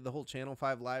 when they did the whole Channel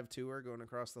 5 live tour going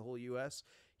across the whole US.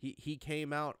 He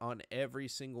came out on every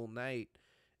single night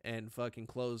and fucking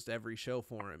closed every show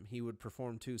for him. He would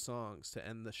perform 2 songs to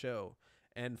end the show.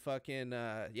 And fucking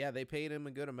yeah, they paid him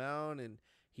a good amount, and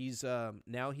he's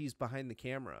now he's behind the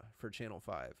camera for Channel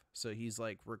 5. So he's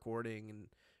like recording and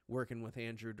working with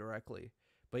Andrew directly.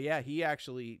 But yeah, he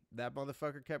actually, that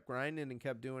motherfucker kept grinding and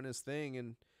kept doing his thing.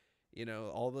 And, you know,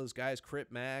 all those guys, Crip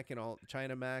Mac and all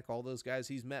China Mac, all those guys,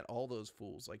 he's met all those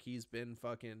fools. Like, he's been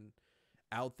fucking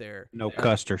out there. No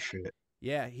Custer shit.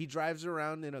 Yeah, he drives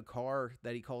around in a car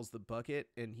that he calls the Bucket,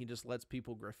 and he just lets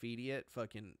people graffiti it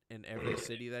fucking in every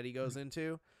city that he goes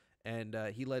into. And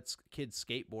he lets kids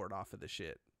skateboard off of the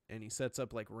shit. And he sets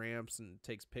up, like, ramps and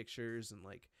takes pictures. And,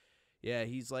 like, yeah,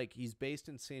 he's based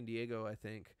in San Diego, I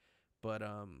think.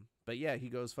 But yeah, he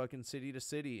goes fucking city to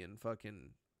city and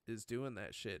fucking is doing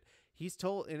that shit. He's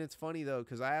told, and it's funny though,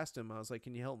 because I asked him, I was like,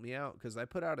 can you help me out? Because I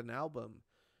put out an album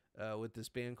with this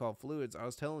band called Fluids. I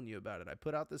was telling you about it. I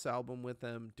put out this album with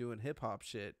them doing hip hop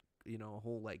shit, you know, a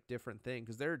whole like different thing,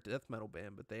 because they're a death metal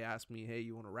band, but they asked me, hey,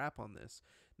 you want to rap on this?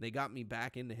 And they got me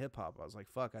back into hip hop. I was like,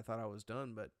 fuck, I thought I was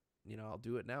done, but you know, I'll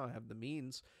do it now. I have the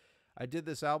means. I did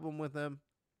this album with them.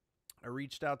 I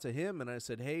reached out to him and I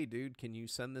said, hey, dude, can you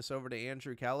send this over to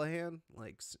Andrew Callahan?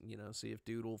 Like, you know, see if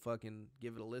dude will fucking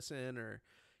give it a listen or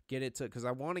get it to, because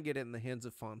I want to get it in the hands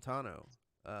of Fontano.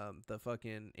 The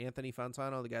fucking Anthony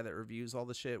Fontano, the guy that reviews all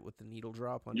the shit with the needle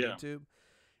drop on YouTube.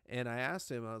 And I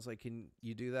asked him, I was like, can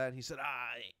you do that? And he said,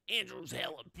 Andrew's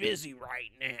hella busy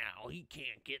right now. He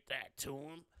can't get that to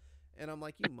him. And I'm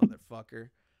like, you motherfucker.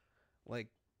 Like,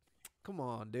 come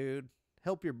on, dude.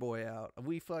 Help your boy out.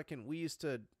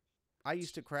 I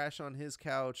used to crash on his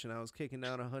couch and I was kicking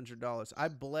down $100. I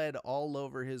bled all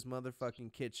over his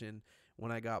motherfucking kitchen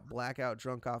when I got blackout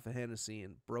drunk off of Hennessy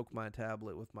and broke my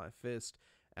tablet with my fist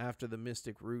after the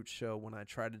Mystic Roots show when I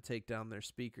tried to take down their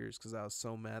speakers because I was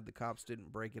so mad the cops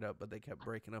didn't break it up, but they kept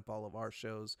breaking up all of our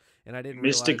shows. And I didn't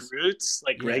Mystic realize, Roots,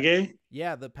 like reggae?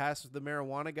 Yeah, the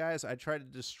marijuana guys, I tried to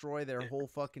destroy their whole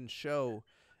fucking show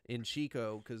in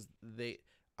Chico because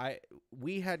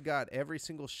we had got every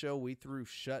single show we threw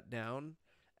shut down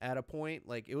at a point.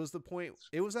 Like it was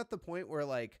at the point where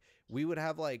like we would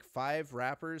have like 5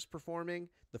 rappers performing.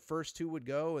 The first 2 would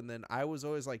go, and then I was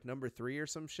always like number 3 or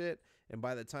some shit. And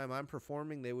by the time I'm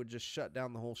performing, they would just shut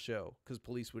down the whole show because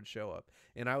police would show up.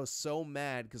 And I was so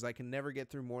mad because I can never get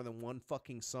through more than 1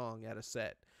 fucking song at a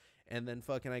set. And then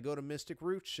fucking I go to Mystic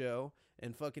Roots show,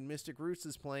 and fucking Mystic Roots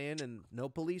is playing, and no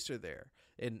police are there.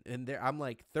 And there, I'm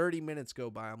like 30 minutes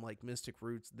go by. I'm like, Mystic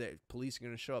Roots, the police are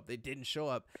gonna show up. They didn't show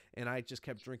up, and I just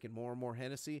kept drinking more and more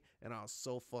Hennessy, and I was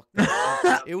so fucked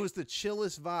up. It was the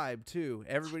chillest vibe too.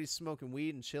 Everybody's smoking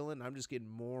weed and chilling. I'm just getting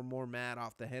more and more mad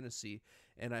off the Hennessy,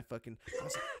 and I was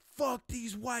like, fuck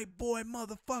these white boy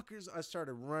motherfuckers. I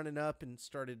started running up and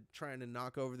started trying to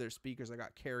knock over their speakers. I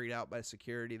got carried out by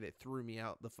security. They threw me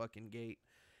out the fucking gate,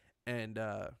 and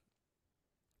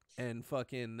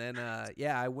fucking then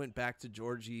yeah, I went back to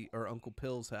Georgie or Uncle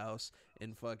Pill's house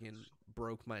and fucking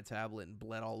broke my tablet and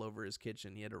bled all over his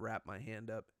kitchen. He had to wrap my hand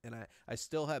up, and I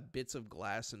still have bits of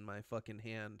glass in my fucking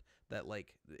hand that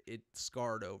like it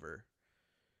scarred over.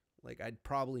 Like I'd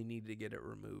probably need to get it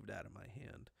removed out of my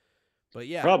hand. But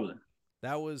yeah, Probably.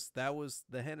 that was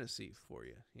the Hennessy for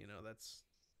you. You know, that's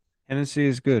Hennessy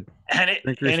is good. And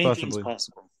Drink anything's responsibly.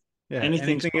 possible. Yeah,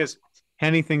 Anything's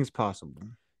anything's possible.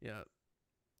 yeah.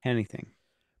 Anything.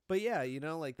 But yeah, you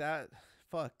know, like that.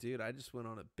 Fuck, dude, I just went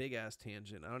on a big ass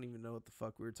tangent. I don't even know what the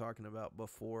fuck we were talking about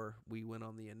before we went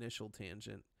on the initial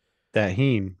tangent. That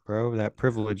heen, bro. That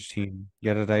privileged heen.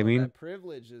 You know what I mean? That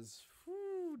privilege is,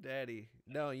 whoo, daddy.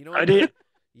 No, you know I what? did.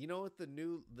 You know what the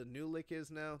new lick is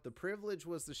now? The privilege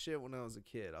was the shit when I was a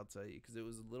kid, I'll tell you, because it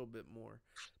was a little bit more.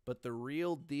 But the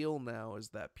real deal now is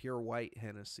that pure white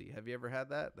Hennessy. Have you ever had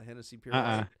that? The Hennessy pure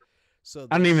white? So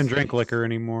I don't even drink liquor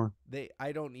anymore.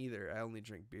 I don't either. I only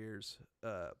drink beers.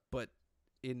 But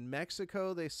in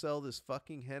Mexico, they sell this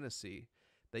fucking Hennessy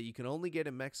that you can only get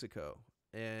in Mexico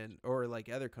or like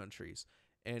other countries.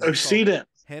 And I've seen it.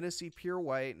 Hennessy pure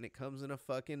white, and it comes in a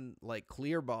fucking like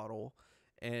clear bottle,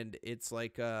 and it's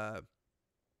like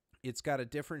it's got a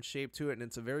different shape to it, and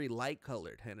it's a very light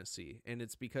colored Hennessy, and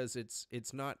it's because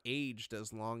it's not aged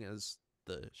as long as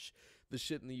the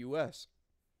shit in the U.S.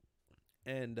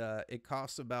 And it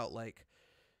costs about like,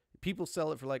 people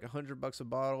sell it for like $100 a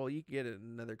bottle. You can get it in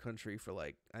another country for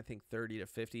like, I think 30 to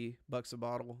 $50 a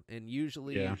bottle. And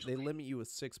usually they limit you with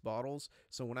 6 bottles.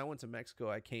 So when I went to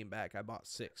Mexico, I came back, I bought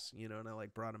 6, you know, and I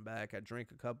like brought them back. I drank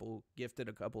a couple, gifted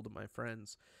a couple to my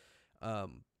friends.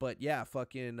 But yeah,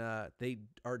 fucking, they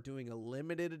are doing a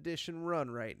limited edition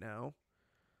run right now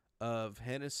of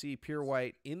Hennessy Pure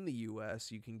White in the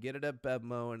U.S. You can get it at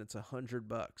VENMO, and it's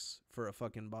 $100 for a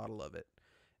fucking bottle of it.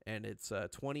 And it's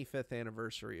 25th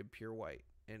anniversary of Pure White,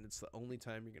 and it's the only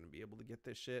time you're going to be able to get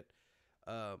this shit.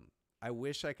 I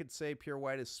wish I could say Pure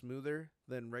White is smoother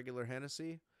than regular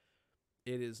Hennessy.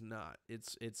 It is not.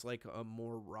 It's like a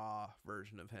more raw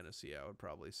version of Hennessy, I would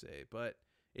probably say. But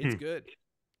it's good.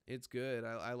 It's good.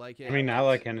 I like it. I mean, I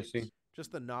like Hennessy.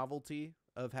 Just the novelty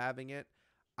of having it.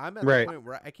 I'm at Right. the point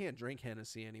where I can't drink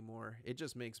Hennessy anymore. It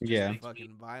just makes me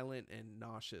fucking violent and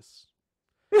nauseous.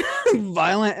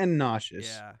 Violent and nauseous.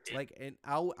 Yeah, like, and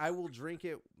I will drink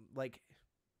it like,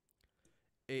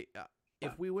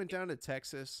 if we went down to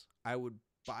Texas, I would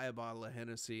buy a bottle of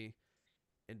Hennessy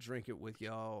and drink it with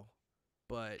y'all.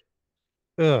 But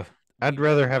Ugh, I'd we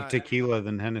rather better have not- tequila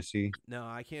than Hennessy. No,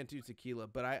 I can't do tequila.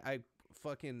 But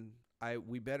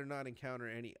we better not encounter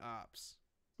any ops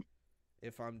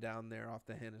if I'm down there off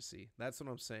the Hennessy. That's what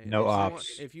I'm saying. No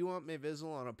ops. If you want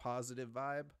Mavizzle on a positive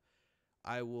vibe,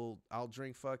 I'll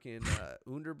drink fucking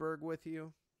Underberg with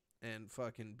you and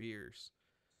fucking beers.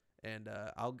 And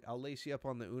I'll lace you up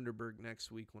on the Underberg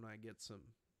next week when I get some.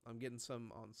 I'm getting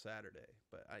some on Saturday.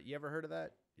 But you ever heard of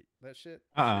that shit?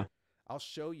 I'll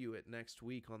show you it next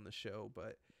week on the show,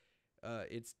 but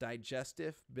it's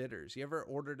digestive bitters. You ever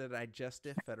ordered a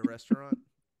digestive at a restaurant?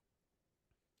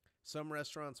 Some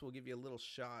restaurants will give you a little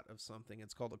shot of something.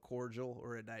 It's called a cordial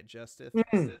or a digestive,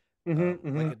 like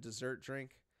a dessert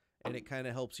drink. And it kind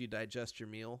of helps you digest your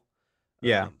meal.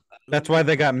 Yeah, that's why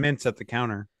they got mints at the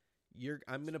counter.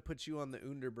 I'm gonna put you on the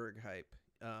Underberg hype.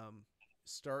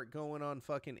 Start going on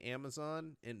fucking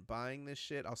Amazon and buying this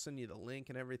shit. I'll send you the link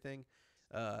and everything.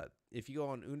 If you go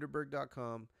on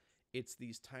Underberg.com, it's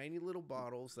these tiny little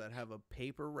bottles that have a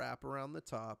paper wrap around the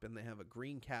top, and they have a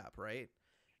green cap, right?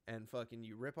 And fucking,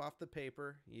 you rip off the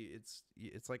paper. It's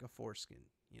like a foreskin.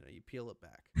 You know, you peel it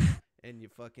back, and you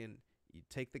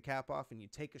take the cap off, and you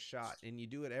take a shot, and you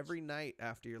do it every night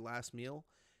after your last meal.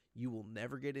 You will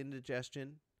never get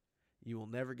indigestion. You will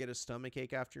never get a stomach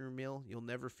ache after your meal. You'll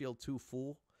never feel too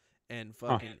full. And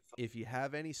fucking, if you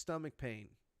have any stomach pain,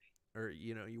 or,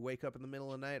 you know, you wake up in the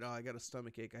middle of the night, I got a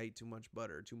stomach ache, I ate too much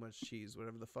butter, too much cheese,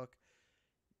 whatever the fuck,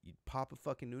 you pop a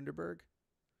fucking Underberg,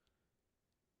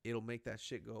 it'll make that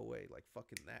shit go away like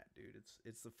fucking that, dude.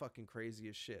 It's the fucking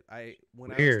craziest shit.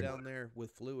 When I was down there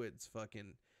with fluids,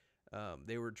 fucking,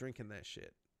 they were drinking that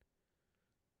shit,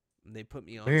 and they put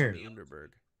me on some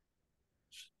Underberg.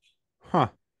 Huh.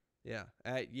 Yeah.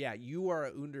 Yeah, you are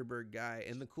a Underberg guy,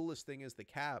 and the coolest thing is the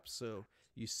caps. So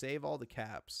you save all the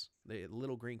caps, the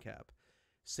little green cap.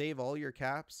 Save all your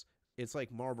caps. It's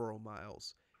like Marlboro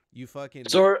Miles. You fucking.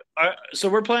 So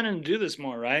we're planning to do this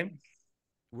more, right?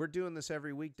 We're doing this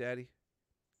every week, Daddy.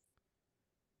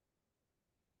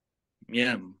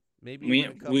 Yeah. Maybe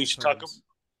we should talk.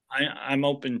 I'm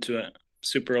open to it.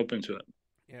 Super open to it.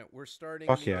 Yeah, we're starting.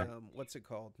 Fuck yeah. What's it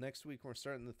called? Next week we're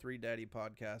starting the Three Daddy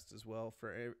podcast as well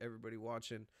for everybody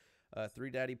watching.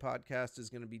 Three Daddy podcast is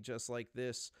going to be just like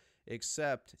this,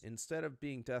 except instead of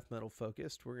being death metal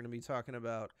focused, we're going to be talking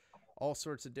about all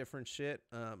sorts of different shit.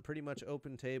 Pretty much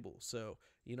open table. So,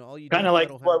 you know, all you kind of like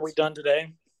what we've done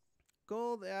today.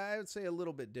 Gold, I would say a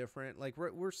little bit different. Like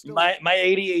we're still my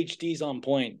ADHD's on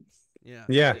point. Yeah.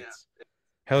 Yeah.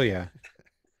 Hell yeah.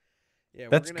 Yeah,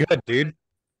 that's good, dude.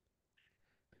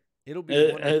 It'll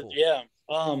be wonderful. Yeah.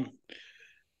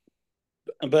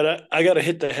 But I got to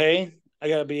hit the hay. I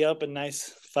got to be up at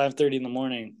nice 5:30 in the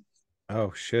morning.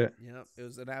 Oh shit. Yeah, it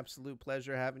was an absolute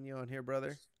pleasure having you on here,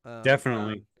 brother.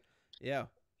 Definitely. Yeah.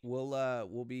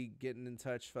 We'll be getting in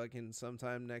touch fucking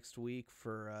sometime next week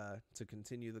to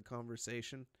continue the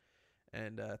conversation.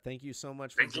 And thank you so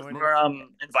much for joining. For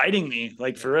inviting me,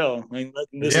 like for real. Like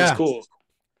this is cool.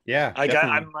 Yeah.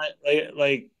 I'm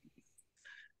like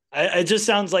it just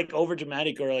sounds like over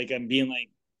dramatic, or like I'm being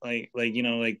like you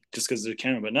know, like just because of the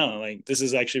camera, but no, like this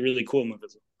is actually really cool.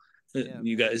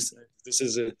 You guys, this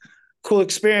is a cool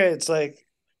experience, like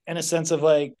in a sense of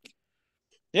like,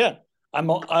 yeah, I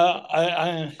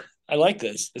like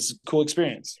this. It's a cool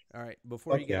experience. All right,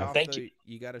 before you get off, thank you.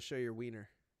 You got to show your wiener.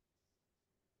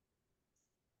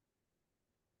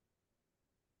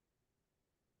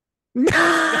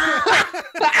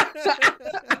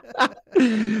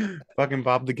 Fucking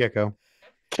Bob the Gecko.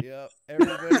 Yep.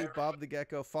 Everybody, Bob the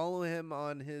Gecko. Follow him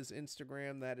on his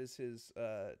Instagram. That's his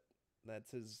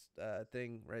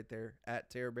thing right there at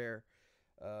Tear Bear.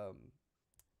 Um,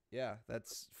 yeah,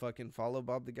 that's fucking follow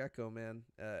Bob the Gecko, man.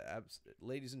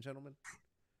 Ladies and gentlemen,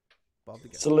 Bob the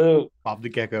Gecko. Salute. Bob the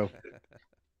Gecko.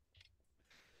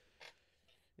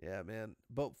 Yeah, man.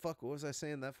 But fuck, what was I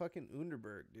saying? That fucking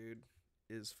Underberg, dude,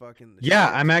 is fucking the Yeah,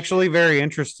 shit. I'm actually very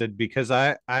interested because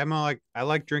I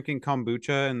like drinking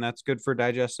kombucha and that's good for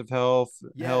digestive health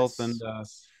and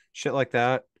Yes. shit like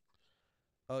that.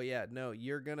 Oh yeah, no,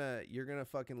 you're gonna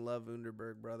fucking love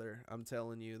Underberg, brother. I'm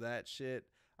telling you that shit.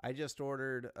 I just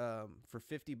ordered for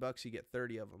 $50 you get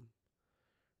 30 of them.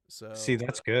 See, So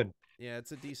that's good. yeah,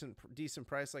 it's a decent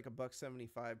price, like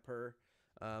 $1.75 per.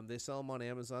 They sell them on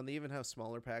Amazon. They even have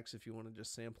smaller packs if you want to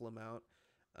just sample them out.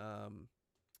 Um,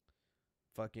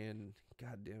 fucking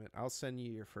god damn it! I'll send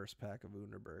you your first pack of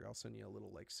Underberg. I'll send you a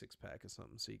little like 6-pack or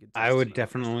something so you could. I Test would it out.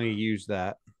 definitely use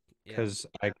that Yeah, because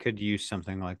I could use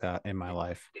something like that in my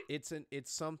life. it's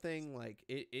something like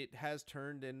it has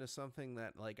turned into something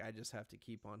that like I just have to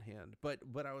keep on hand. But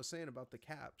I was saying about the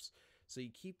caps. So you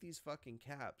keep these fucking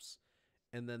caps,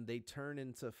 and then they turn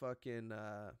into fucking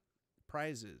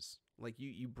prizes. Like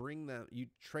you bring them, you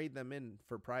trade them in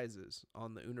for prizes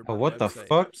on the Oh, Underberg what the website.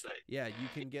 fuck? Yeah, you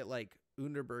can get like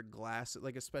Underberg glass,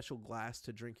 like a special glass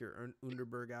to drink your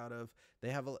Underberg out of.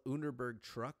 They have a Underberg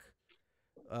truck.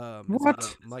 It's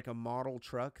What? like a model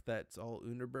truck that's all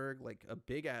Underberg, like a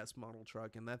big ass model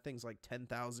truck, and that thing's like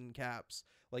 10,000 caps.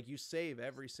 Like you save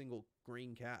every single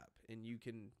green cap, and you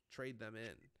can trade them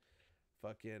in.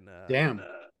 Fucking Damn.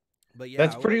 but yeah,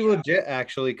 That's pretty legit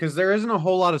actually because there isn't a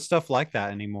whole lot of stuff like that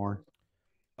anymore.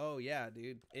 oh yeah,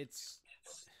 dude. It's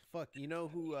fuck. You know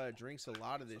who drinks a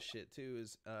lot of this shit too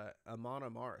is Amon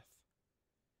Amarth.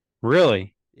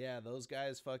 Really? Yeah, those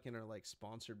guys fucking are like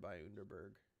sponsored by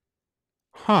Underberg.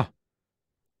 Huh.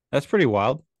 That's pretty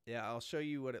wild. Yeah, I'll show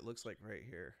you what it looks like right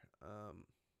here. Let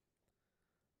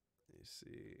me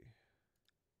see.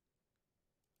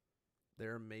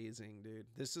 They're amazing, dude.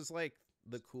 This is like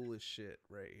the coolest shit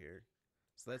right here.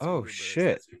 So that's Oh Underberg.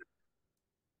 shit.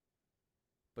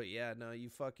 But yeah, no, you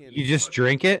fucking You just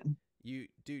drink it? dude,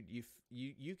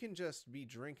 you can just be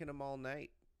drinking them all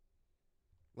night.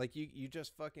 Like you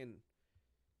just fucking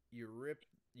you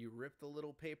rip the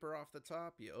little paper off the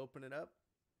top, you open it up,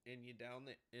 and you down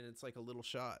it, and it's like a little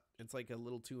shot. It's like a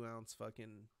little 2-ounce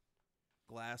fucking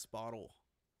glass bottle.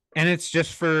 And it's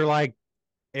just for like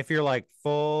if you're like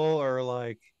full or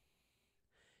like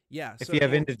Yeah, if so you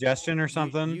have indigestion or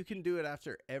something. you can do it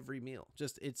after every meal.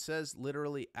 Just it says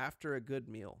literally after a good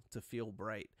meal to feel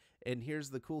bright. And here's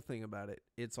the cool thing about it: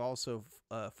 it's also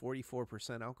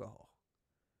 44% alcohol.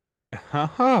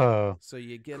 Oh, So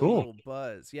you get a cool. little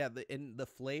buzz. Yeah, and the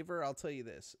flavor, I'll tell you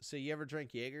this. So you ever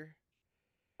drink Jaeger?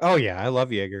 Oh yeah, I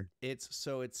love Jaeger. It's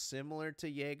similar to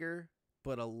Jaeger,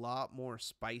 but a lot more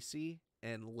spicy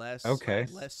and Okay.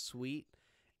 less sweet.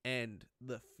 And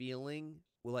the feeling,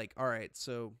 like, all right,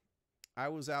 so I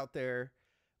was out there.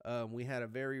 We had a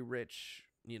very rich,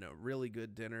 really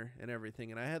good dinner and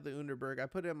everything. And I had the Underberg. I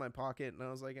put it in my pocket, and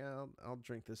I was like, I'll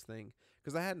drink this thing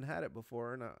because I hadn't had it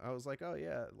before. And I was like, oh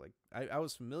yeah, like I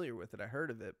was familiar with it. I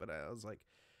heard of it, but I was like,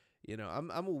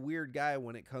 I'm a weird guy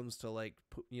when it comes to like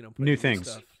putting New things.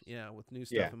 stuff, with new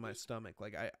stuff Yeah. in my stomach.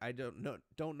 Like I don't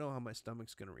know how my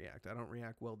stomach's gonna react. I don't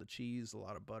react well to cheese, a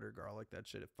lot of butter, garlic, that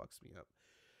shit. It fucks me up.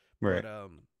 Right. But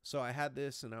so I had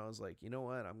this, and I was like, you know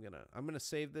what? I'm gonna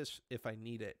save this if I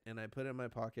need it. And I put it in my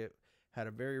pocket. Had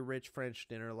a very rich French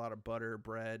dinner, a lot of butter,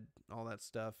 bread, all that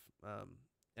stuff.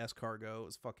 Escargot. It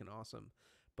was fucking awesome.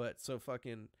 But so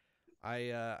fucking,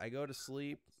 I go to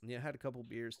sleep. Yeah, I had a couple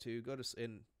beers too.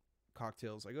 And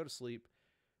cocktails. I go to sleep.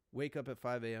 Wake up at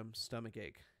 5 a.m. Stomach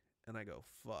ache. And I go,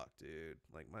 fuck, dude.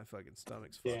 Like, my fucking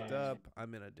stomach's fucked up.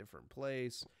 I'm in a different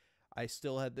place. I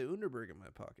still had the Underberg in my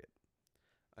pocket.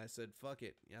 I said, fuck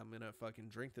it. Yeah, I'm going to fucking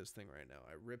drink this thing right now.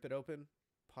 I rip it open,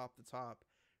 pop the top,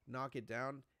 knock it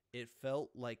down. It felt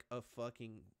like a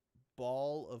fucking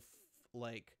ball of,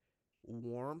 like,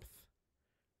 warmth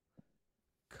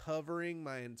covering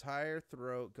my entire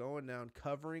throat, going down,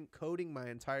 coating my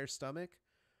entire stomach.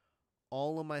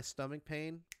 All of my stomach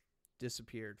pain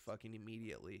disappeared fucking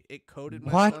immediately. It coated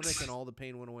my What? stomach, and all the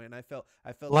pain went away. And I felt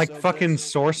Like so fucking good.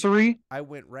 sorcery? I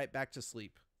went right back to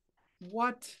sleep.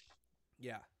 What?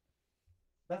 Yeah.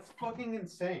 That's fucking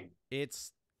insane.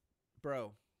 It's,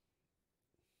 bro.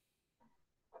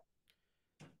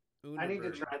 Underberg. I need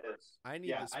to try this. I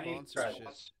need the sponsorship.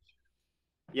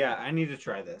 Yeah, I need to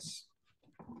try this.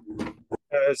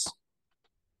 Because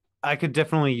I could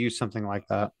definitely use something like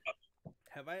that.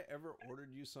 Have I ever ordered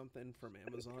you something from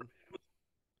Amazon?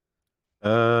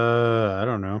 I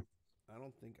don't know. I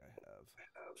don't think I have.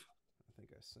 I think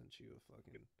I sent you a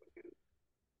fucking.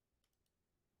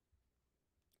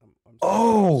 I'm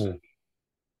Oh,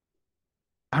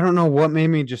 I don't know what made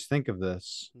me just think of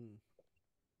this. Hmm.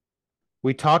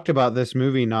 We talked about this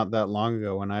movie not that long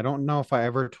ago, and I don't know if I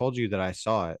ever told you that I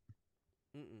saw it.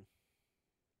 Mm-mm.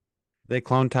 They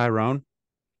cloned Tyrone.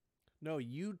 No,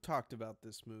 you talked about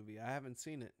this movie. I haven't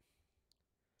seen it.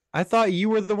 I thought you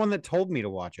were the one that told me to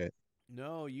watch it.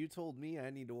 No, you told me I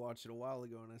need to watch it a while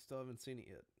ago, and I still haven't seen it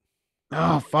yet.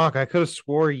 Oh fuck! I could have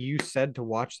swore you said to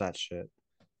watch that shit.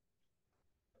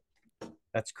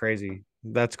 That's crazy.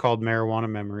 That's called marijuana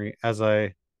memory. As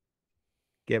I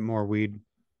get more weed.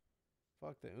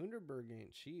 Fuck, the Underberg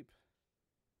ain't cheap.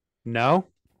 No,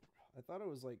 I thought it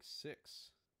was like 6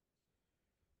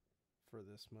 for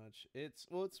this much.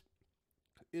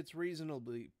 It's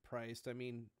reasonably priced. I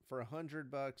mean, for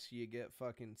 $100 you get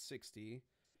fucking 60.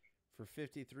 For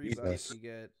 53 bucks Jesus. you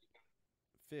get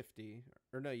 50,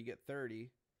 or no, you get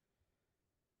 30,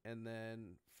 and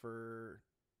then for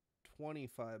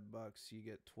 25 bucks you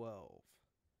get 12.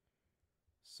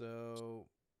 So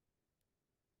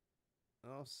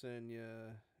I'll send you,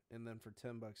 and then for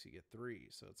 10 bucks you get 3.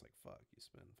 So it's like, fuck, you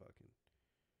spend fucking,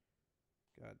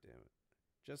 god damn it.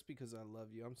 Just because I love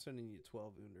you, I'm sending you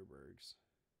 12 Underbergs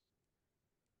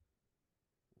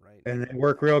right And now. they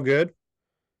work real good.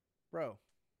 Bro,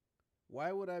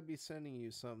 why would I be sending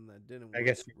you something that didn't I work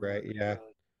guess you're really right. good? Yeah.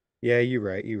 Yeah, you're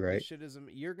right. You're This right. shit is,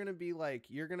 you're gonna be like,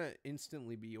 you're gonna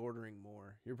instantly be ordering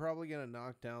more. You're probably gonna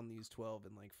knock down these 12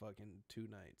 in like fucking 2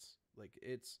 nights. Like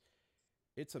it's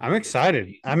I'm amazing.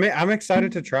 excited. I'm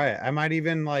excited to try it. I might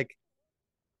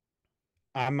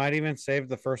even save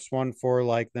the first one for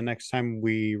like the next time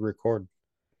we record,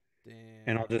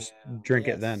 and I'll Damn. just drink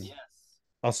it then. Yes.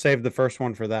 I'll save the first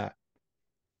one for that.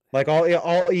 Like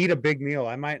I'll eat a big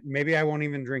meal. Maybe I won't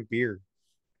even drink beer,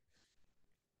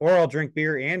 or I'll drink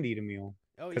beer and eat a meal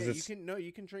Oh yeah, because you it's can, no,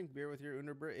 you can drink beer with your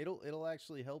Underberg. It'll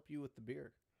actually help you with the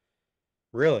beer.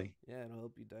 really Yeah, it'll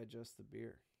help you digest the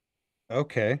beer.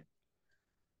 okay.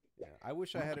 Yeah, I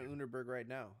wish I had an Underberg right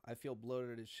now. I feel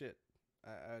bloated as shit.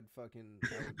 I'd fucking, I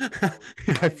would.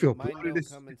 I Mine, feel mine bloated don't as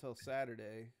come until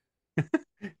Saturday,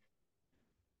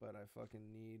 but I fucking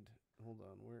need. Hold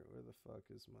on, where the fuck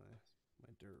is my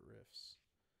dirt riffs?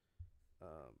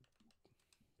 Um,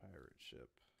 pirate ship.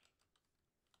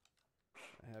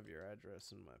 I have your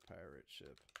address in my pirate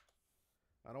ship.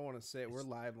 I don't want to say it. We're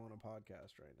live on a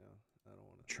podcast right now. I don't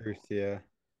want to truth. Yeah,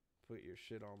 put your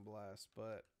shit on blast,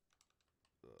 but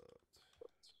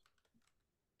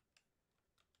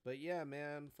yeah,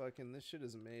 man, fucking this shit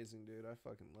is amazing, dude. I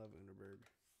fucking love Underberg.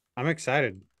 I'm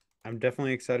excited. I'm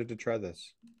definitely excited to try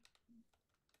this.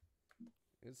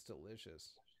 It's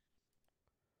delicious.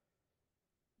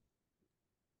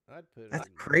 I'd put it That's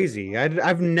in. crazy.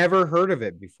 I've never heard of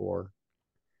it before.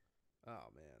 Oh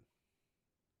man.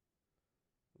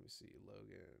 Let me see,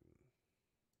 Logan.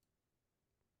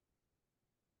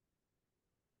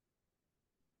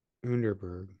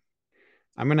 Underberg.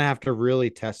 I'm gonna have to really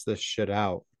test this shit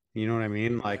out. You know what I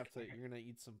mean? Like, You're gonna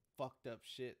eat some fucked up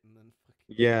shit and then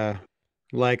fucking. yeah,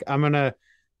 like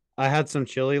I had some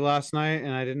chili last night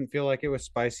and I didn't feel like it was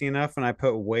spicy enough, and I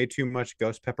put way too much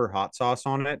ghost pepper hot sauce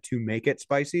on it to make it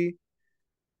spicy.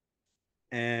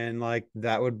 And like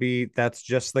that's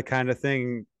just the kind of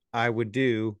thing I would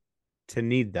do to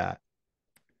need that.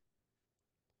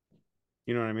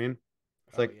 You know what I mean?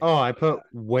 It's Oh like, yeah. oh, I put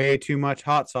way too much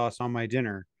hot sauce on my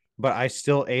dinner, but I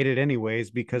still ate it anyways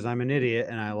because I'm an idiot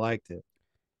and I liked it.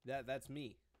 That's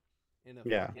me, in a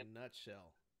Yeah. fucking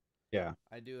nutshell. Yeah.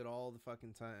 I do it all the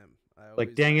fucking time. I Like,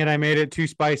 always dang it, have. I made it too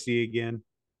spicy again.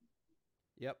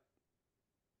 Yep.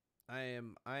 I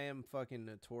am fucking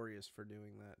notorious for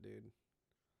doing that, dude.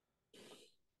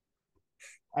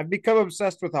 I've become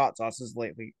obsessed with hot sauces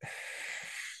lately.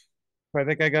 I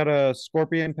think I got a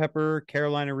scorpion pepper,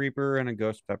 Carolina Reaper, and a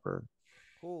ghost pepper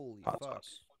Holy hot fuck.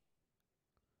 sauce.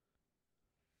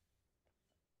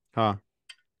 Huh.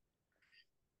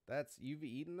 You've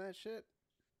eaten that shit?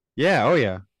 Yeah. Oh,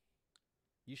 yeah.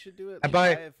 You should do it I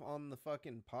buy, live on the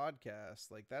fucking podcast.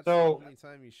 Like that's the so only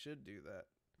time you should do that.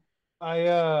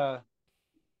 I,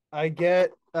 I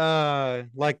get,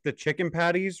 like the chicken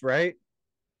patties, right?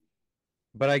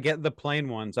 But I get the plain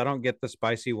ones. I don't get the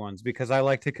spicy ones because I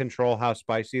like to control how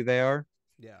spicy they are.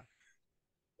 Yeah.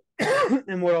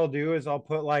 And what I'll do is I'll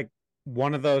put like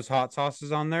one of those hot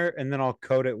sauces on there and then I'll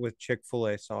coat it with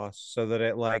Chick-fil-A sauce so that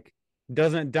it like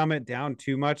doesn't dumb it down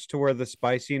too much to where the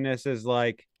spiciness is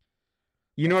like,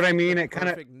 you know That's what I like the mean? It kind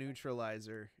of, perfect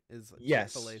neutralizer is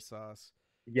Yes. Chick-fil-A sauce.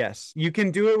 Yes. You can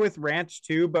do it with ranch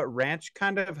too, but ranch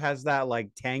kind of has that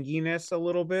like tanginess a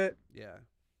little bit Yeah.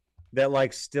 that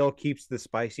like still keeps the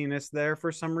spiciness there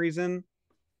for some reason.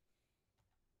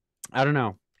 I don't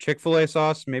know. Chick-fil-A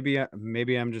sauce, maybe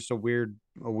I'm just a weird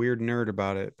nerd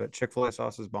about it, but Chick-fil-A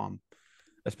sauce is bomb,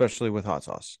 especially with hot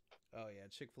sauce. Oh yeah,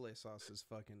 Chick-fil-A sauce is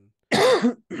fucking.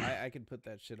 I could put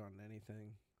that shit on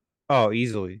anything. Oh,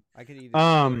 easily. I could eat it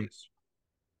Um, straight.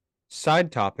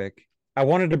 Side topic. I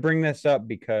wanted to bring this up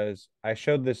because I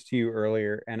showed this to you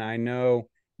earlier, and I know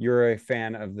you're a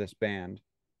fan of this band.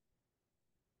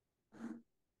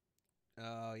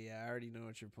 Oh yeah, I already know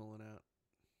what you're pulling out.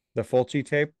 The Fulci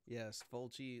tape? Yes,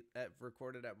 Fulci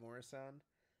recorded at Morrisound.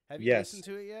 Have you listened Yes.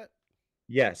 to it yet?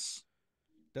 Yes.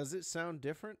 Does it sound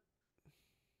different?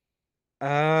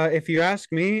 If you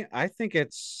ask me, I think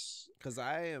it's Because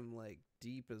I am like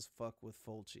deep as fuck with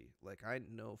Fulci. Like I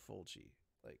know Fulci.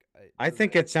 Like I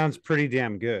think it sounds pretty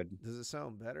damn good. does it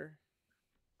sound better?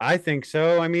 I think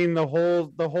so. I mean, the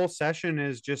whole session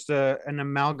is just an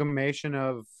amalgamation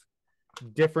of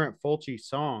different Fulci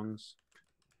songs.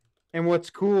 And what's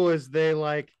cool is they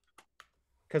like,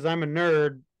 because I'm a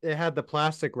nerd, it had the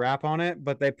plastic wrap on it,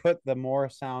 but they put the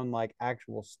Morrisound like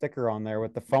actual sticker on there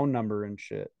with the phone number and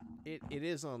shit. It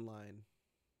is online.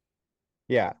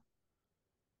 Yeah.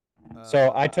 So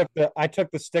I Uh,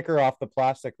 took the sticker off the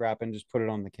plastic wrap and just put it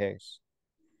on the case.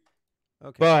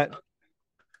 okay. But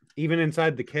even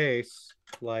inside the case,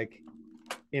 like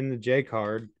in the J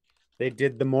card, they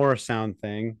did the Morrisound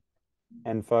thing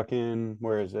and fucking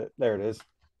where is it? There it is.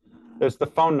 There's the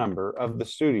phone number of the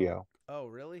studio. Oh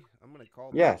really? I'm gonna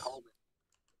call them. Yes.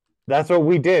 That's what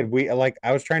we did. We like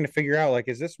I was trying to figure out like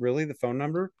is this really the phone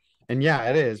number? And yeah,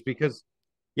 it is because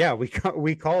yeah, we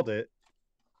called it.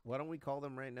 Why don't we call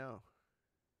them right now?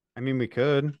 I mean, we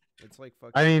could. It's like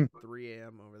fucking I mean, 3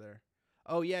 a.m. over there.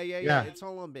 Oh yeah. yeah. It's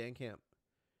all on Bandcamp.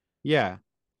 Yeah.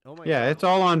 Oh my Yeah, god. it's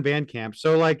all on Bandcamp.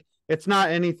 So like it's not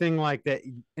anything like that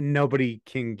nobody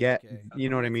can get, Okay. you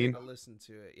know I'm what I gonna mean? take a listen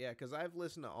to it. Yeah, because I've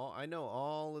listened to all. I know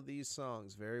all of these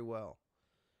songs very well.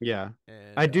 Yeah.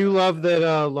 I And do love that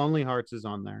Lonely Hearts is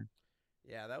on there.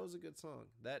 yeah, that was a good song.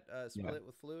 That Yeah. Split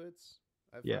with Fluids.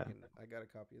 Yeah. I got a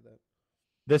copy of that.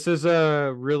 This is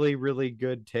a really, really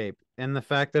good tape. And the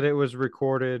fact that it was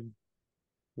recorded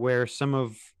where some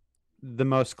of the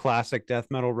most classic death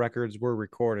metal records were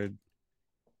recorded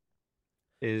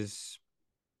is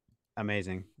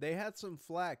amazing. They had some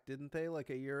flack, didn't they, like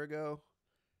a year ago?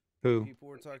 Who? People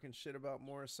were talking shit about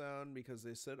Morrisound because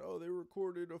they said, "Oh, they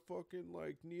recorded a fucking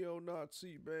like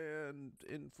neo-Nazi band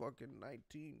in fucking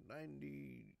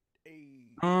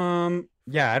 1998."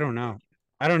 Yeah, I don't know.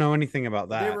 I don't know anything about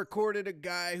They that. recorded a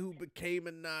guy who became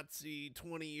a Nazi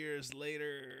 20 years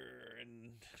later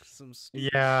and some stupid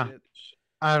Yeah, shit.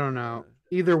 I don't know.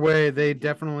 Either way, they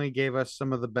definitely gave us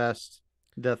some of the best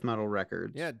death metal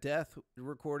records. Yeah, Death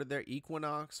recorded their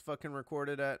Equinox fucking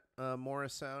recorded at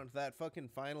Morrisound. That fucking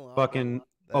final album. Fucking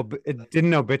that it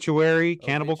didn't Obituary,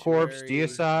 Cannibal Corpse, Obituary,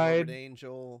 Deicide, Morbid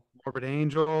Angel, Morbid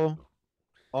Angel,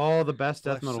 all the best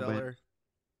death Flesh metal Cellar. bands.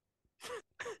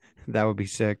 That would be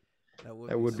sick. That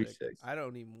That would be sick. I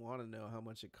don't even want to know how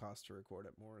much it costs to record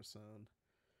at Morrisound.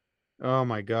 Oh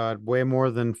my god, way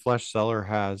more than Flesh Cellar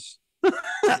has.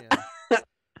 Yeah.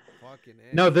 Fucking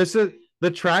A. No, this is the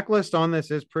track list on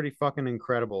this is pretty fucking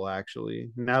incredible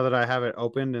actually. Now that I have it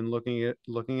opened and looking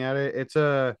at it, it's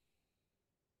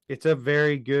a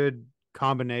very good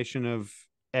combination of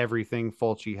everything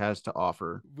Fulci has to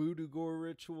offer. Voodoo Gore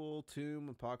Ritual, Tomb,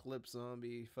 Apocalypse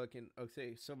Zombie, fucking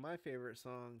okay, so my favorite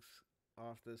songs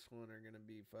off this one are gonna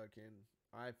be fucking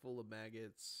Eye Full of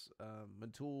Maggots,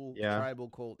 Matul, Yeah. Tribal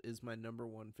Cult is my number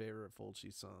one favorite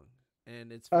Fulci song.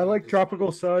 And it's I funny like 'cause-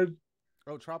 Tropical Sun.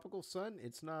 Oh, Tropical Sun?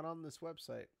 It's not on this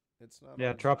website. It's not Yeah,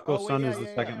 on. Tropical Oh, wait, Sun yeah, is the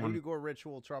yeah, second yeah. one. Voodoo Gore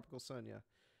Ritual, Tropical Sun, yeah.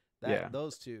 Yeah.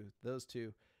 Those two.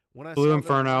 When I Blue saw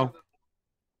Inferno. them,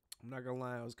 I'm not gonna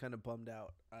lie, I was kind of bummed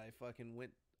out. I fucking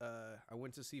went. I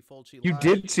went to see Fulci live. You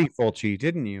did see Fulci,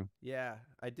 didn't you? Yeah,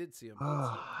 I did see him.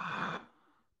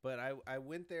 But I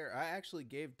went there. I actually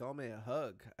gave Dome a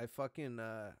hug.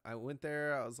 I went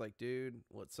there. I was like, dude,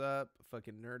 what's up?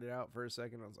 Fucking nerded out for a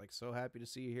second. I was like, so happy to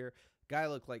see you here. Guy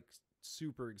looked like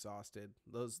super exhausted.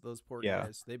 Those poor Yeah.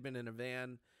 guys. They've been in a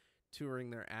van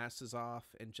touring their asses off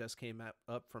and just came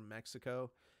up from Mexico.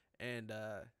 And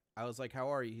I was like,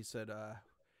 how are you? He said,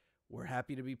 we're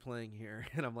happy to be playing here.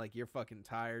 And I'm like, you're fucking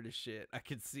tired as shit. I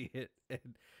could see it.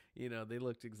 And, they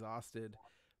looked exhausted.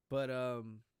 But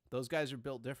those guys are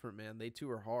built different, man. They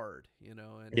tour hard, and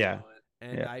Yeah.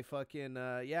 And Yeah. I fucking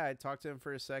I talked to him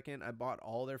for a second. I bought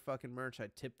all their fucking merch. I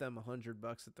tipped them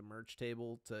 $100 at the merch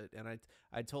table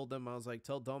I told them, I was like,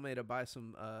 tell Dome to buy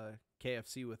some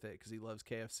KFC with it because he loves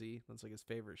KFC. That's like his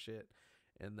favorite shit.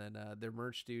 And then their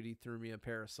merch dude, he threw me a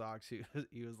pair of socks.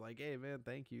 He was like, hey man,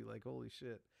 thank you. Like, holy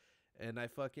shit. And I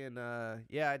fucking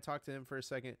I talked to him for a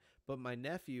second. But my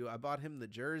nephew, I bought him the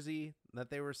jersey that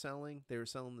they were selling. They were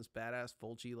selling this badass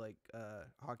Fulci like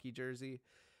hockey jersey.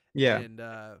 Yeah. And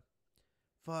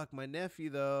fuck, my nephew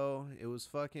though, it was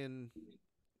fucking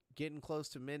getting close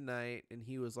to midnight, and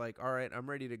he was like, "All right, I'm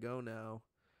ready to go now."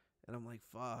 And I'm like,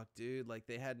 "Fuck, dude!" Like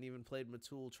they hadn't even played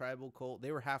Matul Tribal Cult.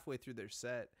 They were halfway through their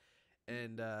set,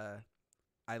 and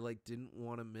I like didn't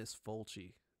want to miss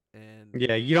Fulci, and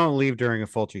Yeah, you don't leave during a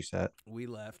Fulci set. we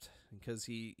left because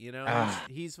he, Ah.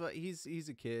 he's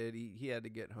a kid. He had to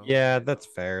get home. Yeah, that's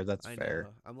fair. That's I fair. know.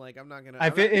 I'm like, I'm not gonna.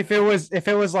 If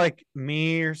it was like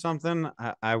me or something,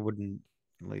 I wouldn't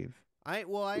leave. I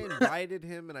invited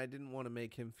him and I didn't want to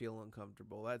make him feel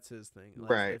uncomfortable. That's his thing. Like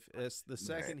Right. if the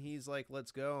second he's like,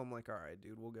 "Let's go," I'm like, "All right,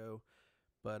 dude, we'll go."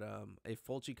 But if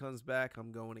Fulci comes back,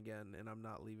 I'm going again, and I'm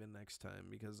not leaving next time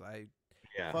because I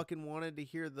Yeah. fucking wanted to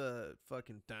hear the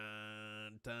fucking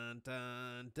dun dun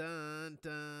dun dun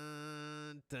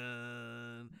dun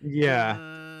dun Yeah.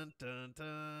 dun dun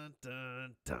dun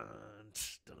dun dun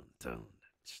dun dun.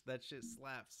 That shit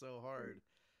slaps so hard.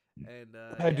 And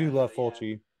I do love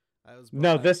Fulci. I was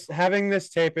No, I- having this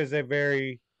tape is a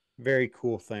very, very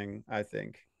cool thing, I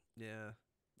think. yeah.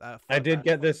 I did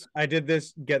get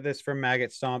this from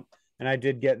Maggot Stomp, and I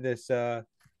did get this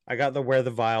I got the Where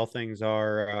the Vile Things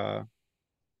Are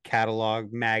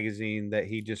catalog magazine that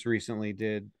he just recently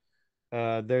did.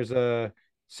 There's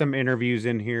some interviews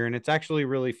in here, and it's actually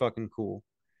really fucking cool.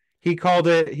 He called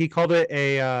it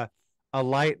a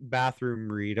light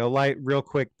bathroom read, a light real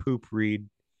quick poop read.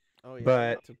 Oh yeah, I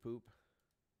But like to poop.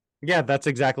 yeah, that's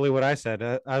exactly what I said.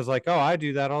 I was like, "Oh, I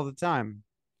do that all the time."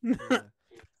 Yeah.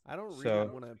 I don't read So,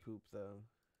 when I poop though.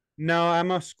 no,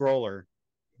 I'm a scroller.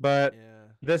 But Yeah.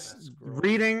 this I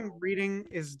scroll. reading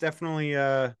is definitely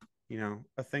a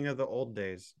thing of the old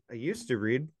days. I used to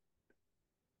read,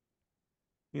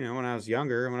 when I was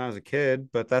younger, when I was a kid,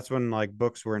 but that's when like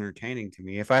books were entertaining to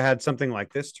me. If I had something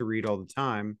like this to read all the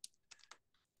time,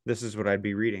 this is what I'd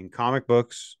be reading. Comic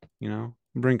books,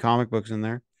 bring comic books in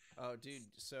there. Oh, dude.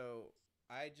 So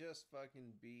I just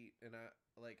fucking beat, and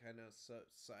I know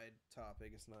side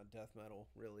topic. It's not death metal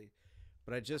really,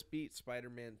 but I just beat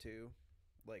Spider-Man 2,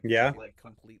 like Yeah. fucking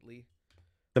completely.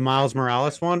 The Miles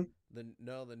Morales one?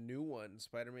 The new one,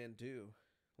 Spider-Man 2.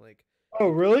 Like Oh,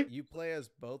 really? you play as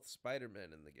both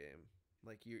Spider-Men in the game.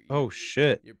 Like Oh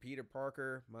shit. you're Peter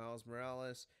Parker, Miles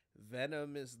Morales.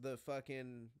 Venom is the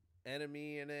fucking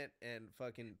enemy in it, and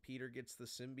fucking Peter gets the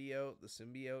symbiote. The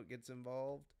symbiote gets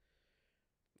involved.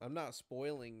 I'm not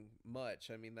spoiling much.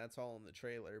 I mean, that's all in the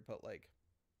trailer, but like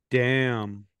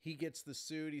Damn. he gets the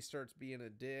suit, he starts being a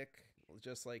dick,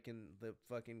 just like in the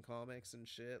fucking comics and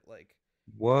shit. Like,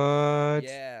 What?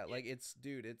 yeah, like it's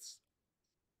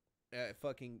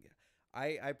fucking.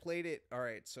 I played it. All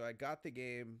right, so I got the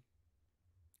game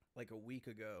like a week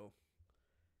ago,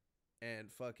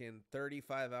 and fucking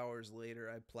 35 hours later,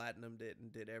 I platinumed it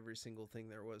and did every single thing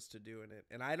there was to do in it.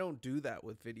 And I don't do that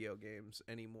with video games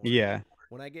anymore. Yeah.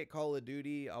 When I get Call of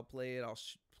Duty, I'll play it. I'll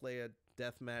play a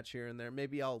death match here and there.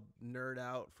 Maybe I'll nerd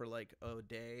out for like a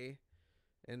day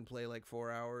and play like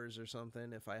 4 hours or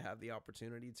something if I have the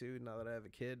opportunity to, now that I have a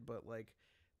kid. But like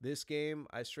this game,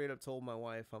 I straight up told my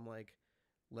wife, I'm like,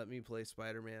 let me play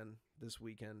Spider-Man this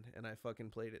weekend. And I fucking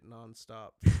played it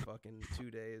nonstop for fucking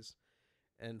 2 days.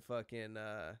 And fucking,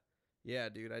 yeah,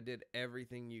 dude, I did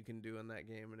everything you can do in that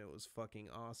game, and it was fucking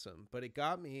awesome. But it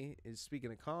got me,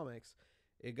 speaking of comics,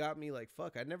 it got me like,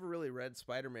 fuck, I never really read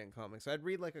Spider-Man comics. I'd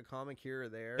read like a comic here or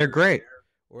there. They're great.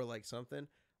 Or like something.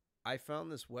 I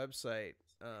found this website,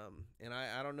 and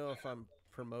I don't know if I'm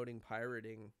promoting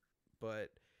pirating, but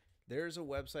there's a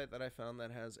website that I found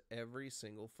that has every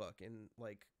single fucking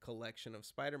like collection of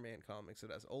Spider-Man comics.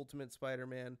 It has Ultimate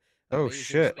Spider-Man, Oh, Amazing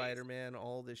shit. Spider-Man,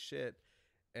 all this shit.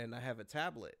 And I have a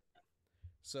tablet.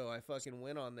 So I fucking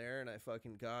went on there and I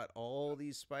fucking got all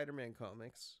these Spider-Man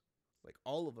comics, like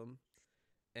all of them,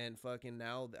 and fucking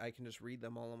now I can just read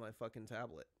them all on my fucking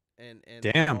tablet. And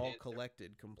they're Damn. all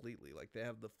collected completely. Like they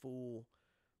have the full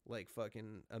like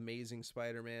fucking Amazing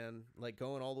Spider-Man, like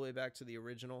going all the way back to the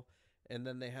original, and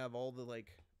then they have all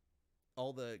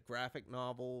the graphic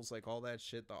novels, like all that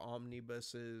shit, the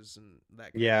omnibuses and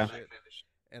that kind Yeah. of shit.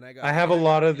 And I have a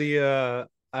lot of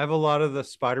the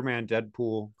Spider-Man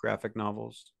Deadpool graphic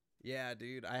novels. Yeah,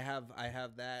 dude. I have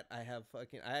that. I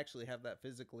actually have that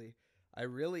physically. I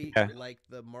really Yeah. like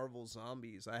the Marvel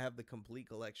Zombies. I have the complete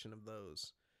collection of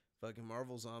those. Fucking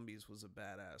Marvel Zombies was a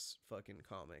badass fucking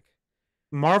comic.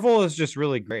 Marvel is just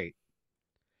really great.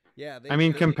 Yeah, I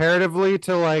mean, they comparatively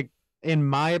to like, in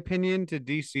my opinion, to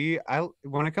DC,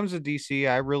 when it comes to DC,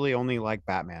 I really only like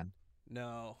Batman.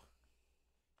 no.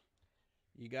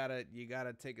 You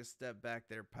gotta take a step back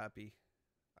there, puppy.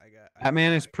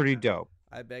 Batman is pretty dope.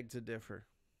 I beg to differ.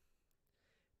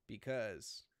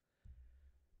 Because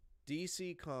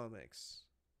DC Comics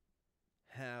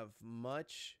have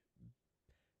much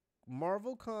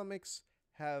Marvel Comics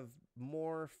have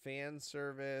more fan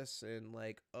service and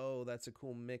like, oh, that's a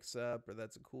cool mix up or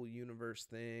that's a cool universe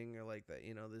thing or like that,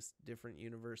 this different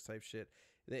universe type shit.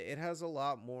 It has a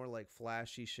lot more like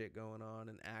flashy shit going on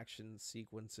and action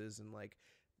sequences and like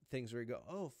things where you go,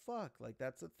 oh fuck, like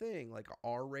that's a thing, like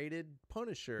R-rated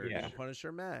Punisher, Yeah.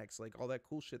 Punisher Max, like all that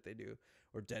cool shit they do,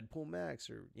 or Deadpool Max,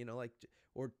 or like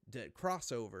or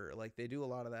crossover, like they do a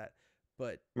lot of that.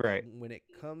 But Right. when it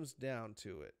comes down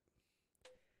to it,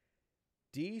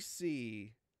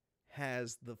 DC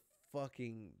has the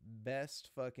fucking best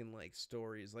fucking like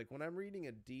stories. Like when I'm reading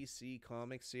a DC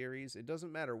comic series, it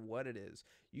doesn't matter what it is.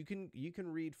 You can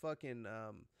read fucking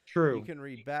you True. can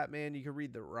read Batman, you can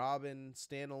read the Robin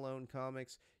standalone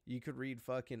comics, you could read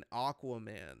fucking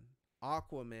Aquaman,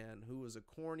 who was a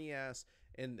corny ass,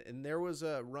 and there was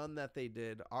a run that they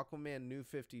did, Aquaman New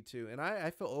 52, and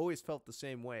I always felt the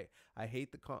same way. I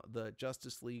hate the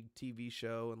Justice League TV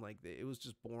show, and like it was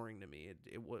just boring to me.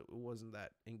 It wasn't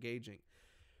that engaging.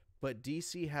 But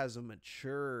DC has a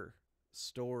mature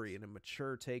story and a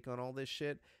mature take on all this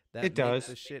shit that It makes does.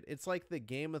 the shit. It's like the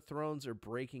Game of Thrones or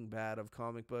Breaking Bad of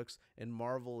comic books, and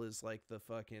Marvel is like the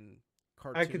fucking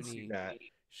cartoony I could see that.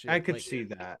 shit. I could Like, see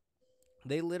that.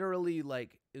 they literally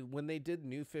like when they did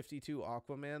New 52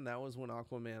 Aquaman, that was when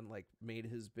Aquaman like made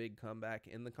his big comeback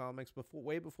in the comics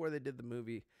way before they did the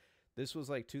movie. This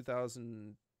was like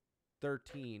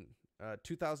 2013,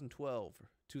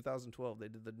 2012 they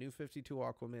did the New 52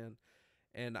 Aquaman,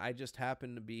 and I just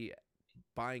happened to be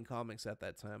buying comics at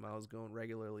that time. I was going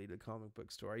regularly to comic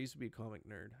book store. I used to be a comic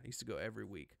nerd. I used to go every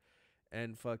week.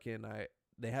 And fucking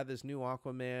they had this new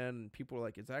Aquaman and people were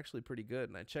like, it's actually pretty good,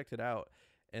 and I checked it out.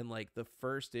 And like the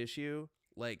first issue,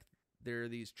 like there are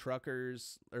these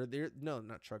truckers, or there no,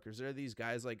 not truckers. There are these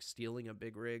guys like stealing a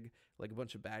big rig, like a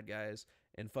bunch of bad guys,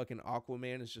 and fucking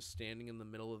Aquaman is just standing in the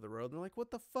middle of the road. And they're like,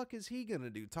 what the fuck is he gonna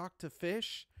do? Talk to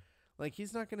fish? Like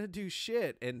he's not gonna do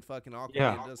shit. And fucking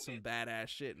Aquaman does some badass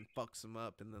shit and fucks him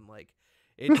up. And then like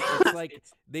it's like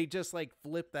they just like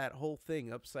flip that whole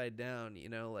thing upside down.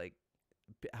 Like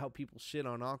how people shit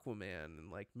on Aquaman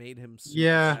and like made him super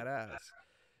badass.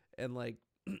 And like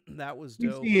that was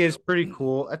dope. DC is pretty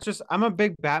cool. It's just I'm a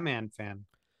big Batman fan.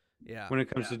 Yeah. When it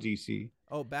comes to DC.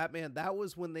 Oh, Batman, that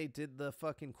was when they did the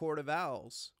fucking Court of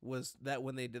Owls. Was that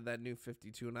when they did that New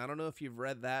 52? And I don't know if you've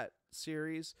read that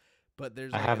series, but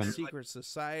there's like a secret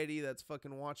society that's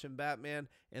fucking watching Batman,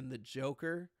 and the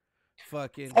Joker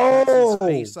fucking cuts his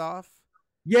face off.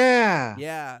 Yeah.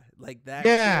 Yeah, like that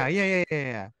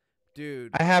Yeah.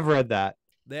 Dude. I have read that.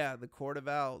 Yeah, the Court of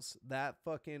Owls. That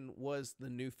fucking was the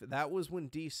new. That was when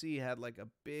DC had like a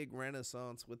big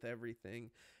renaissance with everything.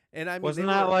 And I mean, wasn't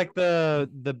that like the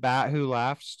Bat Who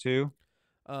Laughs too?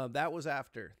 That was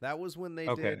after. That was when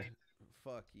they did.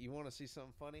 Fuck, you want to see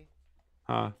something funny?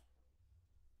 Huh?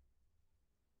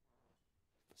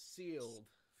 Sealed,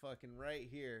 fucking right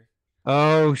here.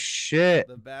 Oh shit!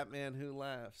 The Batman Who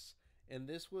Laughs, and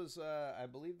this was, I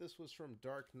believe this was from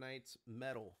Dark Knight's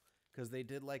Metal, because they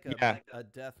did like a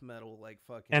death metal like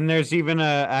fucking. And there's even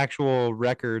a actual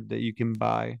record that you can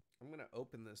buy. I'm gonna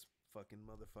open this fucking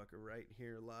motherfucker right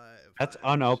here live. That's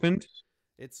unopened?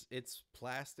 It's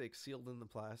plastic, sealed in the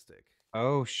plastic.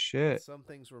 Oh shit. Some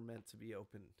things were meant to be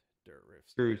opened, Dirt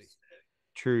Riffs.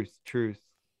 Truth.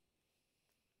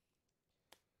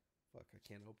 Fuck, I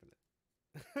can't open it.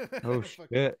 Oh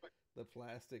shit. The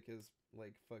plastic is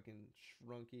like fucking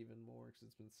shrunk even more because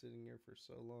it's been sitting here for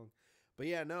so long. But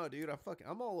yeah, no, dude,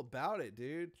 I'm all about it,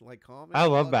 dude. Like comics. I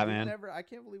love Batman. I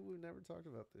can't believe we've never talked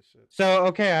about this shit. So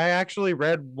okay, I actually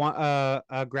read one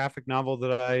a graphic novel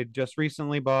that I just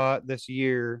recently bought this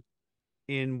year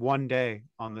in one day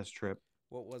on this trip.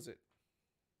 What was it?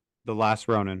 The Last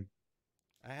Ronin.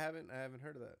 I haven't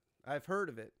heard of that. I've heard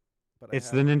of it, but it's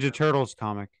the Ninja Turtles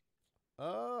comic.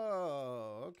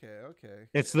 Oh, okay.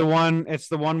 It's the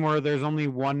one where there's only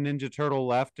one Ninja Turtle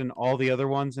left and all the other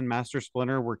ones in Master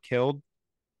Splinter were killed.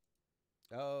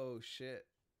 Oh shit.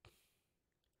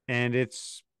 And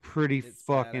it's pretty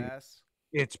fucking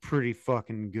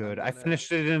good. I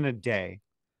finished it in a day.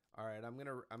 All right, I'm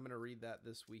gonna read that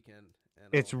this weekend, and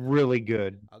It's really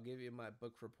good. I'll give you my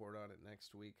book report on it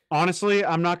next week. Honestly,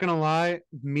 I'm not gonna lie.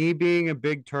 Me being a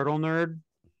big turtle nerd,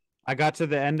 I got to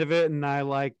the end of it and I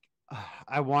like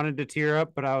I wanted to tear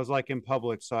up, but I was like in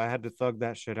public, so I had to thug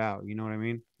that shit out. You know what I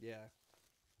mean? Yeah,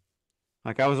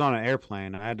 Like I was on an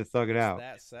airplane, I had to thug it it's out.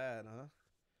 that sad, huh?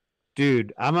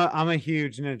 Dude, I'm a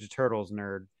huge Ninja Turtles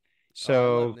nerd. Oh,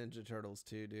 I love So Ninja Turtles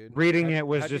too, dude. reading it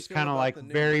was How'd you just feel kind of about like the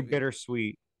new very movie?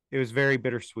 bittersweet. It was very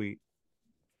bittersweet.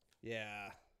 Yeah,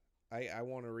 I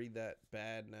want to read that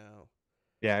bad now.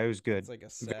 Yeah, it was good. It's like a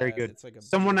Very sad. good. It's like a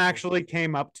Someone beautiful. actually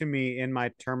came up to me in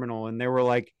my terminal and they were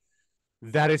like,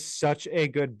 that is such a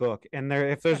good book. And there,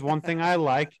 if there's one thing I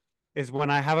like, is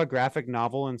when I have a graphic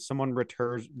novel and someone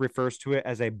refers to it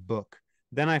as a book.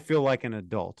 Then I feel like an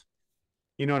adult.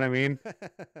 You know what I mean?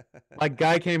 Like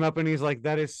guy came up and he's like,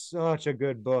 that is such a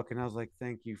good book. And I was like,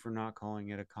 thank you for not calling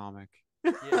it a comic.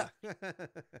 Yeah.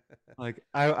 Like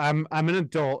I'm an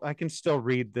adult. I can still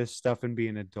read this stuff and be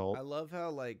an adult. I love how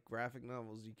like graphic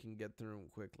novels you can get through them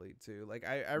quickly too. Like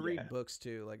I Yeah. read books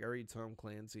too. Like I read Tom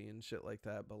Clancy and shit like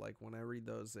that. But like when I read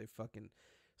those, they fucking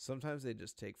sometimes they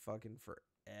just take fucking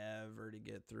forever to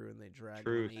get through, and they drag on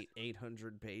Truth.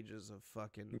 800 pages of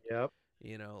fucking. Yep.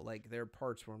 You know, like there are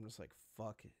parts where I'm just like,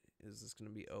 fuck, is this gonna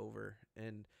be over?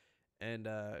 And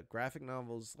graphic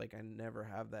novels, like I never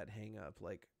have that hang up.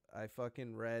 Like I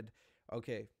fucking read.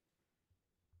 Okay,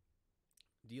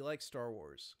 do you like Star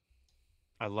Wars?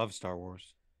 I love Star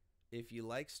Wars. If you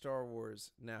like Star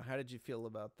Wars, now how did you feel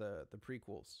about the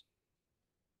prequels?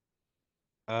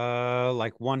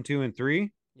 Like 1, 2, and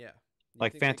 3, Yeah, you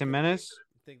like think they Phantom could Menace.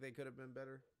 think they could have been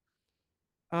better?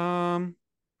 Um,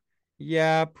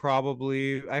 yeah,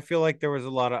 probably. I feel like there was a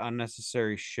lot of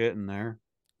unnecessary shit in there.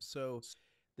 So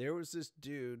there was this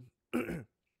dude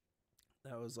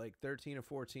that was like 13 or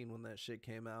 14 when that shit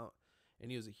came out,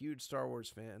 and he was a huge Star Wars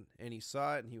fan, and he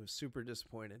saw it and he was super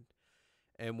disappointed.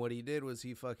 And what he did was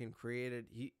he fucking created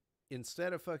he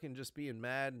instead of fucking just being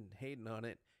mad and hating on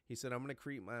it, he said, I'm gonna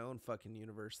create my own fucking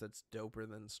universe that's doper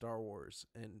than Star Wars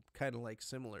and kind of like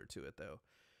similar to it though.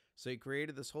 So he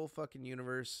created this whole fucking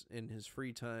universe in his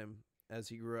free time as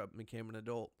he grew up and became an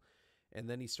adult. And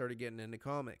then he started getting into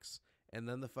comics. And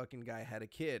then the fucking guy had a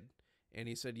kid. And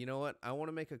he said, you know what? I want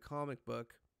to make a comic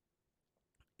book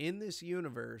in this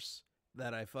universe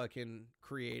that I fucking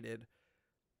created,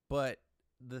 but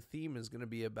the theme is going to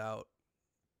be about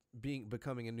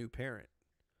becoming a new parent.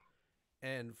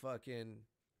 And fucking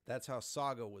that's how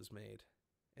Saga was made.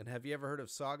 And have you ever heard of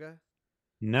Saga?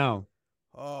 No.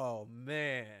 Oh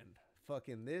man,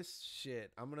 fucking this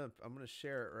shit. I'm gonna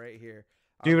share it right here.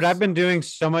 Dude, I've been doing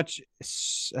so much.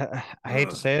 I hate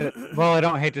to say it. Well, I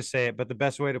don't hate to say it, but the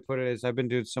best way to put it is I've been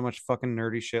doing so much fucking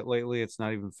nerdy shit lately. It's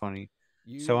not even funny.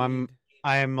 So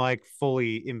I am like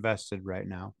fully invested right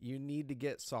now. You need to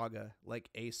get Saga like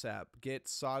ASAP. Get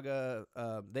Saga.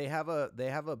 They have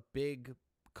a big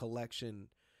collection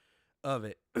of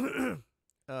it. I'm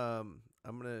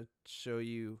gonna show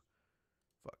you.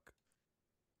 Fuck.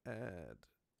 Add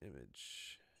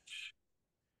image.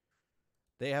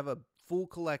 They have a full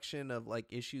collection of like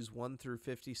issues 1 through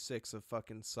 56 of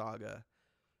fucking Saga.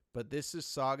 But this is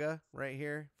Saga right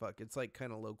here. Fuck, it's like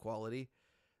kind of low quality.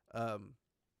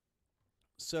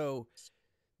 So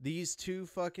these two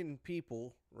fucking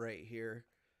people right here,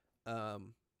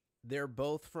 they're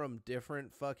both from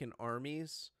different fucking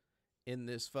armies in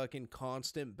this fucking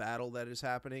constant battle that is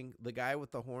happening. The guy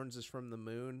with the horns is from the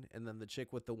moon, and then the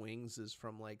chick with the wings is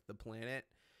from like the planet.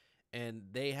 And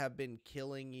they have been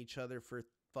killing each other for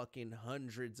fucking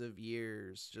hundreds of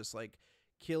years, just like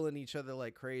killing each other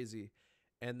like crazy.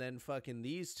 And then fucking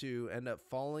these two end up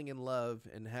falling in love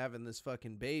and having this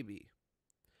fucking baby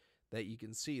that you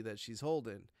can see that she's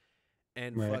holding.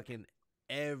 And Right. fucking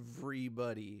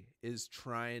everybody is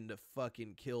trying to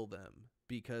fucking kill them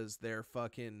because they're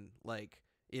fucking like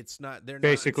they're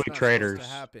Basically not, it's not traitors. supposed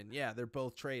to happen. Yeah, they're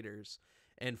both traitors.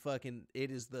 And fucking it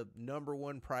is the number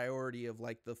one priority of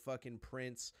like the fucking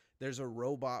prince. There's a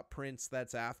robot prince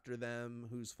that's after them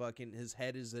who's fucking his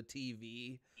head is a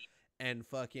TV, and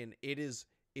fucking it's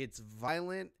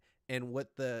violent. And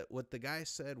what the guy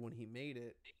said when he made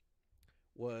it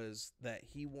was that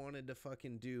he wanted to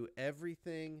fucking do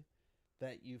everything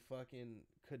that you fucking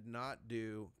could not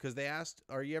do, because they asked,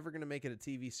 are you ever going to make it a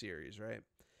TV series, right?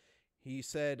 He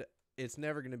said, it's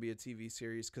never going to be a TV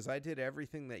series because I did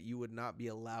everything that you would not be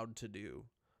allowed to do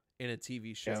in a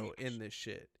TV show in this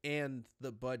shit. And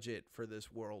the budget for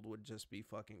this world would just be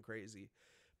fucking crazy.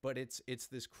 But it's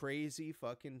this crazy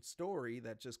fucking story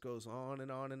that just goes on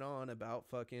and on and on about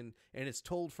fucking, and it's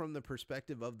told from the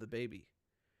perspective of the baby.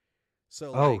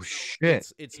 So Oh like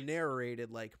shit. it's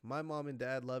narrated like my mom and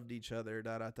dad loved each other,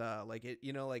 da da da. Like it,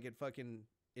 like it fucking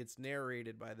it's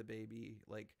narrated by the baby,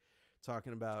 like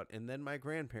talking about, and then my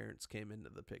grandparents came into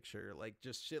the picture. Like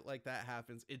just shit like that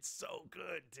happens. It's so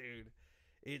good, dude.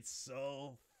 It's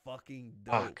so fucking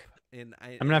dope. Fuck. And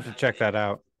I'm gonna have to check that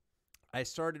out. I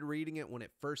started reading it when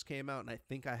it first came out, and I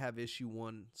think I have issue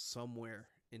 1 somewhere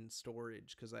in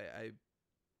storage because I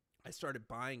started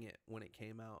buying it when it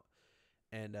came out.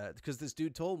 And because this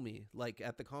dude told me, like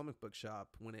at the comic book shop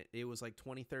when it was like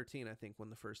 2013, I think, when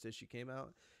the first issue came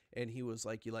out, and he was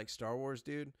like, "You like Star Wars,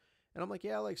 dude?" And I'm like,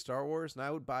 "Yeah, I like Star Wars," and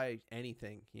I would buy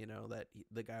anything, that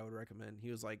the guy would recommend. He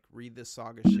was like, "Read this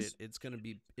saga shit. It's gonna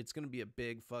be a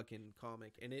big fucking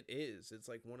comic," and it is. It's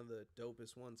like one of the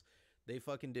dopest ones. They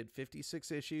fucking did 56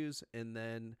 issues, and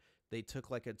then they took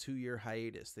like a 2-year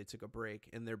hiatus. They took a break,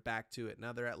 and they're back to it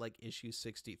now. They're at like issue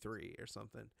 63 or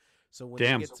something. So when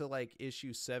Damn. they get to like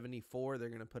issue 74, they're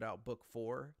going to put out book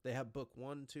 4. They have book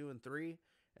 1, 2, and 3,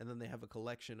 and then they have a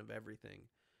collection of everything.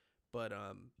 But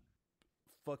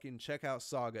fucking check out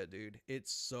Saga, dude.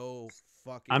 It's so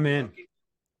fucking I'm in.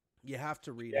 You have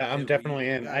to read it. Yeah, I'm You definitely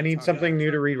in. gotta I need talk something about it.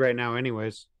 new to read right now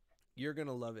anyways. You're going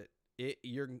to love it.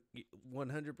 You're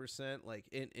 100% like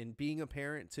in being a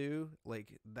parent too,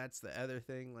 like that's the other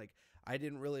thing. Like I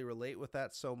didn't really relate with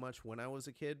that so much when I was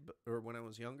a kid or when I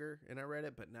was younger and I read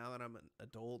it, but now that I'm an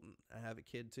adult and I have a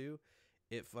kid too,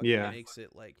 it fucking makes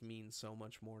it like mean so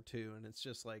much more too. And it's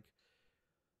just like,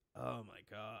 oh my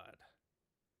God.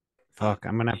 Fuck,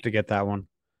 I'm gonna have to get that one.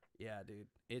 Yeah, dude.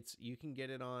 You can get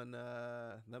it on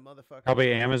that motherfucker.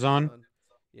 Probably Amazon.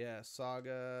 Yeah,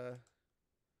 Saga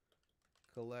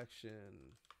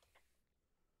collection.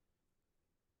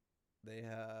 They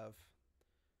have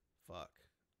fuck.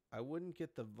 I wouldn't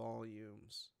get the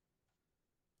volumes.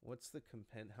 What's the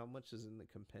how much is in the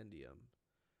compendium?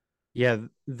 Yeah,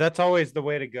 that's always the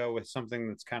way to go with something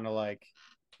that's kind of like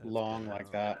That's long been like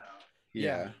out. that.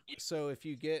 Yeah. So if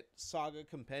you get Saga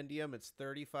Compendium, it's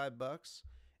 $35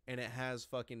 and it has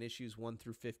fucking issues 1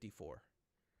 through 54.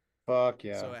 Fuck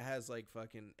yeah. So it has like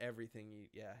fucking everything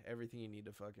everything you need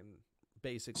to fucking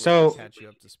basically So- catch you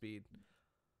up to speed.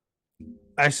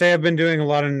 I say I've been doing a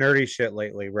lot of nerdy shit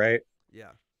lately, right?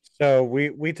 Yeah. So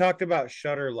we talked about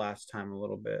Shudder last time a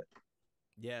little bit.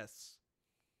 Yes.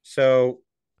 So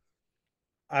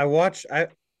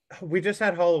we just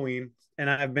had Halloween and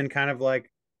I've been kind of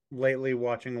like lately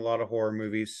watching a lot of horror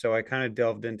movies, so I kind of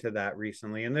delved into that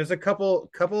recently. And there's a couple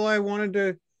I wanted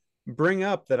to bring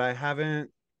up that I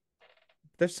haven't.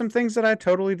 There's some things that I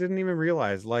totally didn't even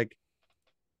realize, like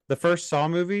the first Saw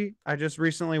movie. I just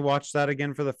recently watched that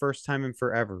again for the first time in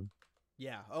forever.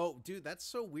 Yeah. Oh, dude, that's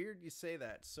so weird you say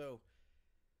that. So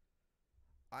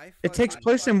It takes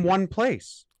place in one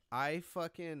place. I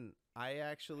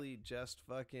actually just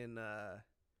fucking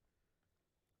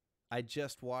I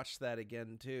just watched that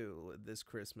again too this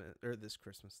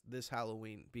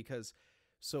Halloween because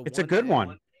It's a good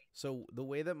one. So the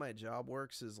way that my job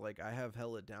works is like I have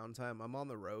hella downtime. I'm on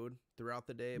the road throughout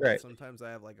the day, Right. but sometimes I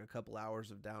have like a couple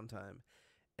hours of downtime.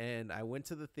 And I went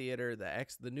to the theater.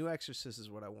 The new Exorcist is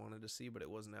what I wanted to see, but it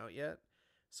wasn't out yet.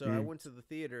 So I went to the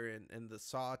theater and the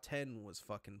Saw 10 was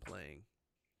fucking playing.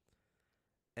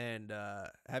 And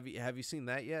have you seen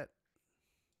that yet?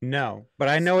 No, but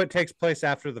I know it takes place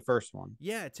after the first one.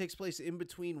 Yeah, it takes place in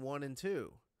between 1 and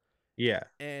 2. Yeah.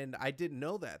 And I didn't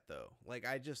know that though. Like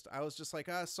I was just like,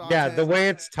 Saw. Yeah, 10. the way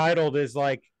it's titled is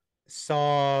like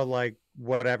Saw, like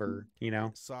whatever,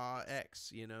 Saw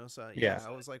X, So Yeah.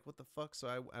 I was like, what the fuck? So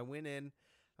I went in.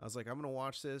 I was like, I'm gonna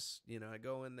watch this. I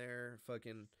go in there,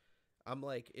 fucking. I'm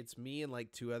like, it's me and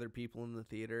like 2 other people in the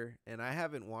theater, and I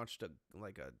haven't watched a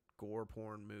gore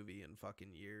porn movie in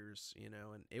fucking years, and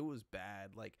it was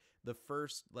bad. Like the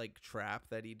first like trap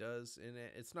that he does in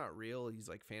it, it's not real. He's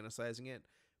like fantasizing it,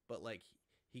 but like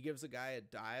he gives a guy a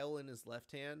dial in his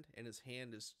left hand, and his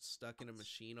hand is stuck in a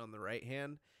machine on the right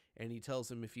hand, and he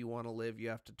tells him if you want to live, you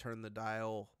have to turn the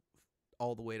dial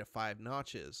all the way to 5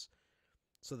 notches.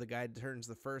 So the guy turns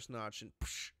the first notch, and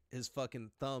his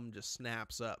fucking thumb just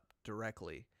snaps up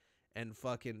directly, and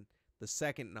fucking the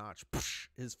second notch,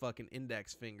 his fucking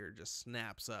index finger just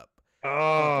snaps up.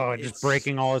 Oh, just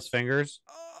breaking all his fingers.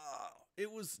 Oh,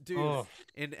 it was, dude. Oh.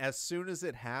 And as soon as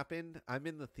it happened, I'm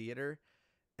in the theater,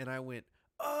 and I went,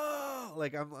 oh,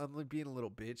 like I'm like being a little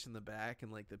bitch in the back,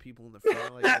 and like the people in the front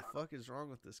are like, the fuck is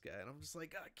wrong with this guy? And I'm just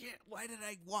like, I can't. Why did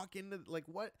I walk into like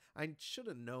what? I should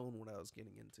have known what I was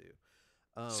getting into.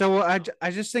 So I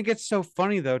just think it's so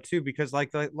funny though too, because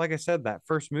like I said, that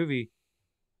first movie,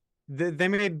 they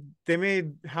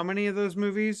made how many of those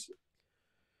movies?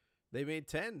 They made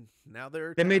 10. Now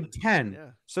there are They 10. made 10.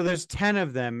 Yeah. So there's 10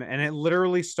 of them, and it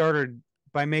literally started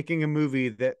by making a movie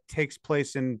that takes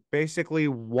place in basically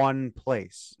one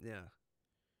place. Yeah.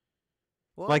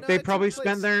 Well, Like no, they it took probably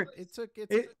spent place. their It took it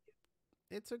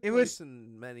place was,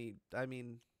 in many. I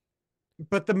mean,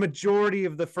 but the majority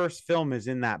of the first film is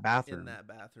in that in bathroom. that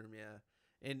bathroom, yeah.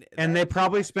 And And they that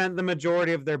probably spent the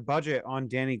majority of their budget on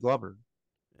Danny Glover.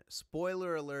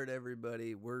 spoiler alert,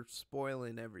 everybody. We're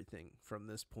spoiling everything from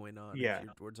this point on. Yeah.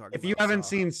 We're talking If you about haven't Saw.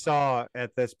 seen Saw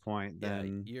at this point, yeah,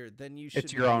 then you it's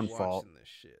should your not own be fault. watching this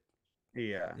shit.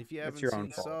 Yeah, If you it's haven't your own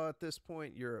seen fault. Saw at this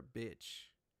point, you're a bitch.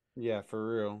 Yeah,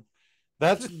 for real.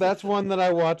 That's one that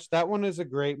I watched. That one is a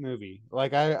great movie.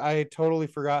 Like I totally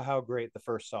forgot how great the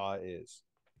first Saw is.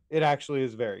 It actually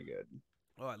is very good.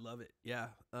 Oh, I love it. Yeah.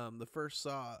 The first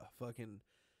Saw, fucking.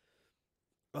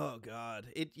 Oh God,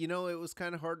 it it was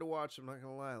kind of hard to watch. I'm not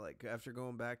gonna lie. Like after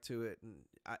going back to it,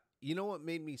 and what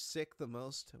made me sick the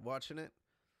most watching it.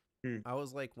 I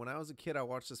was like, when I was a kid, I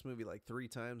watched this movie like 3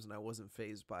 times, and I wasn't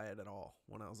phased by it at all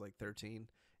when I was like 13.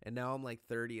 And now I'm like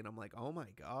 30, and I'm like, oh my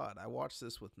God, I watched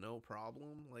this with no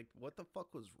problem. Like, what the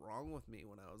fuck was wrong with me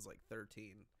when I was like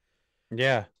 13?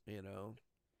 Yeah.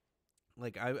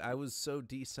 Like I was so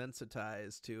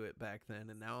desensitized to it back then,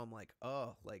 and now I'm like,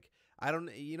 oh, like I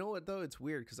don't. You know what though? It's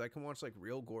weird because I can watch like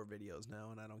real gore videos now,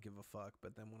 and I don't give a fuck.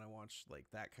 But then when I watch like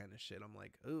that kind of shit, I'm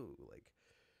like, ooh, like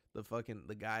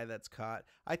the guy that's caught.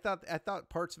 I thought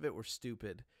parts of it were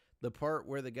stupid. The part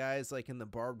where the guy's like in the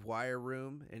barbed wire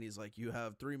room, and he's like, you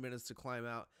have 3 minutes to climb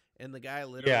out, and the guy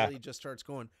literally just starts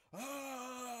going,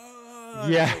 ah.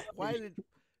 Yeah. Like, why did,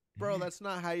 bro? That's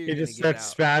not how you're He gonna just get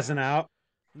starts out. spazzing out.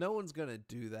 No one's gonna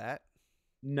do that.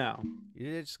 No.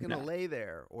 You're just gonna lay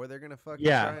there, or they're gonna fucking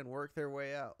try and work their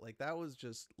way out. Like that was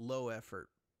just low effort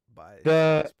by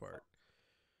this part.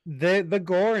 The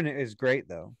gore in it is great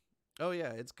though. Oh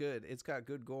yeah, it's good. It's got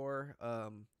good gore.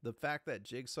 The fact that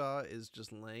Jigsaw is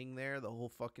just laying there the whole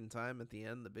fucking time at the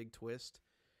end, the big twist,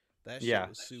 that shit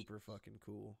was super fucking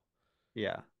cool.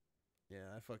 Yeah. Yeah,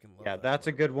 I fucking love. Yeah, that that's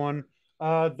a part. good one.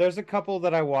 There's a couple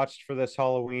that I watched for this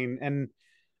Halloween, and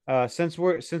since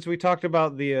we talked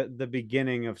about the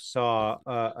beginning of Saw,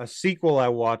 a sequel I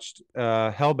watched,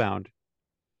 Hellbound,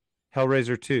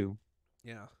 Hellraiser 2.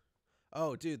 Yeah.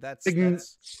 Oh, dude, that's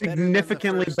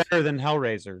Significantly better than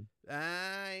Hellraiser.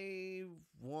 I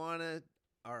wanna.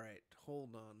 All right,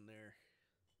 hold on there.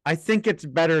 I think it's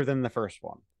better than the first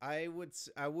one. I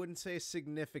wouldn't say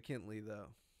significantly though.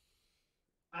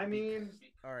 I mean,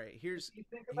 all right. Here's if you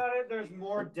think about it. There's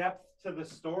more depth to the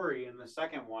story in the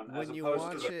second one when as you opposed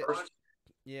watch to the it. first.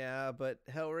 Yeah, but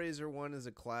Hellraiser 1 is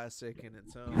a classic in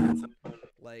its own.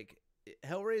 Like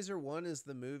Hellraiser 1 is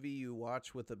the movie you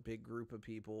watch with a big group of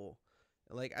people.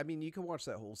 Like, I mean, you can watch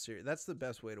that whole series. That's the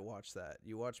best way to watch that.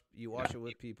 You watch it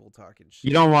with people talking shit.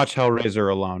 You don't watch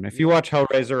Hellraiser alone. If you watch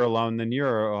Hellraiser alone, then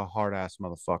you're a hard ass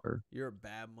motherfucker. You're a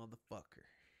bad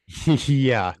motherfucker.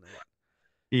 Yeah.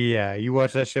 Yeah, you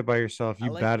watch that shit by yourself.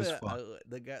 You like bad as fuck.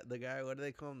 The guy. What do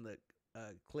they call him? The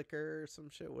clicker or some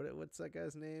shit. What's that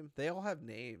guy's name? They all have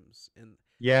names. And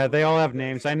yeah, they all have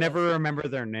names. I never remember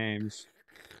their names.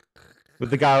 With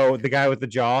the guy with the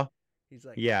jaw. He's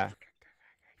like, yeah.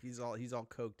 He's all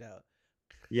coked out.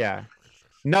 Yeah.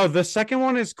 No, the second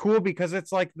one is cool because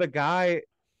it's like the guy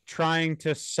trying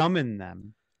to summon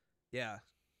them. Yeah.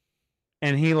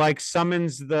 And he like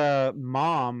summons the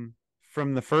mom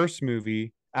from the first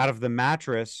movie out of the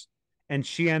mattress, and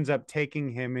she ends up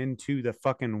taking him into the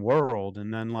fucking world,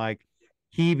 and then like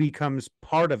he becomes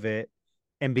part of it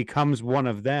and becomes one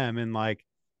of them, and like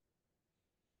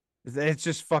it's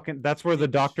just fucking. That's where the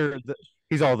doctor.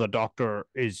 He's all the doctor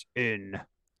is in.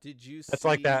 Did you? That's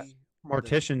like that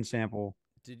mortician sample.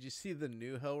 Did you see the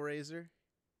new Hellraiser?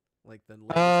 Like the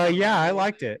yeah, I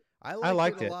liked it. I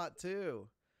liked it a lot too.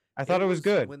 I thought it was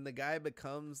good. When the guy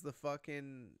becomes the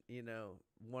fucking,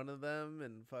 one of them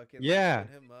and fucking put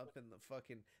him up in the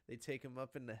fucking, they take him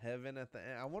up into heaven at the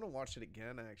end. I want to watch it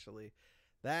again actually.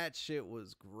 That shit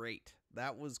was great.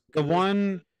 That was good,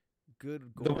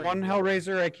 the one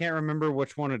Hellraiser. I can't remember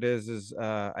which one it is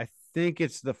I think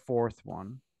it's the fourth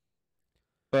one.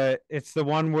 But it's the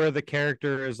one where the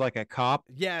character is like a cop.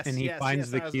 Yes, and he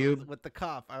finds the cube with the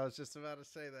cop. I was just about to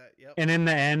say that. Yep. And in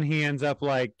the end, he ends up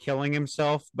like killing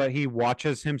himself, but he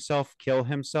watches himself kill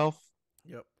himself.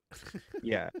 Yep.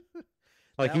 Yeah.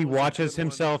 Like he watches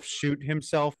himself shoot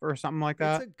himself or something like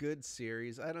that. It's a good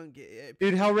series. I don't get it.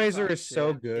 Dude, Hellraiser is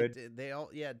so good. They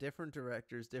all, different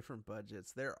directors, different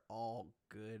budgets. They're all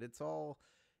good.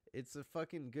 It's a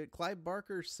fucking good. Clive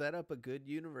Barker set up a good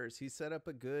universe. He set up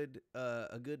a good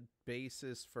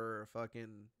basis for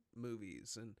fucking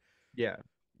movies, and yeah,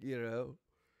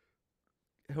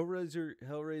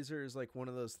 Hellraiser is like one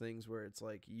of those things where it's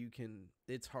like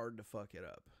it's hard to fuck it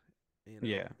up.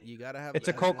 Yeah. You gotta have It's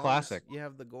a as cult long as classic. you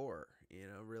have the gore.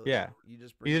 Really. Yeah. You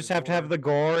just bring You just have to have the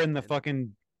gore and the and-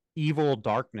 fucking evil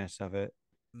darkness of it.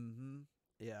 Mm-hmm.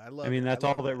 Yeah, I love. I mean, it. that's I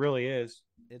all love that it. really is.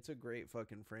 It's a great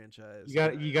fucking franchise.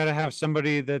 You got to have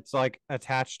somebody that's like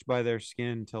attached by their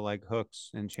skin to like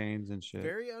hooks and chains and shit.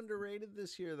 Very underrated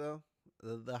this year, though.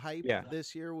 The hype Yeah.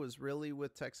 this year was really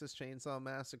with Texas Chainsaw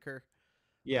Massacre.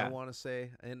 I Yeah. want to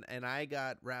say, and I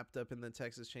got wrapped up in the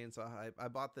Texas Chainsaw hype. I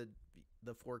bought the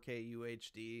 4K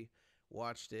UHD,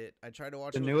 watched it. I tried to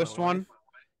watch The it with newest my wife. one?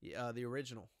 Yeah, the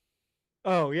original.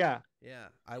 Oh, yeah. Yeah,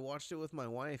 I watched it with my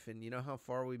wife, and you know how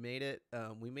far we made it?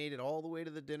 We made it all the way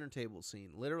to the dinner table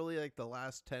scene, literally like the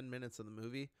last 10 minutes of the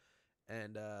movie.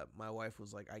 And my wife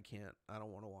was like, I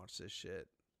don't want to watch this shit.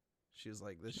 She was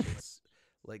like, this shit's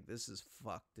like, this is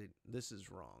fucked. This is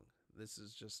wrong. This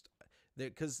is just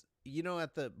because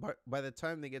by the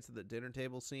time they get to the dinner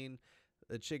table scene,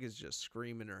 the chick is just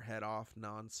screaming her head off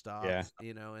nonstop. Yeah.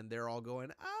 And they're all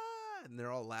going and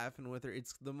they're all laughing with her.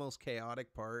 It's the most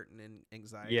chaotic part and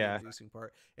anxiety inducing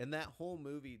part. And that whole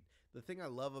movie, the thing I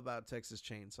love about Texas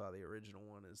Chainsaw, the original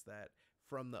one, is that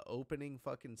from the opening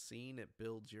fucking scene, it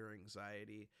builds your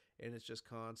anxiety, and it's just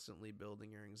constantly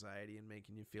building your anxiety and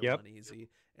making you feel uneasy.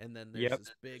 And then there's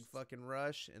this big fucking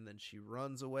rush, and then she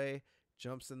runs away,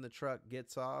 jumps in the truck,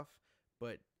 gets off.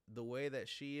 But the way that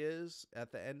she is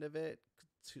at the end of it,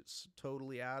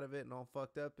 totally out of it and all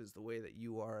fucked up, is the way that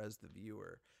you are as the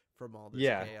viewer from all this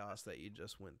chaos that you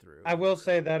just went through. I will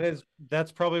say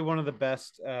that's probably one of the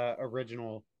best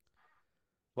original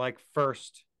like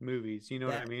first movies. You know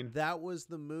what I mean? That was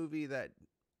the movie that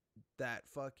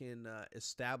fucking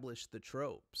established the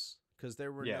tropes, because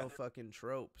there were no fucking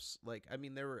tropes. Like, I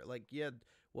mean, there were like,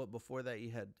 before that you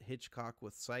had Hitchcock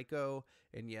with Psycho,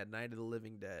 and you had Night of the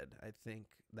Living Dead. I think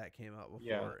that came out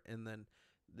before, and then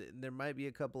there might be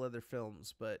a couple other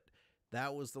films, but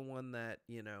that was the one that,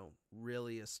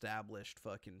 really established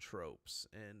fucking tropes,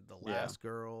 and The Last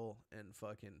Girl, and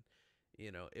fucking,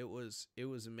 it was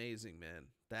amazing, man.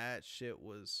 That shit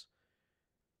was,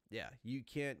 you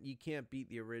can't beat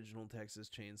the original Texas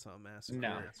Chainsaw Massacre.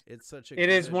 No. It's such a It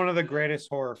is one of the greatest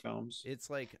horror films. It's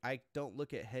like, I don't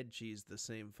look at Head Cheese the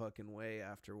same fucking way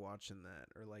after watching that,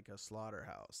 or like a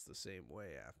Slaughterhouse the same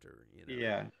way after,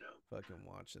 fucking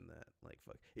watching that. Like,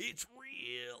 fuck, it's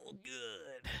real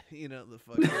good. The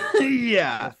fucking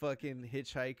the fucking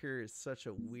hitchhiker is such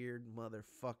a weird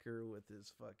motherfucker with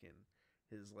his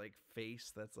like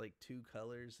face that's like two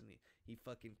colors, and he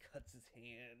fucking cuts his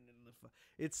hand, and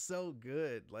it's so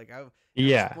good. Like,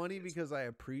 it's funny because I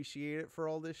appreciate it for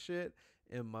all this shit,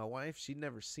 and my wife, she'd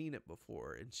never seen it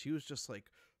before, and she was just like,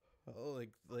 oh,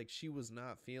 like she was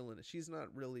not feeling it. She's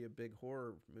not really a big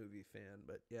horror movie fan,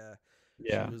 but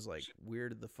she was like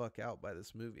weirded the fuck out by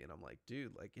this movie, and I'm like,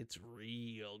 dude, like, it's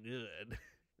real good.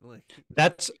 Like,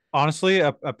 that's honestly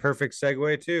a perfect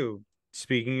segue too.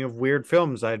 Speaking of weird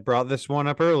films, I'd brought this one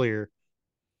up earlier.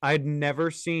 I'd never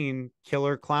seen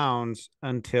Killer Clowns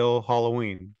until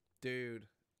Halloween. Dude,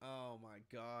 oh my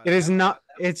god.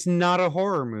 It's not a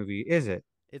horror movie, is it?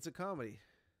 It's a comedy.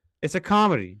 It's a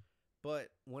comedy. But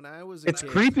when I was a kid,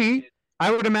 creepy.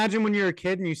 I would imagine when you're a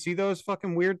kid and you see those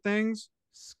fucking weird things,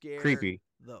 creepy.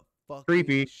 The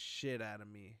fucking shit out of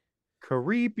me.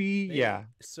 Creepy,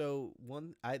 So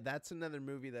that's another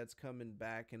movie that's coming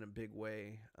back in a big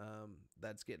way.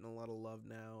 That's getting a lot of love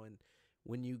now. And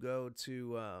when you go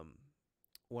to,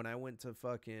 when I went to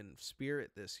fucking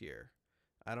Spirit this year,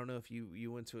 I don't know if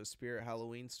you went to a Spirit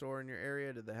Halloween store in your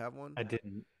area. Did they have one? I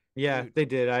didn't. Yeah, dude, they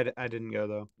did. I didn't go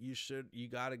though. You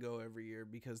got to go every year,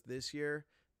 because this year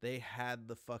they had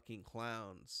the fucking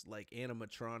clowns, like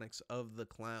animatronics of the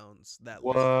clowns that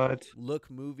look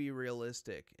movie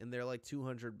realistic, and they're like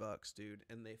 $200, dude.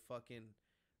 And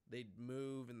they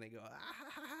move and they go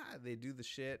they do the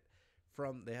shit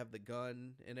they have the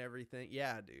gun and everything.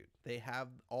 Yeah, dude. They have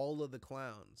all of the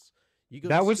clowns.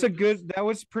 That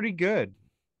was pretty good.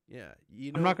 Yeah,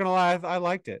 I'm not gonna lie, I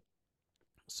liked it.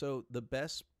 So the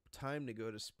best time to go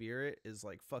to Spirit is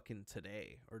like fucking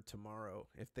today or tomorrow,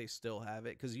 if they still have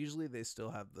it, because usually they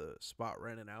still have the spot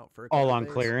rented out for all on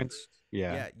clearance.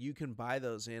 Yeah, you can buy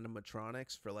those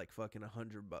animatronics for like fucking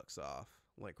 $100 off,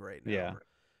 like right now.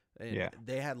 And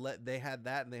they had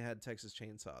that, and they had Texas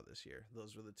Chainsaw this year.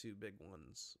 Those were the two big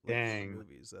ones. Dang.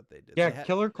 Movies that they did. Yeah,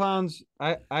 Killer Clowns.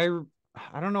 I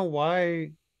don't know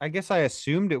why. I guess I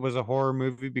assumed it was a horror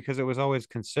movie because it was always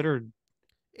considered.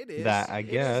 It is that, I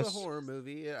guess. It is a horror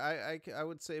movie. I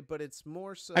would say, but it's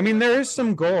more so. I mean, there is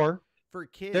some gore. For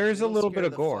kids, There's a it'll little bit scare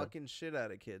of the gore. fucking shit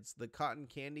out of kids. The cotton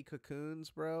candy cocoons,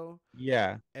 bro,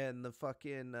 Yeah. and the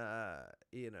fucking the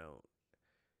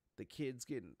kids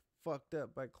getting fucked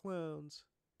up by clowns.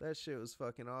 That shit was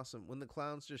fucking awesome. When the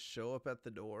clowns just show up at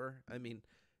the door, I mean,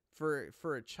 for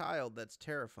a child, that's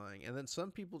terrifying. And then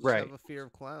some people just have Right. a fear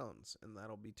of clowns, and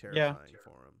that'll be Yeah. terrifying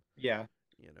for them. Yeah.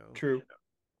 You know, True.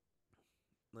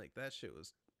 like that shit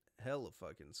was hella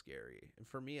fucking scary. And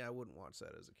for me, I wouldn't watch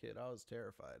that as a kid. I was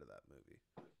terrified of that movie.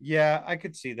 Yeah, I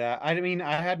could see that. I mean,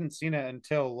 I hadn't seen it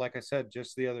until, like I said,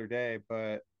 just the other day,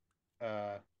 but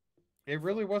uh, it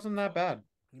really Fuck. wasn't that bad.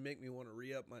 You make me want to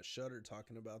re up my Shudder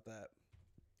talking about that.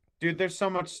 Dude, there's so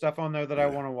much stuff on there that I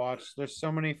want to watch. There's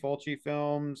so many Fulci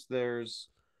films.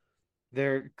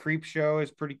 Their Creep Show is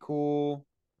pretty cool.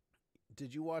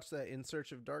 Did you watch that In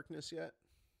Search of Darkness yet?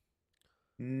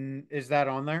 Is that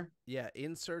on there? Yeah,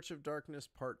 In Search of Darkness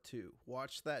Part 2.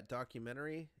 Watch that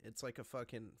documentary. It's like a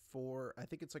fucking I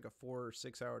think it's like a 4 or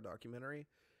 6 hour documentary.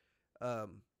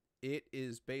 It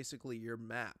is basically your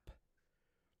map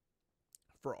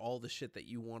for all the shit that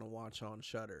you want to watch on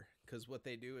Shudder. Because what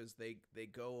they do is they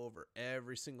go over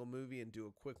every single movie and do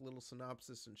a quick little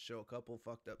synopsis and show a couple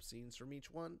fucked up scenes from each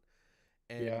one.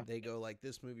 And they go like,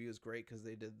 this movie was great because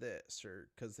they did this or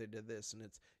because they did this. And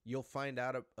you'll find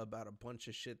out about a bunch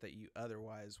of shit that you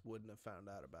otherwise wouldn't have found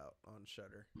out about on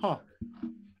Shudder. Huh.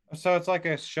 So it's like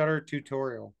a Shudder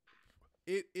tutorial.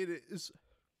 It is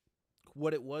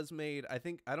what it was made. I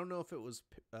don't know if it was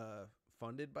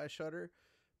funded by Shudder,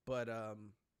 but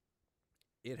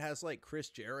it has like Chris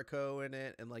Jericho in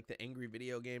it and like the Angry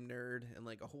Video Game Nerd and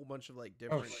like a whole bunch of like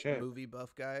different movie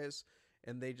buff guys.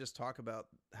 And they just talk about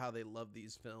how they love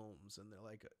these films, and they're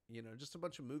like, just a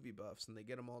bunch of movie buffs, and they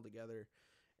get them all together,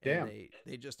 and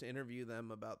they just interview them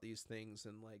about these things,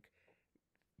 and like,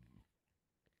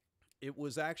 it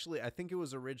was actually, I think it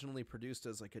was originally produced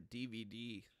as like a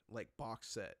DVD like box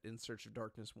set, In Search of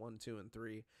Darkness 1, 2, and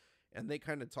 3, and they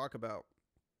kind of talk about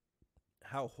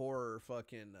how horror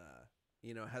fucking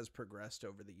has progressed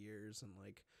over the years, and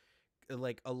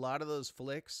like a lot of those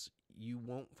flicks, you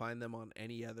won't find them on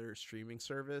any other streaming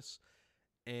service,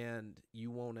 and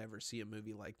you won't ever see a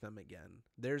movie like them again.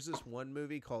 There's this one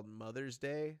movie called Mother's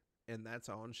Day, and that's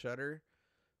on Shudder.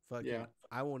 Fucking,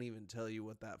 I won't even tell you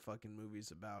what that fucking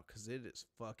movie's about because it is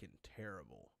fucking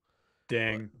terrible.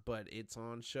 Dang. But it's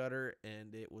on Shudder,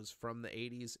 and it was from the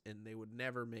 80s, and they would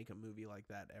never make a movie like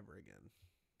that ever again.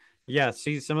 Yeah,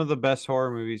 see, some of the best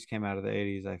horror movies came out of the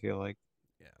 80s, I feel like.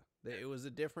 Yeah. It was a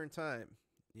different time.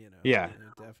 Yeah, it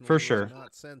definitely for was sure.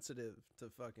 Not sensitive to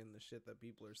fucking the shit that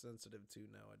people are sensitive to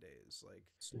nowadays. Like,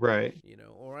 right.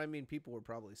 Or I mean, people were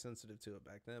probably sensitive to it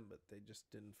back then, but they just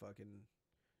didn't fucking.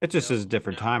 It just is a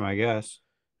different time, I guess.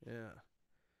 Yeah,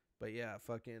 but yeah,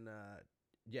 fucking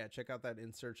check out that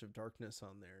In Search of Darkness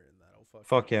on there, and that'll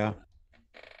fuck yeah.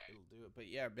 It'll do it. But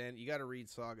yeah, man, you got to read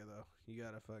Saga though. You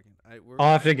got to fucking.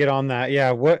 I'll have to get on that.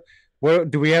 Yeah. What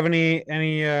do we have any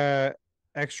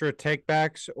extra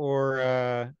takebacks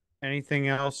or anything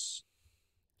else?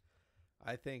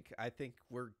 I think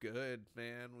we're good,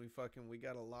 man. We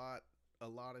got a lot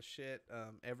of shit.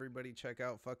 Everybody check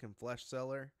out fucking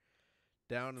Cellar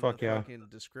down in the fucking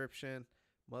description.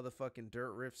 Motherfucking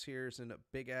Dirt Riffs here is in a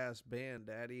big ass band,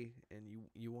 daddy, and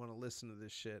you want to listen to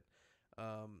this shit.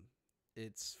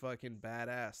 It's fucking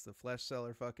badass. The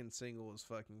Cellar fucking single was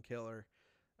fucking killer.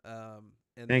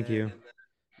 Thank you.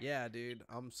 Yeah, dude,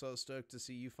 I'm so stoked to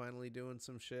see you finally doing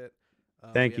some shit.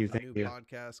 Thank you. We have a new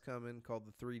podcast coming called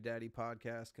the Three Daddy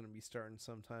Podcast. Going to be starting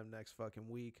sometime next fucking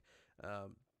week.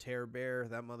 Tear Bear,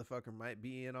 that motherfucker might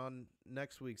be in on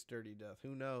next week's Dirty Death.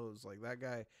 Who knows? Like that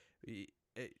guy,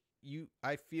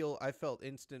 I felt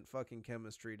instant fucking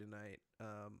chemistry tonight.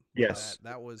 Yes,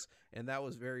 that was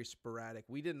very sporadic.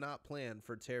 We did not plan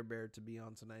for Tear Bear to be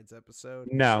on tonight's episode.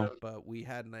 No, but we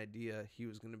had an idea he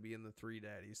was going to be in the Three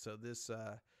Daddies. So this,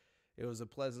 it was a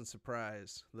pleasant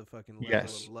surprise. The fucking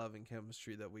level of love and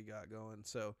chemistry that we got going.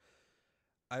 So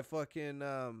I fucking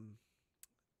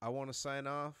I want to sign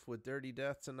off with Dirty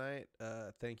Death tonight.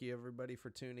 Thank you everybody for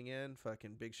tuning in.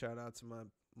 Fucking big shout out to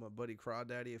my buddy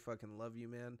Crawdaddy. I fucking love you,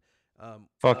 man.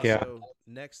 Fuck yeah.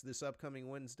 This upcoming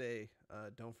Wednesday,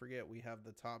 don't forget we have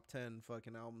the top 10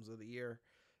 fucking albums of the year.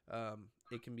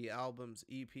 It can be albums,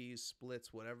 EPs,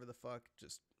 splits, whatever the fuck.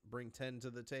 Just bring 10 to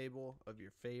the table of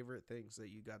your favorite things that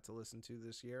you got to listen to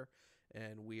this year.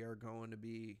 And we are going to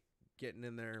be getting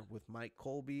in there with Mike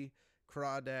Colby,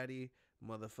 Crawdaddy,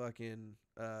 motherfucking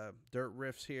Dirt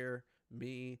Riffs here,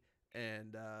 me,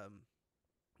 and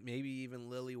maybe even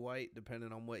Lily White,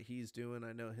 depending on what he's doing.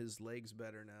 I know his leg's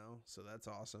better now, so that's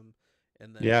awesome.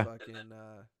 And then fucking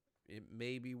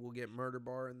maybe we'll get Murder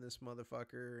Bar in this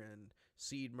motherfucker and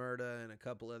Seed Murda and a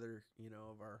couple other,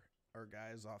 of our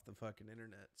guys off the fucking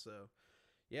internet. So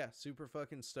yeah, super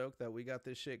fucking stoked that we got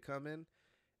this shit coming.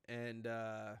 And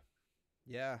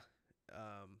yeah,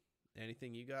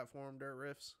 anything you got for him, Dirt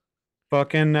Riffs?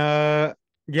 Fucking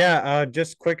yeah,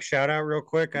 just quick shout out real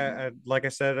quick. I like I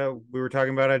said, we were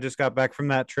talking about, I just got back from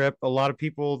that trip. A lot of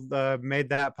people made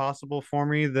that possible for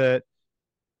me, that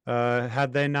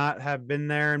had they not have been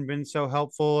there and been so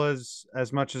helpful as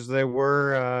much as they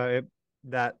were,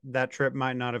 that trip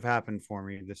might not have happened for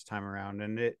me this time around.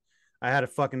 And I had a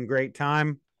fucking great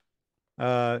time.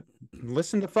 uh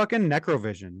Listen to fucking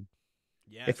Necrovision.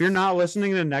 Yes. If you're not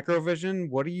listening to Necrovision,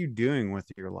 what are you doing with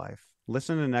your life?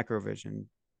 Listen to Necrovision.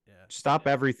 Yeah. Stop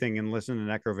everything and listen to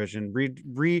Necrovision.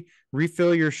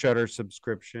 Refill your Shutter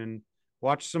subscription.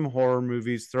 Watch some horror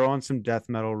movies. Throw on some death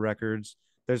metal records.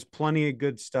 There's plenty of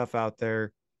good stuff out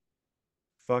there.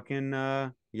 Fucking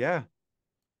yeah.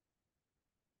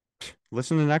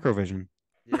 Listen to Necrovision.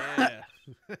 Yeah.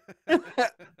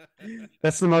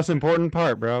 That's the most important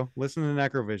part, bro. Listen to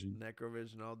Necrovision.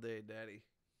 Necrovision all day, daddy.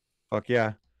 Fuck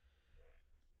yeah.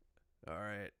 All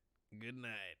right. Good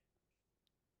night.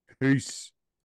 Peace.